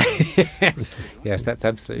in mind. Yes, that's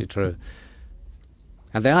absolutely true.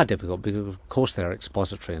 And they are difficult because, of course, they're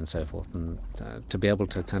expository and so forth. And to be able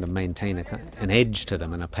to kind of maintain an edge to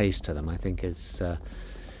them and a pace to them, I think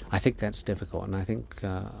that's difficult. And I think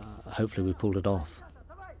hopefully we pulled it off.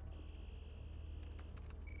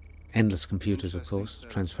 Endless computers, of course,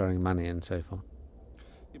 transferring money and so forth.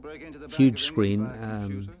 Huge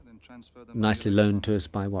screen, nicely loaned to us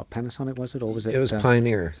by what, Panasonic was it, or was it? It was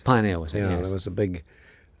Pioneer. Pioneer was it? Yeah, yes. There was a big.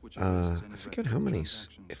 I forget how many.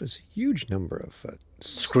 It was a huge number of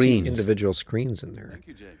screens, individual screens in there.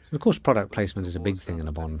 Of course, product placement is a big thing in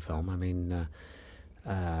a Bond film. I mean,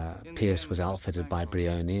 Pierce was outfitted by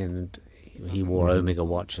Brioni, and he wore Omega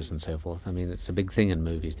watches and so forth. I mean, it's a big thing in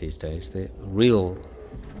movies these days. The real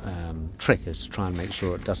trick is to try and make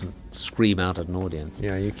sure it doesn't scream out at an audience.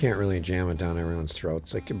 Yeah, you can't really jam it down everyone's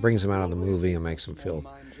throats. It brings them out of the movie and makes them feel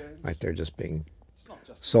like they're just being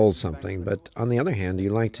sold something. But on the other hand, you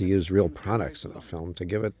like to use real products in a film to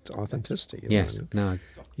give it authenticity. Yes, no.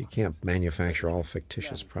 You can't manufacture all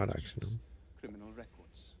fictitious products.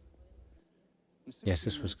 Yes,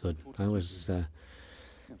 this was good. I was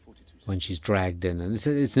when she's dragged in, and it's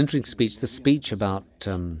an interesting speech. The speech about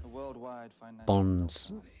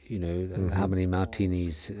Bond's, how many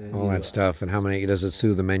martinis, all that stuff, and how many does it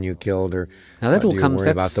sue the men you killed, or now that all comes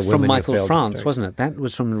that's from Michael France, to wasn't it? That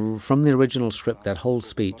was from the original script. That whole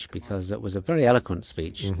speech, because it was a very eloquent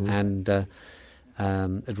speech, and it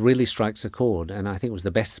really strikes a chord. And I think it was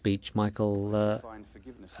the best speech Michael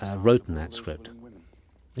wrote in that script.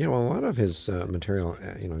 Yeah, well, a lot of his material,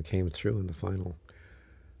 came through in the final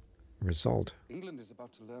result.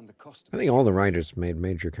 I think all the writers made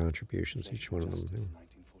major contributions, each one of them.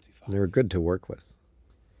 And they were good to work with.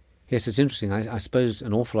 Yes, it's interesting. I suppose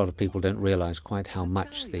an awful lot of people don't realize quite how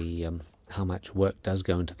much how much work does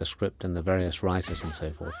go into the script and the various writers and so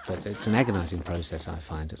forth. But it's an agonizing process, I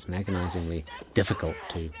find. It's an agonizingly difficult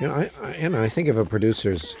to... I think if a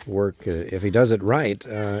producer's work, if he does it right,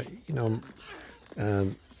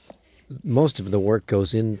 most of the work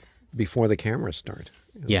goes in before the cameras start.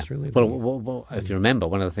 Yeah. Really well, if you remember,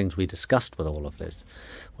 one of the things we discussed with all of this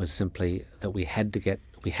was simply that we had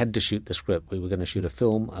to shoot the script. We were going to shoot a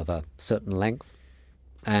film of a certain length,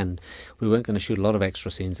 and we weren't going to shoot a lot of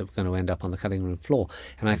extra scenes that were going to end up on the cutting room floor.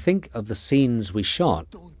 And I think of the scenes we shot,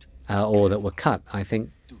 or that were cut, I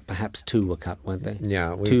think perhaps 2 were cut, weren't they?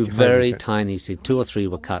 Yeah. Two very tiny scenes, 2 or 3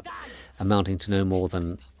 were cut, amounting to no more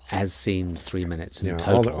than as scenes 3 minutes in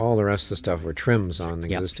total. All the rest of the stuff were trims on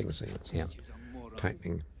existing scenes. Yeah.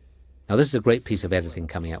 Tightening. Now this is a great piece of editing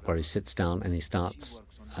coming up where he sits down and he starts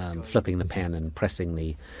flipping the pen and pressing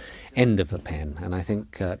the end of the pen. And I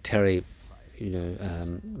think Terry,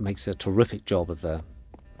 makes a terrific job of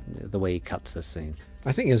the way he cuts this scene.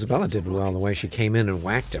 I think Isabella did well the way she came in and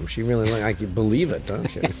whacked him. She really looked like you believe it,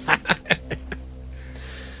 don't you?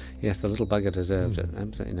 Yes, the little bugger deserved it.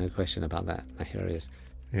 Absolutely no question about that. Here he is.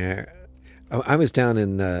 Yeah, I was down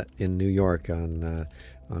in New York on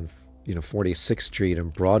 46th Street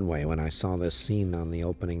and Broadway when I saw this scene on the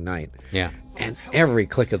opening night. Yeah. And every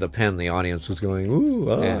click of the pen, the audience was going,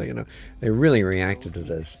 ooh, oh, Yeah. They really reacted to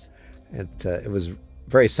this. It was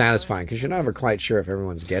very satisfying because you're never quite sure if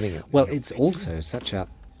everyone's getting it. Well, it's also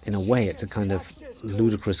in a way, it's a kind of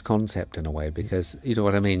ludicrous concept in a way, because you know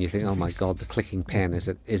what I mean. You think, oh my God, the clicking pen, is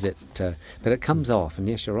it? But it comes off, and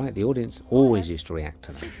yes, you're right. The audience always used to react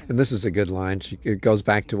to that. And this is a good line. It goes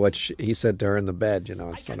back to what he said to her in the bed.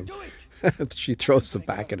 She throws them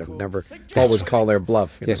back at him. Never always call their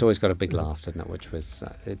bluff. Yes, always got a big laugh, didn't it? Which was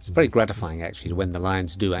it's very gratifying actually when the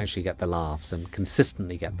lions do actually get the laughs and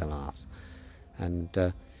consistently get the laughs, and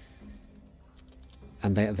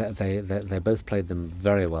they both played them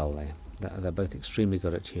very well there. They're both extremely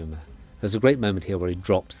good at humour. There's a great moment here where he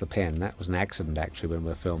drops the pen. That was an accident actually when we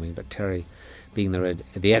were filming, but Terry, being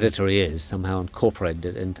the editor he is, somehow incorporated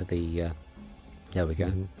it into the. There we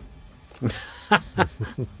go.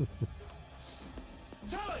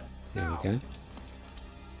 There we go.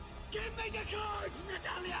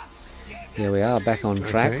 Here we are, back on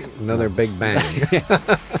track. Okay, another big bang. Yes.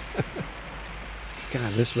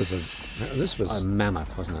 God, this was a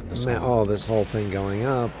mammoth, wasn't it? This whole thing going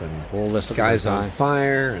up, and all this guys on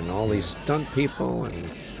fire, and all these stunt people, and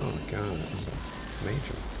oh God, it was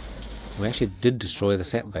major. We actually did destroy the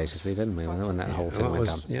set, basically, didn't we? When that whole thing went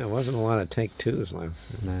up. Yeah, it wasn't a lot of take twos left.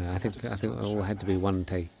 No, I think it all had to be one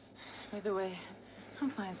take. By the way, I'm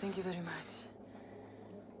fine, thank you very much.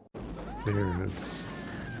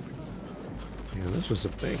 This was a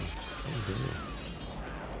big deal.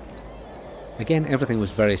 Again, everything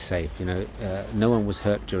was very safe. No one was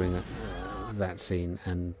hurt during that scene,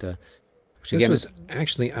 and this was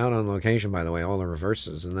actually out on location, by the way. All the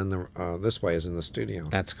reverses, and then this way is in the studio.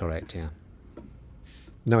 That's correct. Yeah.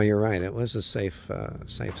 No, you're right. It was a safe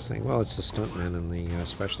thing. Well, it's the stuntmen and the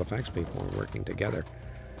special effects people were working together.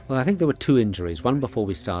 Well, I think there were two injuries. One before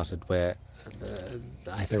we started, where they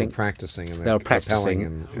were practicing. And they were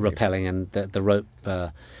practicing rappelling, and the rope.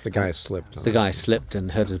 The guy slipped. The guy slipped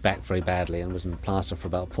and hurt his back very badly, and was in plaster for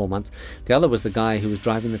about 4 months. The other was the guy who was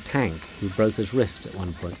driving the tank, who broke his wrist at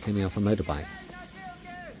one point, coming off a motorbike.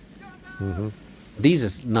 Mm-hmm.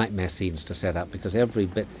 These are nightmare scenes to set up, because every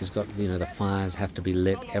bit has got, the fires have to be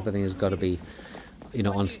lit, everything has got to be,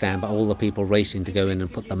 on standby, all the people racing to go in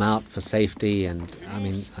and put them out for safety. And I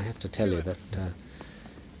mean, I have to tell you that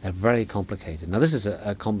they're very complicated. Now, this is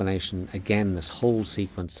a combination, again, this whole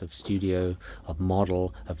sequence of studio, of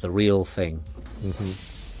model, of the real thing. Mm-hmm.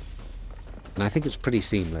 And I think it's pretty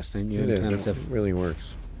seamless, don't you? It really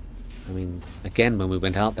works. I mean, again, when we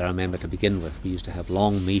went out there, I remember to begin with, we used to have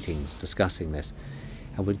long meetings discussing this,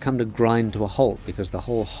 and we'd come to grind to a halt because the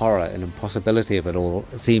whole horror and impossibility of it all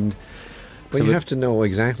seemed... Well, you have to know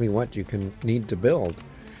exactly what you need to build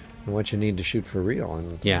and what you need to shoot for real.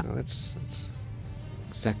 And, yeah. That's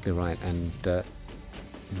exactly right. And there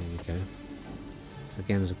we go. So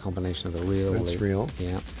again, it's a combination of the real... It's real.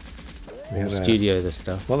 Yeah. All studio, this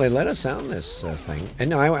stuff. Well, they let us out in this thing.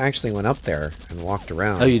 And I actually went up there and walked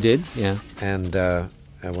around. Oh, you did? Yeah. And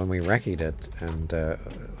when we recce'd it and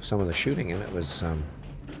some of the shooting, and it was...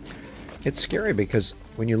 it's scary because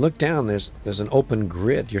when you look down, there's an open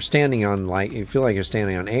grid. You're standing on, you feel like you're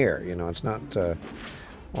standing on air. It's not...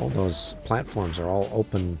 all those platforms are all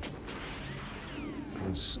open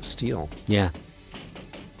steel. Yeah.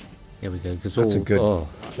 Here we go. That's a good...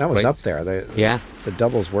 that was great. Up there. The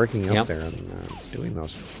double's working up there and doing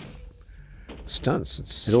those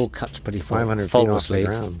stunts. It all cuts pretty 500 feet off the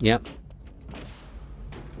ground. Yep.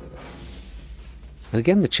 And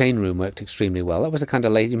again, the chain room worked extremely well. That was a kind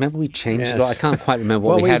of late. Remember, we changed it. I can't quite remember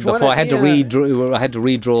what we had before. I had to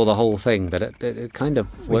redraw the whole thing, but it kind of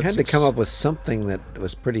works. We had to come up with something that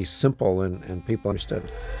was pretty simple and people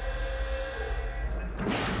understood.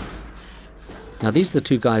 Now, these are the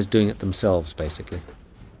two guys doing it themselves, basically,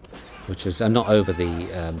 which is... I'm not over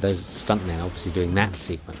those stuntmen obviously doing that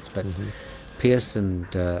sequence, but Pierce and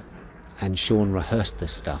Sean rehearsed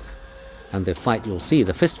this stuff. And the fight you'll see,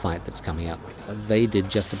 the fist fight that's coming up, they did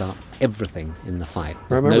just about everything in the fight.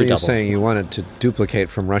 I remember you saying you wanted to duplicate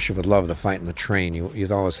from Russia with Love the fight in the train. You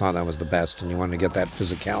always thought that was the best, and you wanted to get that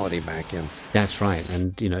physicality back in. That's right,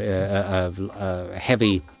 and a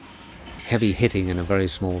heavy hitting in a very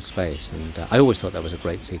small space. And I always thought that was a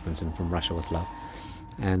great sequence in From Russia with Love.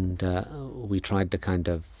 and we tried to kind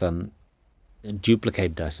of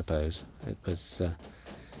duplicate, I suppose. It was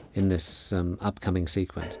in this upcoming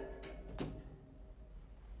sequence.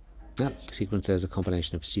 That sequence there's a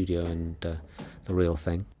combination of studio and the real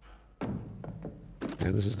thing.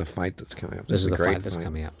 Yeah, this is the fight that's coming up. This is the great fight that's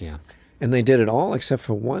coming up, yeah. And they did it all except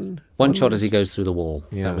for one shot as he goes through the wall.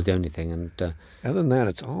 Yeah. That was the only thing. And other than that,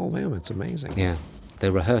 it's all them. It's amazing. Yeah. They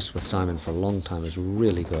rehearsed with Simon for a long time. It was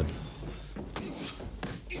really good.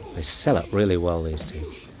 They sell it really well, these two.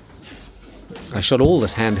 I shot all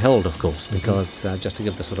this handheld, of course, because just to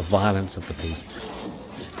give the sort of violence of the piece.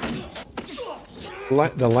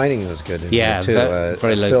 The lighting was good in yeah, here too.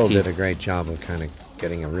 Very low Phil key. did a great job of kind of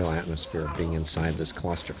getting a real atmosphere of being inside this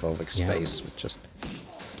claustrophobic space. With just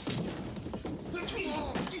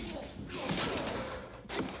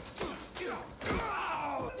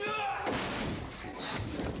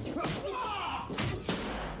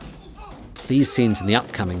these scenes and the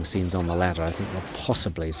upcoming scenes on the ladder, I think, were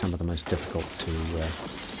possibly some of the most difficult to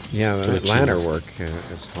that ladder work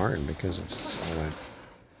is hard because it's all that.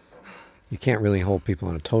 You can't really hold people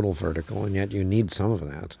on a total vertical, and yet you need some of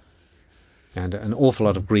that. And an awful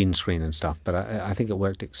lot of green screen and stuff, but I think it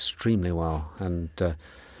worked extremely well. And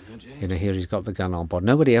here he's got the gun on Bond.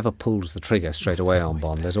 Nobody ever pulls the trigger straight away on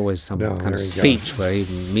Bond. There's always some kind of speech where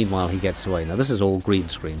even meanwhile he gets away. Now this is all green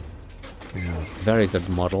screen. Yeah. Very good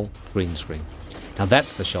model, green screen. Now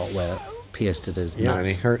that's the shot where pierced at his nuts. Yeah, and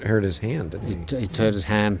he hurt his hand, didn't he? He hurt his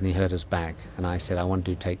hand and he hurt his back. And I said, I want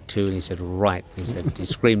to do take 2. And he said, right. He said, he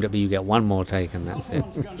screamed at me, you get one more take and that's it.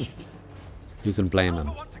 You can blame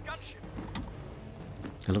him.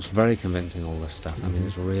 It looks very convincing, all this stuff. I mean,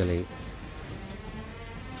 it's really...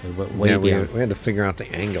 we had to figure out the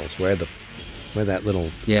angles, where that little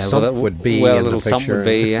sump would be where in a little the picture. Sump would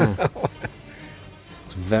be, yeah.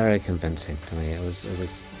 It's very convincing to me. It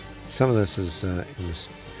was. Some of this is in the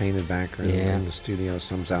painted background in the studio.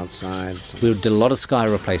 Some's outside. We did a lot of sky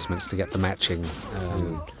replacements to get the matching,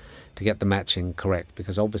 correct.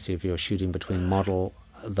 Because obviously, if you're shooting between model,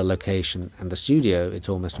 the location, and the studio, it's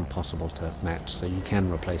almost impossible to match. So you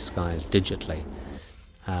can replace skies digitally,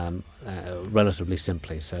 relatively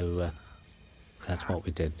simply. So that's what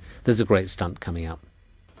we did. There's a great stunt coming up.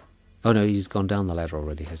 Oh no, he's gone down the ladder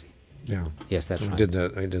already, has he? Yeah. Yes, that's right.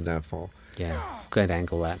 I did that fall. Yeah, great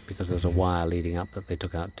angle that, because there's a wire leading up that they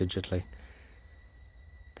took out digitally.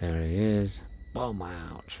 There he is. Boom,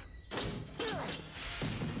 ouch.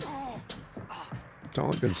 It's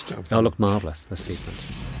all good stuff. Oh, look, marvellous, this sequence.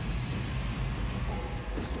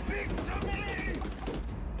 Speak to me!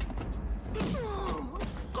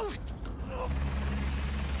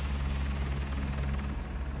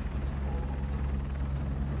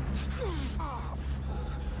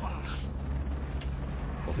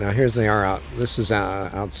 Now here's they are out. This is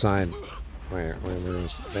outside. Where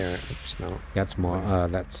is there? Oops, no. That's more.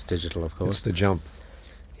 That's digital, of course. It's the jump.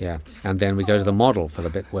 Yeah, and then we go to the model for the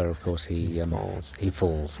bit where, of course, he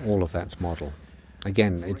falls. All of that's model.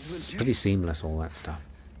 Again, it's pretty seamless, all that stuff.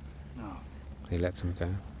 He lets him go.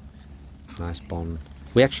 Nice Bond.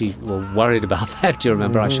 We actually were worried about that. Do you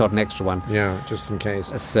remember? I shot an extra one. Yeah, just in case.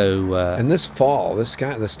 So. And this fall, this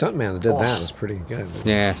guy, the stuntman that did that was pretty good.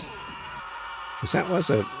 Yes. Because that was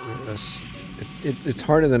it's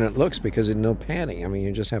harder than it looks because there's no padding. I mean,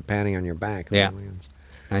 you just have padding on your back. Yeah.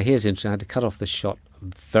 Now here's interesting. I had to cut off the shot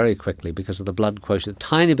very quickly because of the blood quotient. A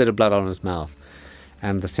tiny bit of blood on his mouth,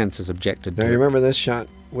 and the censors objected to it. Now you remember this shot?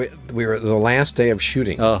 We were the last day of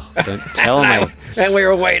shooting. Oh, don't tell me. And we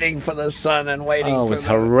were waiting for the sun and waiting. Oh, it was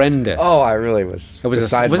horrendous. Oh, I really was. Was it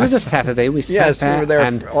a Saturday? We sat there. Yes, we were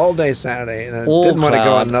there all day Saturday, and I didn't want to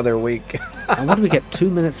go another week. And what did we get? 2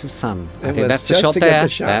 minutes of sun. I think that's the shot there.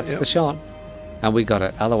 That's the shot. And we got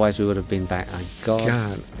it. Otherwise, we would have been back. Oh,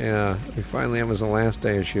 God. Yeah. It was the last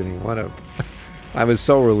day of shooting. I was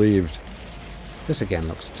so relieved. This again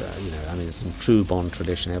looks, I mean, it's in true Bond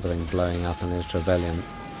tradition. Everything blowing up, and there's Trevelyan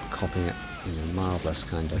copying it. Marvelous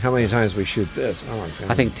kind of. How many times we shoot this? Oh,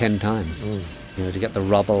 God. I think 10 times. To get the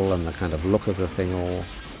rubble and the kind of look of the thing all,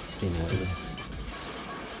 it was.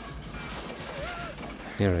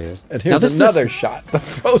 Here he is. And here's another shot, the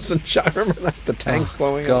frozen shot. Remember that? The tanks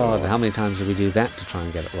blowing up. God, how many times did we do that to try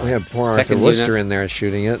and get it right? We had poor Arthur Lister in there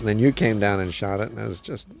shooting it, and then you came down and shot it, and it was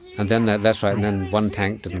just... And then, that's right, and then one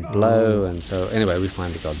tank didn't blow, and so... Anyway, we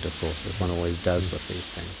finally got it, of course, as one always does with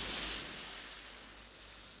these things.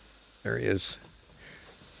 There he is.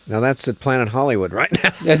 Now that's at Planet Hollywood right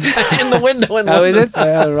now. In the window in London. Oh, is it?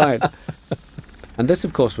 Yeah, right. And this,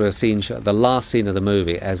 of course, was a scene shot. The last scene of the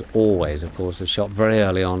movie, as always, of course, is shot very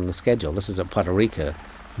early on in the schedule. This is at Puerto Rico.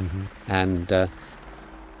 And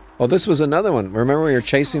Oh, this was another one. Remember we were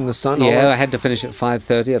chasing the sun? Yeah, I had to finish at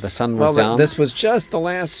 5:30. The sun was down. This was just the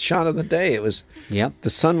last shot of the day. It was. Yep.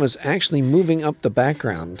 The sun was actually moving up the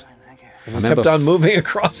background. And we kept on moving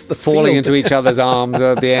across the falling field. into each other's arms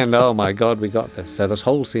at the end. Oh my God, we got this. So this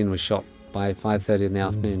whole scene was shot by 5:30 in the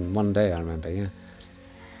afternoon. One day, I remember. Yeah.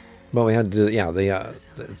 Well, we had to do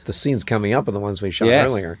the scenes coming up are the ones we shot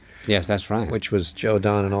earlier. Yes, that's right. Which was Joe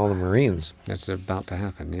Don and all the Marines. That's about to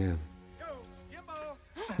happen. Yeah.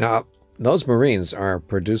 Now, those Marines are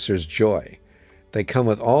producer's joy. They come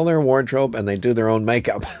with all their wardrobe and they do their own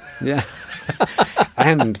makeup. Yeah.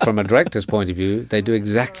 And from a director's point of view, they do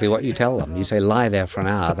exactly what you tell them. You say, lie there for an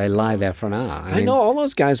hour. They lie there for an hour. I know, all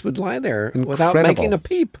those guys would lie there without incredible. making a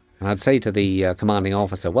peep. And I'd say to the commanding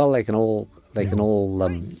officer, well, they can all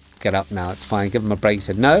get up now. It's fine. Give them a break. He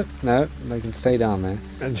said, no, they can stay down there.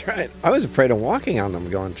 That's right. I was afraid of walking on them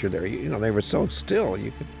going through there. You know, they were so still,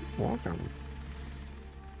 you could walk on them.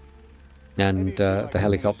 And the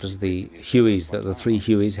helicopters, the Hueys, the three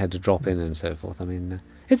Hueys had to drop in and so forth. I mean,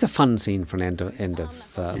 it's a fun scene for an end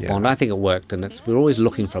of Bond. I think it worked, and we're always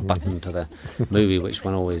looking for a button to the movie, which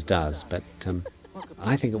one always does. But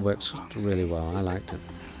I think it works really well. I liked it.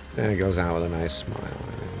 And it goes out with a nice smile.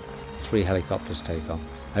 3 helicopters take off.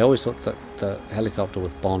 I always thought that the helicopter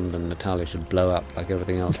with Bond and Natalia should blow up like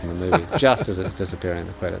everything else in the movie, just as it's disappearing,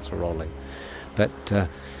 the credits are rolling. But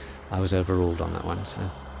I was overruled on that one, so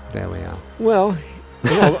there we are. Well,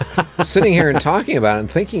 sitting here and talking about it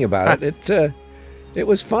and thinking about it, it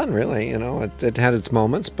was fun, really. You know, it had its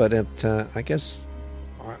moments, but I guess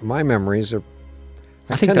my memories are.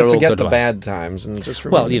 I think tend they're to all forget good the ones. bad times and just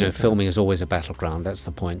remember. Well, you know, filming is always a battleground. That's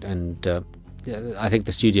the point, and I think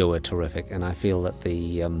the studio were terrific, and I feel that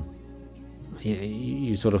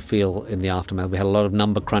you sort of feel in the aftermath we had a lot of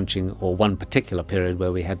number crunching, or one particular period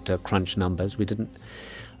where we had to crunch numbers. We didn't,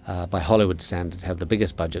 by Hollywood standards, have the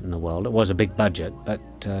biggest budget in the world. It was a big budget, but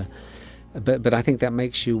I think that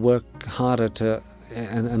makes you work harder to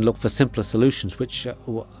and look for simpler solutions, which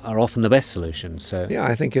are often the best solutions. So yeah,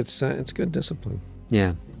 I think it's good discipline.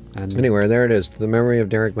 Yeah. And anyway, there it is, to the memory of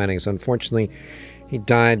Derek Meddings. Unfortunately, he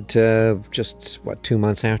died just 2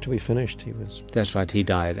 months after we finished. That's right. He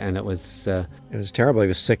died, and it was terrible. He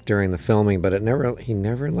was sick during the filming, but he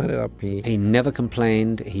never let it up. He never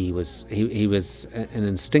complained. He was an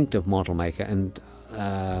instinctive model maker, and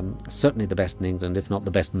certainly the best in England, if not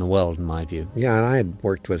the best in the world, in my view. Yeah, and I had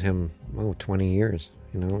worked with him 20 years,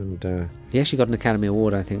 you know, and he actually got an Academy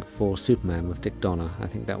Award, I think, for Superman with Dick Donner. I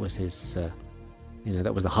think that was his.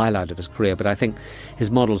 That was the highlight of his career, but I think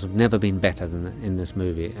his models have never been better than in this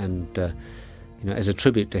movie, and as a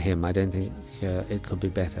tribute to him, I don't think it could be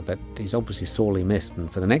better, but he's obviously sorely missed,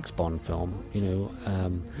 and for the next Bond film,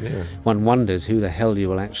 one wonders who the hell you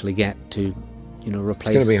will actually get to,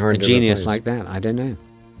 replace a genius like that. I don't know.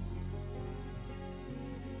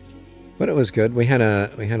 But it was good. We had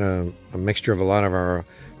a mixture of a lot of our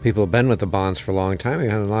people who've been with the Bonds for a long time. We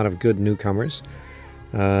had a lot of good newcomers.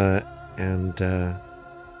 And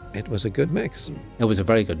it was a good mix. It was a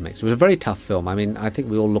very good mix. It was a very tough film. I mean, I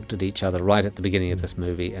think we all looked at each other right at the beginning of this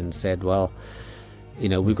movie and said, well,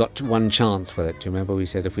 we've got one chance with it. Do you remember we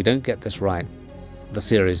said, if we don't get this right, the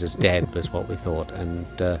series is dead, was what we thought. And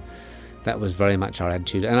that was very much our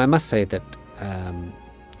attitude. And I must say that,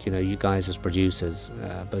 you guys as producers,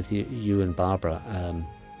 both you and Barbara,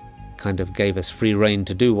 kind of gave us free rein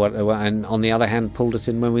to do what, and on the other hand, pulled us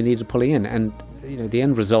in when we needed pulling in. And the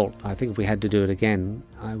end result, I think if we had to do it again,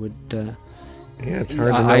 I would. It's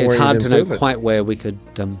hard to know it's hard to know it. quite where we could.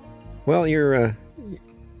 Well, you're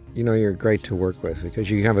great to work with because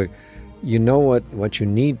you have what you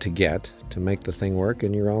need to get to make the thing work,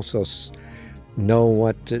 and you also know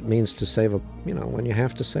what it means to save when you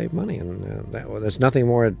have to save money, and there's nothing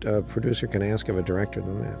more a producer can ask of a director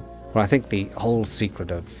than that. Well, I think the whole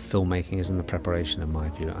secret of filmmaking is in the preparation, in my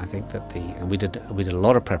view. I think that we did a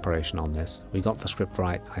lot of preparation on this. We got the script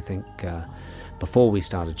right, I think, before we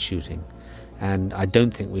started shooting, and I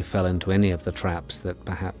don't think we fell into any of the traps that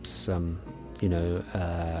perhaps often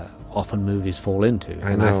movies fall into.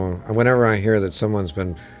 I know. Whenever I hear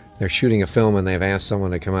that they're shooting a film and they've asked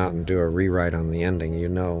someone to come out and do a rewrite on the ending,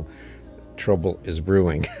 trouble is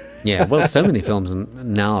brewing. Yeah, well, so many films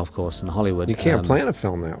now, of course, in Hollywood. You can't plan a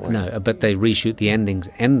film that way. No, but they reshoot the endings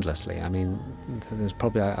endlessly. I mean, there's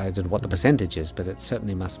probably, I don't know what the percentage is, but it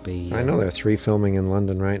certainly must be. I know there are 3 filming in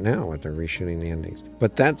London right now where they're reshooting the endings.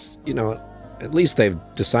 But that's, at least they've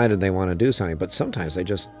decided they want to do something. But sometimes they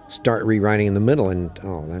just start rewriting in the middle, and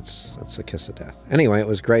that's a kiss of death. Anyway, it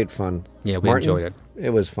was great fun. Yeah, we Martin, enjoyed it.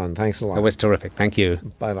 It was fun. Thanks a lot. It was terrific. Thank you.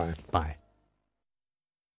 Bye-bye. Bye.